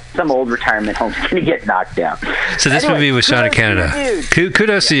don't know, some old retirement home's going to get knocked down. So this movie was shot in Canada.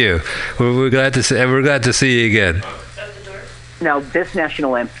 Kudos to you. We're glad to see you again. Now, this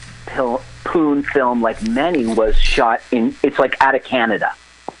National Lampoon film, like many, was shot it's out of Canada.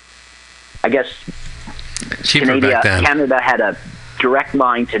 I guess... Canada had a direct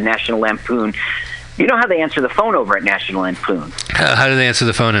line to National Lampoon. You know how they answer the phone over at National Lampoon? How do they answer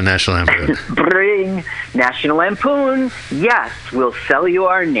the phone at National Lampoon? Bring National Lampoon. Yes, we'll sell you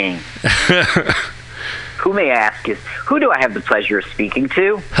our name. Who may I ask is, who do I have the pleasure of speaking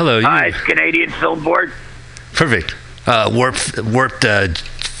to? Hello, you. It's Canadian Film Board. Perfect. Warped.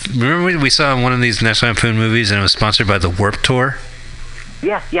 Remember we saw one of these National Lampoon movies, and it was sponsored by the Warped Tour?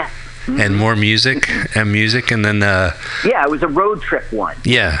 Yes. Mm-hmm. And more music, and then... it was a road trip one.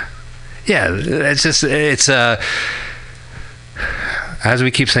 Yeah. It's as we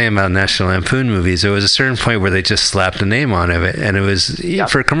keep saying about National Lampoon movies, there was a certain point where they just slapped a name on it, and it was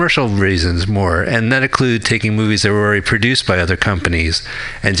for commercial reasons more, and that included taking movies that were already produced by other companies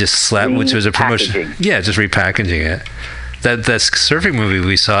and just which was a promotion. Yeah, just repackaging it. That surfing movie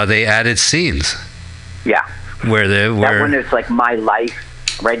we saw, they added scenes. Yeah. That one is like My Life.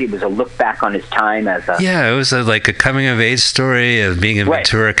 Right, it was a look back on his time as a... Yeah, it was like a coming-of-age story of being in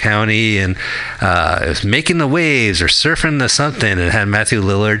Ventura County, and it was making the waves or surfing the something. It had Matthew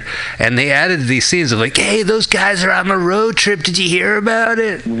Lillard, and they added these scenes of like, hey, those guys are on a road trip. Did you hear about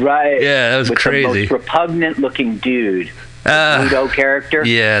it? Right. Yeah, that was crazy. The most repugnant-looking dude. The Bluto character.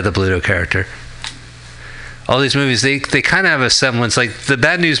 Yeah, the Bluto character. All these movies, they kind of have a semblance. Like the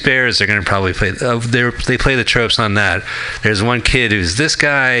Bad News Bears are going to probably play. They play the tropes on that. There's one kid who's this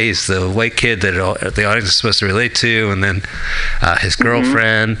guy. He's the white kid that the audience is supposed to relate to, and then his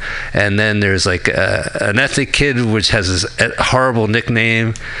girlfriend. And then there's like an ethnic kid which has this horrible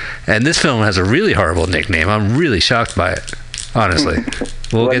nickname. And this film has a really horrible nickname. I'm really shocked by it. Honestly,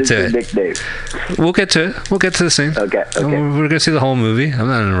 we'll What get is to your it. nickname? We'll get to it. We'll get to the scene. Okay. We're gonna see the whole movie. I'm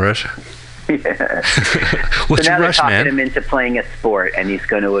not in a rush. Yeah. What's so now your rush, they're talking man? him into playing a sport, and he's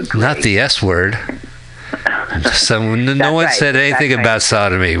going to agree. Not the S word. So no That's one right. said anything That's about right.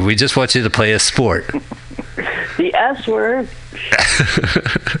 sodomy. We just want you to play a sport. The S word.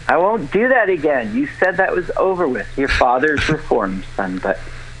 I won't do that again. You said that was over with. Your father's reformed, son. But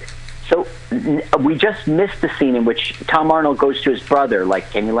so we just missed the scene in which Tom Arnold goes to his brother. Like,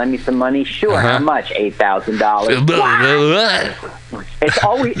 can you lend me some money? Sure. How much? $8,000. It's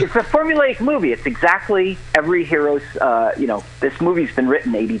a formulaic movie. It's exactly every hero's. This movie's been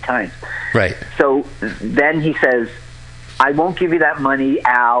written 80 times. Right. So then he says, I won't give you that money,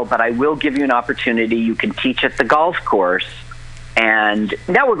 Al, but I will give you an opportunity. You can teach at the golf course. And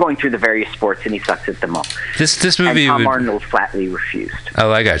now we're going through the various sports, and he sucks at them all. This movie. And Tom Arnold flatly refused.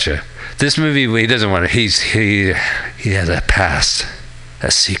 Oh, I gotcha. This movie, he doesn't want to. He has a past,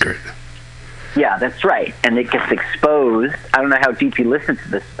 a secret. Yeah, that's right. And it gets exposed. I don't know how deep you listen to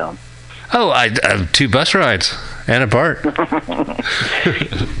this film. Oh, I 2 bus rides and a BART.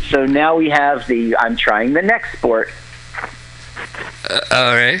 So now we have I'm trying the next sport.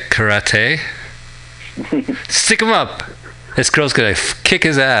 All right, karate. Stick him up. This girl's gonna kick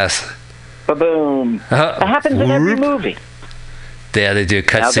his ass. Ba-boom. That happens in every movie. Yeah, they do a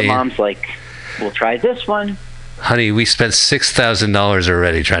Now the cutscene. mom's like, we'll try this one. Honey, we spent $6,000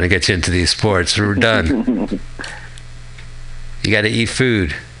 already trying to get you into these sports. We're done. You got to eat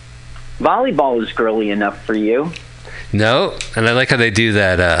food. Volleyball is girly enough for you. No, and I like how they do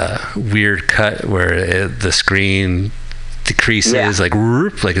that weird cut where the screen decreases, like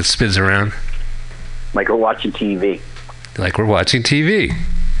whoop, like it spins around. Like we're watching TV. Like we're watching TV.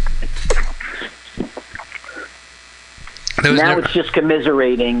 Now it's just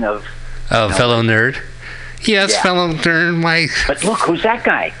commiserating of... fellow nerd. Yes, Yeah. fellow nerd, Mike. But look, who's that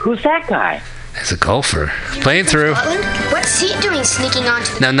guy? Who's that guy? He's a golfer. Playing through. What's he doing sneaking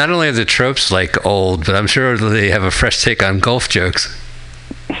onto the... Now, not only are the tropes like old, but I'm sure they have a fresh take on golf jokes.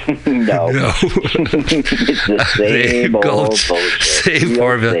 No. It's the same old bullshit. Same You'll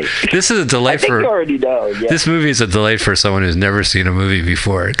formula. see. This is a delight I think for... you already know, yeah. This movie is a delight for someone who's never seen a movie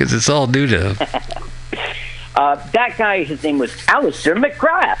before, because it's all new to them. That guy, his name was Alistair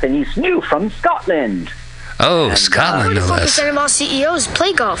McGrath, and he's new from Scotland. Oh, Scotland, no less. 40% of all CEOs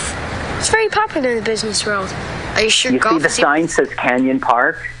play golf. It's very popular in the business world. Are you sure You see golf the is... sign says Canyon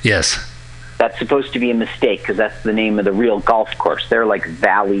Park? Yes. That's supposed to be a mistake, because that's the name of the real golf course. They're like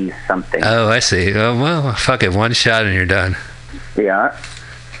Valley something. Oh, I see. Oh, well, fuck it. One shot and you're done. Yeah.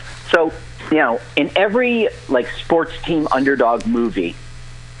 So, in every sports team underdog movie,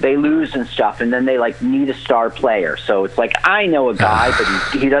 they lose and stuff, and then they need a star player. So it's like, I know a guy,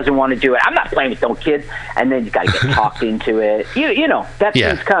 but he doesn't want to do it. I'm not playing with no kids. And then you got to get talked into it. You know that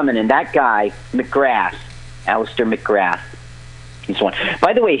thing's coming. And that guy, McGrath, Alistair McGrath, he's one.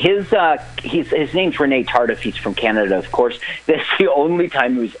 By the way, his name's Renee Tardif. He's from Canada, of course. That's the only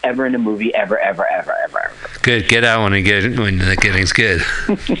time he was ever in a movie ever. Good. Get out when the getting's good.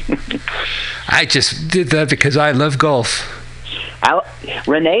 I just did that because I love golf.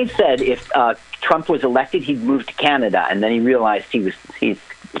 Renee said if Trump was elected, he'd move to Canada, and then he realized he's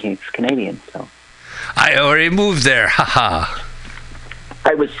Canadian. So I already moved there. Ha.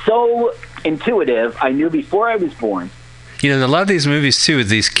 I was so intuitive. I knew before I was born. A lot of these movies too, with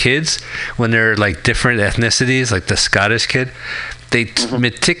these kids, when they're different ethnicities, like the Scottish kid, they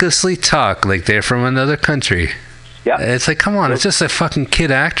meticulously talk like they're from another country. Yeah. It's like, come on, it's just a fucking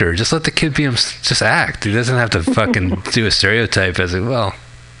kid actor. Just let the kid just act. He doesn't have to fucking do a stereotype as well.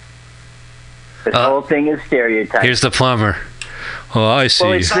 This whole thing is stereotype. Here's the plumber. Oh, I see.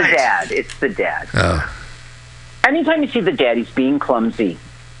 Well, it's the dad. It's the dad. Oh. Anytime you see the dad, he's being clumsy.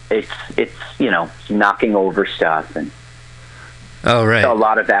 It's knocking over stuff, and oh, right. a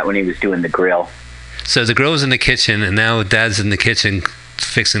lot of that when he was doing the grill. So the girl's in the kitchen, and now dad's in the kitchen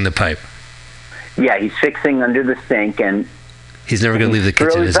fixing the pipe. Yeah, he's fixing under the sink, and he's never going to leave the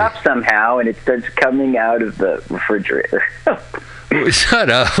kitchen, is he? Up somehow, and it starts coming out of the refrigerator. Shut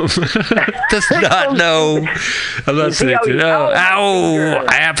up. That's not, no. I'm not saying it. No. Ow.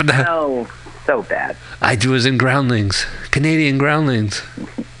 I happen to have... No, so bad. I was in Groundlings. Canadian Groundlings.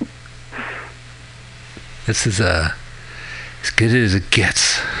 This is as good as it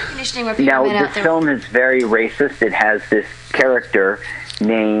gets. Now, this film is very racist. It has this character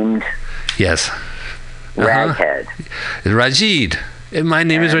named... Yes. Raghead. Rajid. And my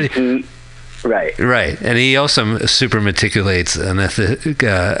name is Rajid. Right. Right, and he also super meticulates an ethnic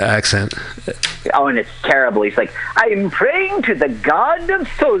accent. Oh, and it's terrible. He's like, I'm praying to the god of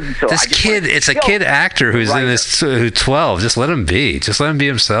so-and-so. This kid, it's a kid actor who's in this, who's 12. Just let him be. Just let him be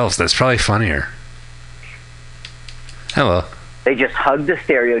himself. That's probably funnier. Hello. They just hugged the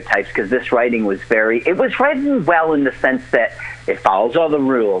stereotypes because this writing was it was written well in the sense that it follows all the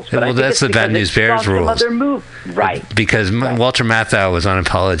rules. But Well, that's the Bad News Bears rules. Right. Because Walter Matthau was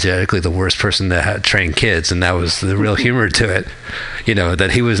unapologetically the worst person to train kids, and that was the real humor to it. You know,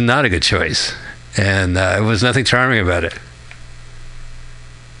 that he was not a good choice. And it was nothing charming about it.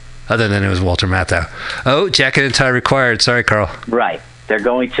 Other than it was Walter Matthau. Oh, jacket and tie required. Sorry, Carl. Right. They're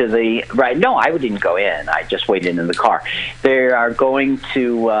going to the... Right. No, I didn't go in. I just waited in the car. They are going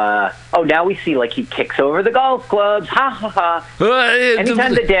to... now we see, like, he kicks over the golf clubs. Ha, ha, ha.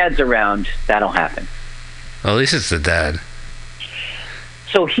 Anytime the dad's around, that'll happen. Well, at least it's the dad.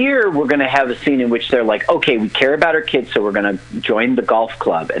 So here we're going to have a scene in which they're like, okay, we care about our kids, so we're going to join the golf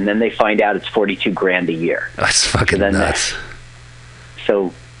club. And then they find out it's $42,000 a year. That's fucking nuts.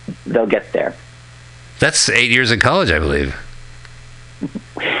 So they'll get there. That's 8 years in college, I believe.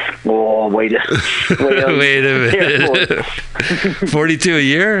 Oh, wait a minute. 42 a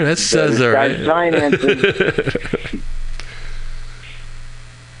year? That sounds all right.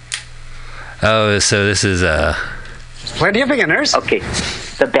 Oh, so this is plenty of beginners. Okay,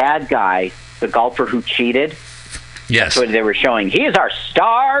 the bad guy, the golfer who cheated. Yes. That's what they were showing. He is our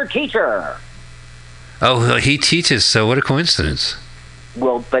star teacher. Oh, he teaches. So what a coincidence.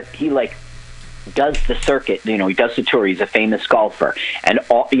 Well, but he does the circuit. You know, he does the tour. He's a famous golfer, and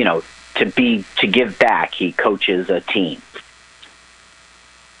all to give back, he coaches a team.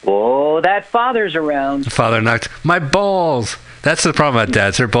 Oh, that father's around. The father knocked my balls. That's the problem about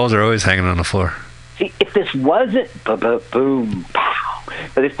dads. Their balls are always hanging on the floor. See, if this wasn't boom, pow,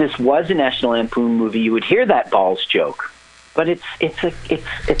 but if this was a National Lampoon movie, you would hear that balls joke. But it's.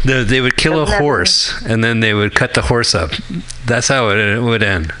 They would kill a horse, and then they would cut the horse up. That's how it would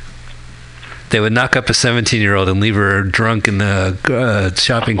end. They would knock up a 17-year-old and leave her drunk in the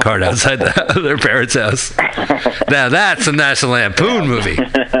shopping cart outside their parents' house. Now that's a National Lampoon movie.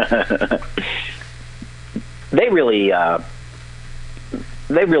 They really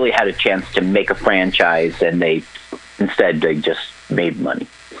had a chance to make a franchise, and instead they just made money.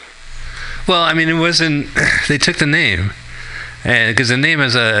 Well, I mean, it wasn't. They took the name. And because the name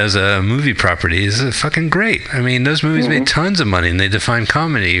as a movie property is fucking great. I mean, those movies made tons of money, and they define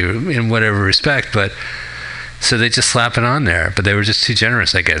comedy in whatever respect. But so they just slap it on there. But they were just too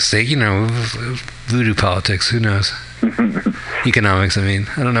generous, I guess. They, voodoo politics. Who knows? Economics. I mean,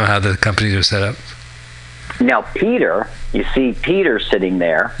 I don't know how the companies are set up. Now, Peter, you see Peter sitting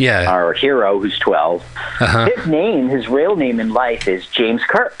there. Yeah. Our hero, who's 12. Uh-huh. His real name in life is James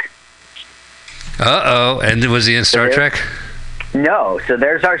Kirk. Uh-oh. And was he in Star Trek? No, so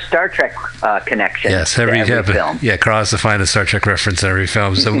there's our Star Trek connection. Yes, every film. Yeah, Carl has to find a Star Trek reference in every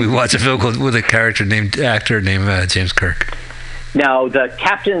film. So we watch a film with a actor named James Kirk. No, the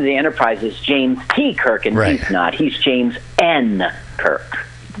captain of the Enterprise is James T. Kirk, and he's not. He's James N. Kirk.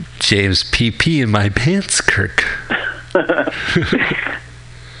 James P.P. in my pants, Kirk.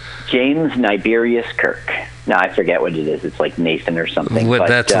 James Niberius Kirk. No, I forget what it is. It's like Nathan or something.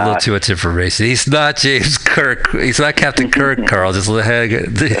 That's a little too much information. He's not James Kirk. He's not Captain Kirk, Carl. It just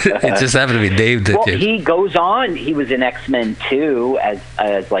happened to be named it. Well, he goes on. He was in X-Men 2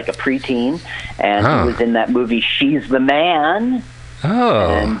 as like a preteen, and he was in that movie She's the Man. Oh.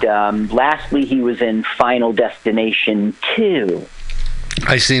 And lastly, he was in Final Destination 2.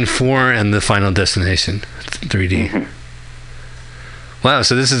 I've seen 4 and the Final Destination 3D. Mm-hmm. Wow,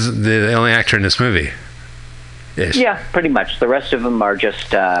 so this is the only actor in this movie. Yeah, pretty much. The rest of them are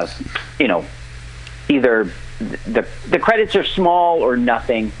just, either the credits are small or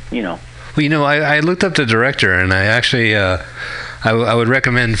nothing, Well, I looked up the director, and I actually, I would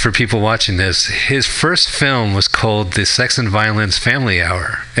recommend for people watching this. His first film was called The Sex and Violence Family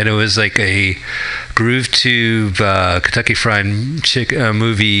Hour, and it was like a Groove Tube, Kentucky Fried Chicken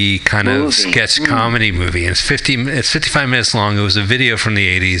movie kind of sketch comedy movie. And it's 55 minutes long. It was a video from the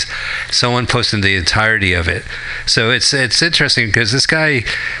 80s. Someone posted the entirety of it. So it's interesting because this guy,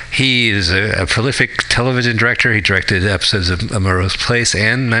 he is a prolific television director. He directed episodes of Melrose Place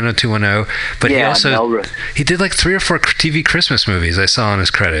and 90210. But he did like 3 or 4 TV Christmas movies I saw on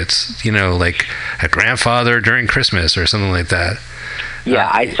his credits. Like A Grandfather During Christmas or something like that. Yeah,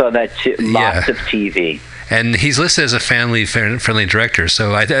 I saw that too. Lots of TV. And he's listed as a family-friendly director,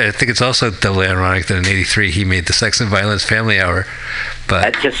 so I think it's also doubly ironic that in '83 he made the Sex and Violence Family Hour.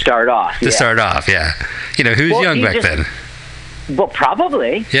 But to start off. To start off, yeah. Who was young back then? Well,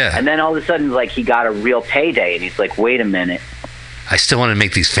 probably. Yeah. And then all of a sudden, like, he got a real payday, and he's like, wait a minute. I still want to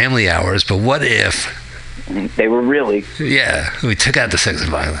make these family hours, but what if? They were really. Yeah, we took out the sex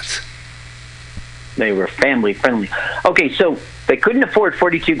and violence. They were family friendly. Okay, so they couldn't afford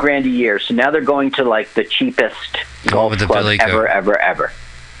 $42,000 a year, so now they're going to like the cheapest golf with the club Billy ever.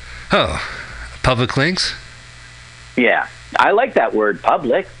 Oh, public links? Yeah, I like that word,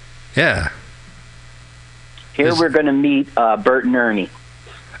 public. Yeah. Here we're going to meet Bert and Ernie.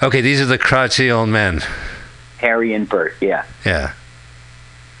 Okay, these are the crotchety old men. Harry and Bert, yeah. Yeah.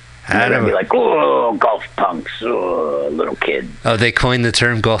 And they're going to be like, oh, golf punks, oh, little kid. Oh, they coined the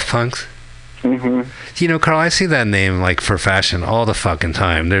term golf punks? Mm-hmm. You know, Carl, I see that name like for fashion all the fucking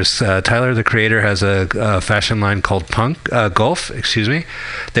time. There's Tyler, the creator, has a fashion line called Golf. Excuse me.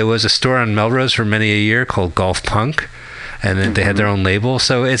 There was a store on Melrose for many a year called Golf Punk, and they had their own label.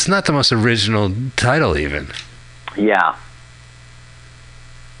 So it's not the most original title, even. Yeah.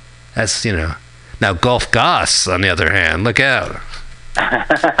 That's Now Golf Goss, on the other hand, look out.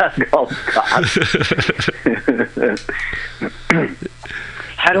 Golf Goss.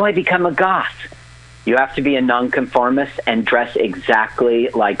 How do I become a goth? You have to be a nonconformist and dress exactly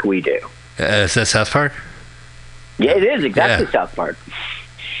like we do. Is that South Park? Yeah, it is exactly South Park.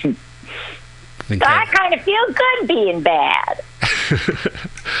 I kind of feel good being bad.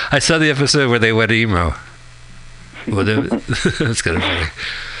 I saw the episode where they went emo. That's kind of funny.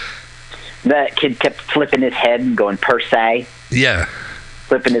 That kid kept flipping his head and going per se. Yeah.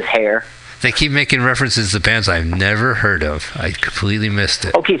 Flipping his hair. They keep making references to bands I've never heard of. I completely missed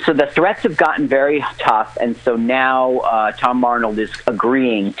it. Okay, so the threats have gotten very tough, and so now Tom Arnold is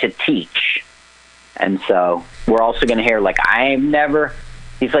agreeing to teach. And so we're also going to hear, like,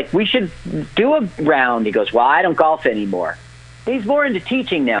 he's like, we should do a round. He goes, well, I don't golf anymore. He's more into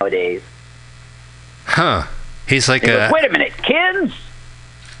teaching nowadays. Huh. He's like goes, wait a minute, kids?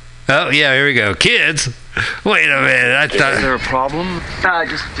 Oh, yeah, here we go. Kids? Wait a minute. Is there a problem?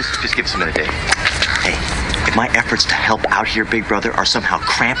 Just give us a minute, Dave. Hey, if my efforts to help out here, big brother, are somehow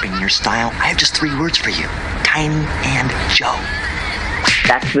cramping your style, I have just 3 words for you. Tiny and Joe.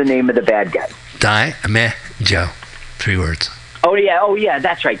 That's the name of the bad guy. Diamond Joe. 3 words. Oh, yeah,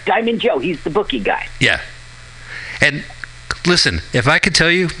 that's right. Diamond Joe, he's the bookie guy. Yeah. And listen, if I could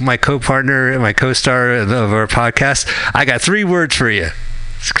tell you, my co-partner and my co-star of our podcast, I got 3 words for you.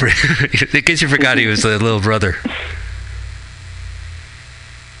 It's great. In case you forgot, he was the little brother.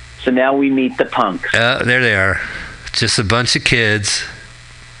 So now we meet the punks. There they are. Just a bunch of kids.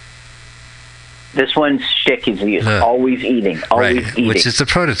 This one's shtick is always eating. Always eating. Which is the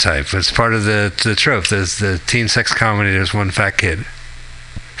prototype. It's part of the trope. There's the teen sex comedy. There's one fat kid.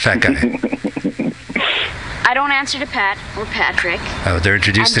 Fat guy. I don't answer to Pat or Patrick. Oh, they're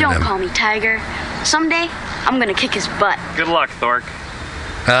introducing them. them. Don't call me Tiger. Someday, I'm going to kick his butt. Good luck, Thork.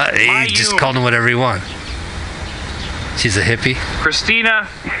 He just called him whatever he wants. She's a hippie. Christina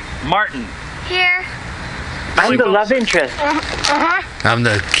Martin. Here. I'm the love interest. I'm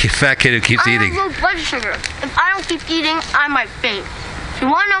the fat kid who keeps eating. I have low blood sugar. If I don't keep eating, I might faint. If you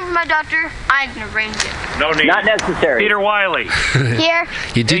want to know from my doctor, I can arrange it. No need. Not necessary. Peter Wiley. Here.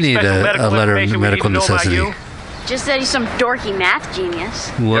 You do need a letter of medical necessity. Just that he's some dorky math genius.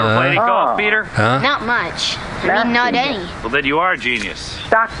 What? You ever played any golf, Peter? Huh? Not much. I mean, not any. Well, then you are a genius.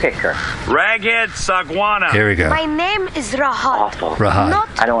 Stock picker. Raghead Sagwana. Here we go. My name is Rahat. Rahat. Not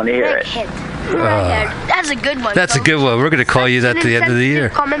I don't want to hear it. That's a good one. That's a good one. We're going to call you that at the end of the year.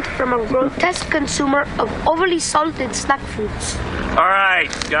 Comment from a grotesque consumer of overly salted snack foods. All right,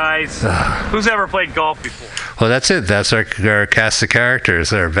 guys. Who's ever played golf before? Well, that's it. That's our cast of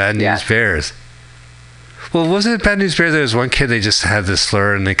characters. Our Bad News Bears. Well, wasn't it Bad News Bears? There was one kid, they just had this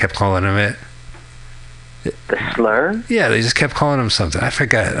slur and they kept calling him it. The slur? Yeah, they just kept calling him something. I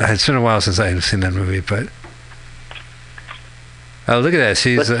forgot. It's been a while since I've seen that movie, but... Oh, look at that.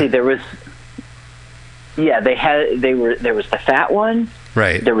 Let's see, there was... Yeah, there was the fat one.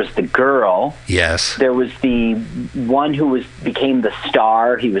 Right. There was the girl. Yes. There was the one who became the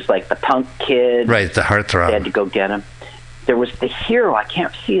star. He was like the punk kid. Right, the heartthrob. They had to go get him. There was the hero. I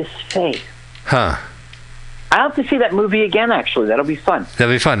can't see his face. Huh. I'll have to see that movie again, actually. That'll be fun.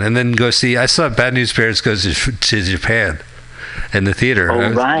 That'll be fun. And then go see... I saw Bad News Bears goes to Japan in the theater.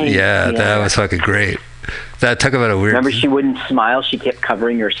 Oh, right. Yeah, that was fucking great. That talk about a weird... Remember she wouldn't smile? She kept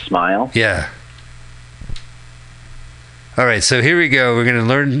covering her smile? Yeah. All right, so here we go. We're going to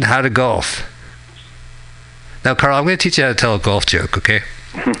learn how to golf. Now, Carl, I'm going to teach you how to tell a golf joke, okay?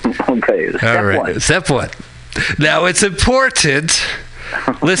 Okay, step one. Step 1. Now, it's important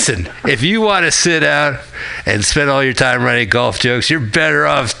Listen, if you want to sit out and spend all your time writing golf jokes, you're better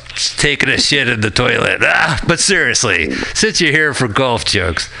off taking a shit in the toilet. But seriously, since you're here for golf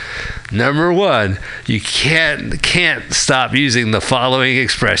jokes, number one, you can't stop using the following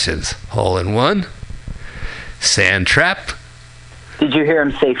expressions: hole in one, sand trap. Did you hear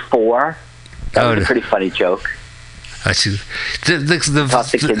him say 4? That was a pretty funny joke. I see. Taught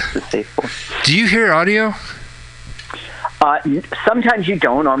the kids to say 4. Do you hear audio? Sometimes you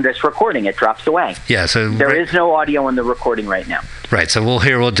don't on this recording. It drops away. Yeah, so there is no audio on the recording right now. Right, so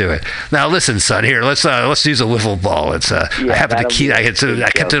we'll do it. Now listen, son. Here, let's use a wiffle ball. It's I happened to keep. I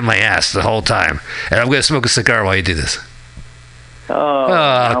kept it in my ass the whole time, and I'm going to smoke a cigar while you do this.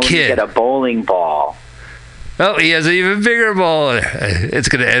 Oh, kid! Get a bowling ball. Oh, he has an even bigger ball. It's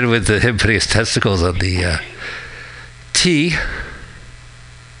going to end with him putting his testicles on the tee.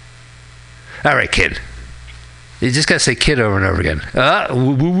 All right, kid. You just got to say kid over and over again.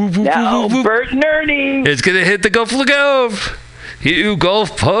 Now, Bert and Ernie. It's going to hit the Lwaflmoyt. You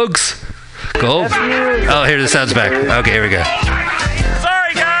golf pugs. Golf. Oh, here the sound's back. Okay, here we go.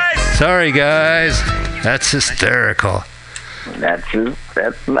 Sorry, guys. That's hysterical.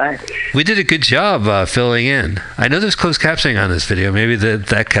 That's nice. We did a good job filling in. I know there's closed captioning on this video. Maybe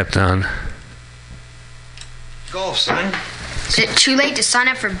that kept on. Golf, son. Is it too late to sign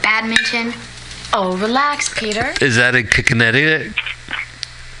up for badminton? Oh, relax, Peter. Is that in Connecticut?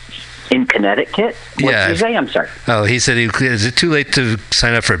 In Connecticut? What did you say? I'm sorry. Oh, he said, is it too late to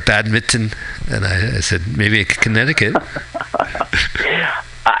sign up for badminton? And I said, maybe in Connecticut.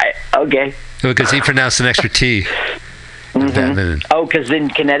 Okay. Because he pronounced an extra T. Mm-hmm. Oh, because in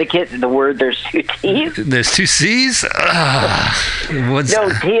Connecticut, the word there's 2 T's? There's 2 C's? No,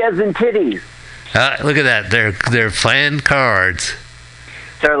 T as in titties. Look at that. They're playing cards.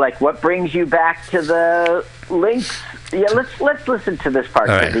 They're like, what brings you back to the links? Yeah, let's listen to this part.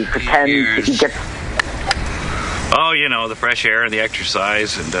 Right. He pretends he gets... Oh, you know, the fresh air and the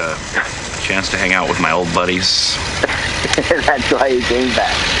exercise and a chance to hang out with my old buddies. That's why he came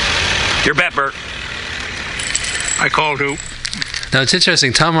back. Your bet, Bert. I called who? Now, it's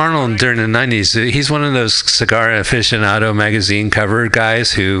interesting. Tom Arnold during the 90s, he's one of those cigar aficionado magazine cover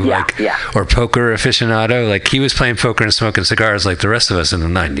guys who, or poker aficionado. Like, he was playing poker and smoking cigars like the rest of us in the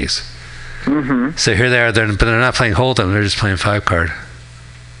 90s. Mm-hmm. So here they are, but they're not playing Hold'em. They're just playing 5-card.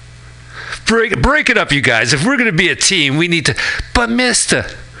 Break it up, you guys. If we're going to be a team, we need to... But, mister...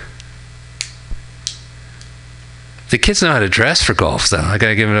 The kids know how to dress for golf, though. I got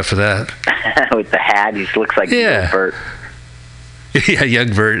to give it up for that. With the hat, he looks like Bert. Yeah,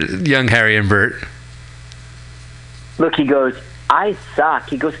 young Harry and Bert. Look, he goes, I suck.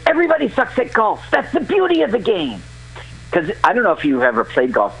 He goes, everybody sucks at golf. That's the beauty of the game. Because I don't know if you've ever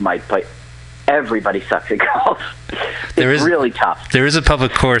played golf, Mike, but everybody sucks at golf. It's really tough. There is a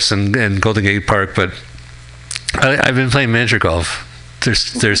public course in Golden Gate Park, but I've been playing miniature golf.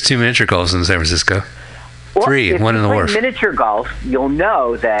 There's 2 miniature golfs in San Francisco. Well, 3, one in the wharf. If you play miniature golf, you'll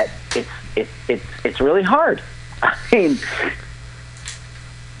know that it's really hard. I mean,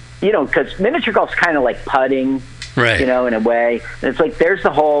 you know, because miniature golf's kind of like putting, right? You know, in a way. And it's like there's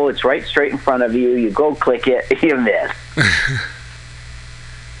the hole. It's right straight in front of you. You go click it. You miss.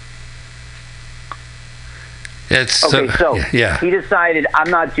 He decided, I'm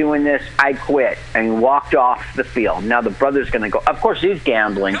not doing this. I quit, and he walked off the field. Now the brother's going to go. Of course, he's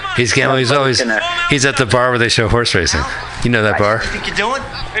gambling. He's gambling. He's at the bar where they show horse racing. You know that bar? Think you're doing?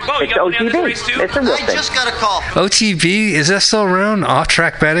 Hey, Bo, it's OTB. It's a real thing. I just got a call. OTB? Is that still around?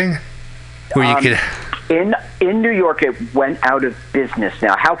 Off-track betting? Where you could... In New York, it went out of business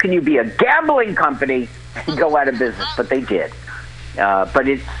now. How can you be a gambling company and go out of business? But they did. But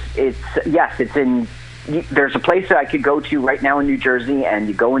it's in... There's a place that I could go to right now in New Jersey, and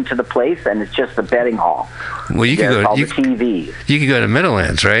you go into the place, and it's just a betting hall. Well, you could go. All the TVs. You could go to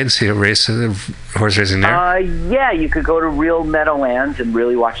Meadowlands, right, and see a horse racing there. Yeah, you could go to real Meadowlands and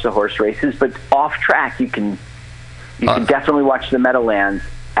really watch the horse races. But off track, you can definitely watch the Meadowlands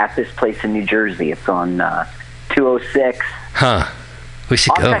at this place in New Jersey. It's on 206. Huh? We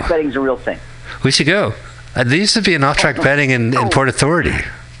should go. Off-track betting's a real thing. We should go. There used to be an off-track betting in Port Authority.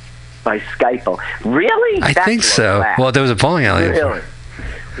 By Skype. Really? I think so. Class. Well, there was a bowling alley. Really?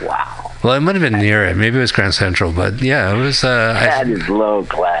 Wow. Well, it might have been near it. Maybe it was Grand Central, but yeah, it was. That is low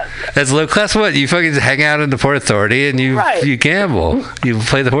class. That's low class. What? You fucking hang out in the Port Authority and you gamble. You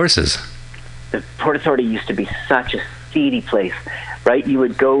play the horses. The Port Authority used to be such a seedy place, right? You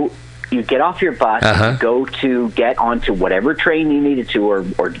would go. You get off your bus, and go to get onto whatever train you needed to,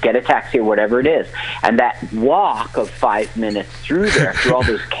 or get a taxi or whatever it is, and that walk of 5 minutes through there, through all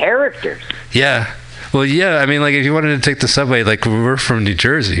those characters. Yeah. Well, yeah, I mean, like, if you wanted to take the subway, like, we're from New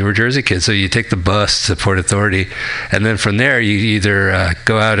Jersey. We're Jersey kids, so you take the bus to Port Authority, and then from there, you either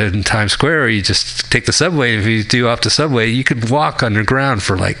go out in Times Square or you just take the subway. If you do off the subway, you could walk underground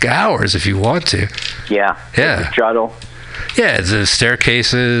for, like, hours if you want to. Yeah. Yeah. Straddle. Yeah, the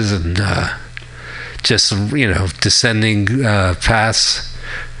staircases and just, descending paths.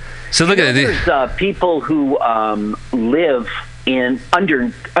 So look at it. There's people who live in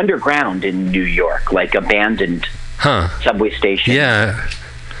underground in New York, like abandoned subway stations. Yeah.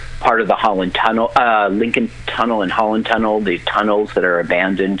 Part of the Holland Tunnel, Lincoln Tunnel and Holland Tunnel, the tunnels that are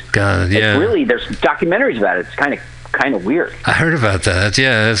abandoned. God, yeah. It's really, there's documentaries about it. It's kind of weird. I heard about that.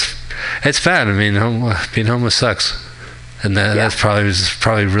 Yeah, it's bad. I mean, being homeless sucks, and that's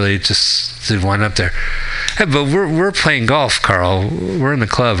probably really just to wind up there. Hey, but we're playing golf, Carl. We're in the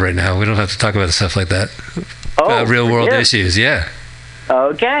club right now. We don't have to talk about stuff like that. Real world issues. Yeah.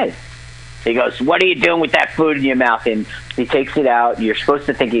 Okay. He goes, "What are you doing with that food in your mouth?" And he takes it out. You're supposed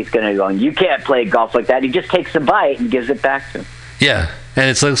to think he's going to go, "You can't play golf like that." He just takes a bite and gives it back to him. Yeah, and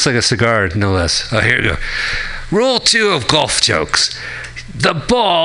it looks like a cigar, no less. Oh, here we go. Rule 2 of golf jokes: the ball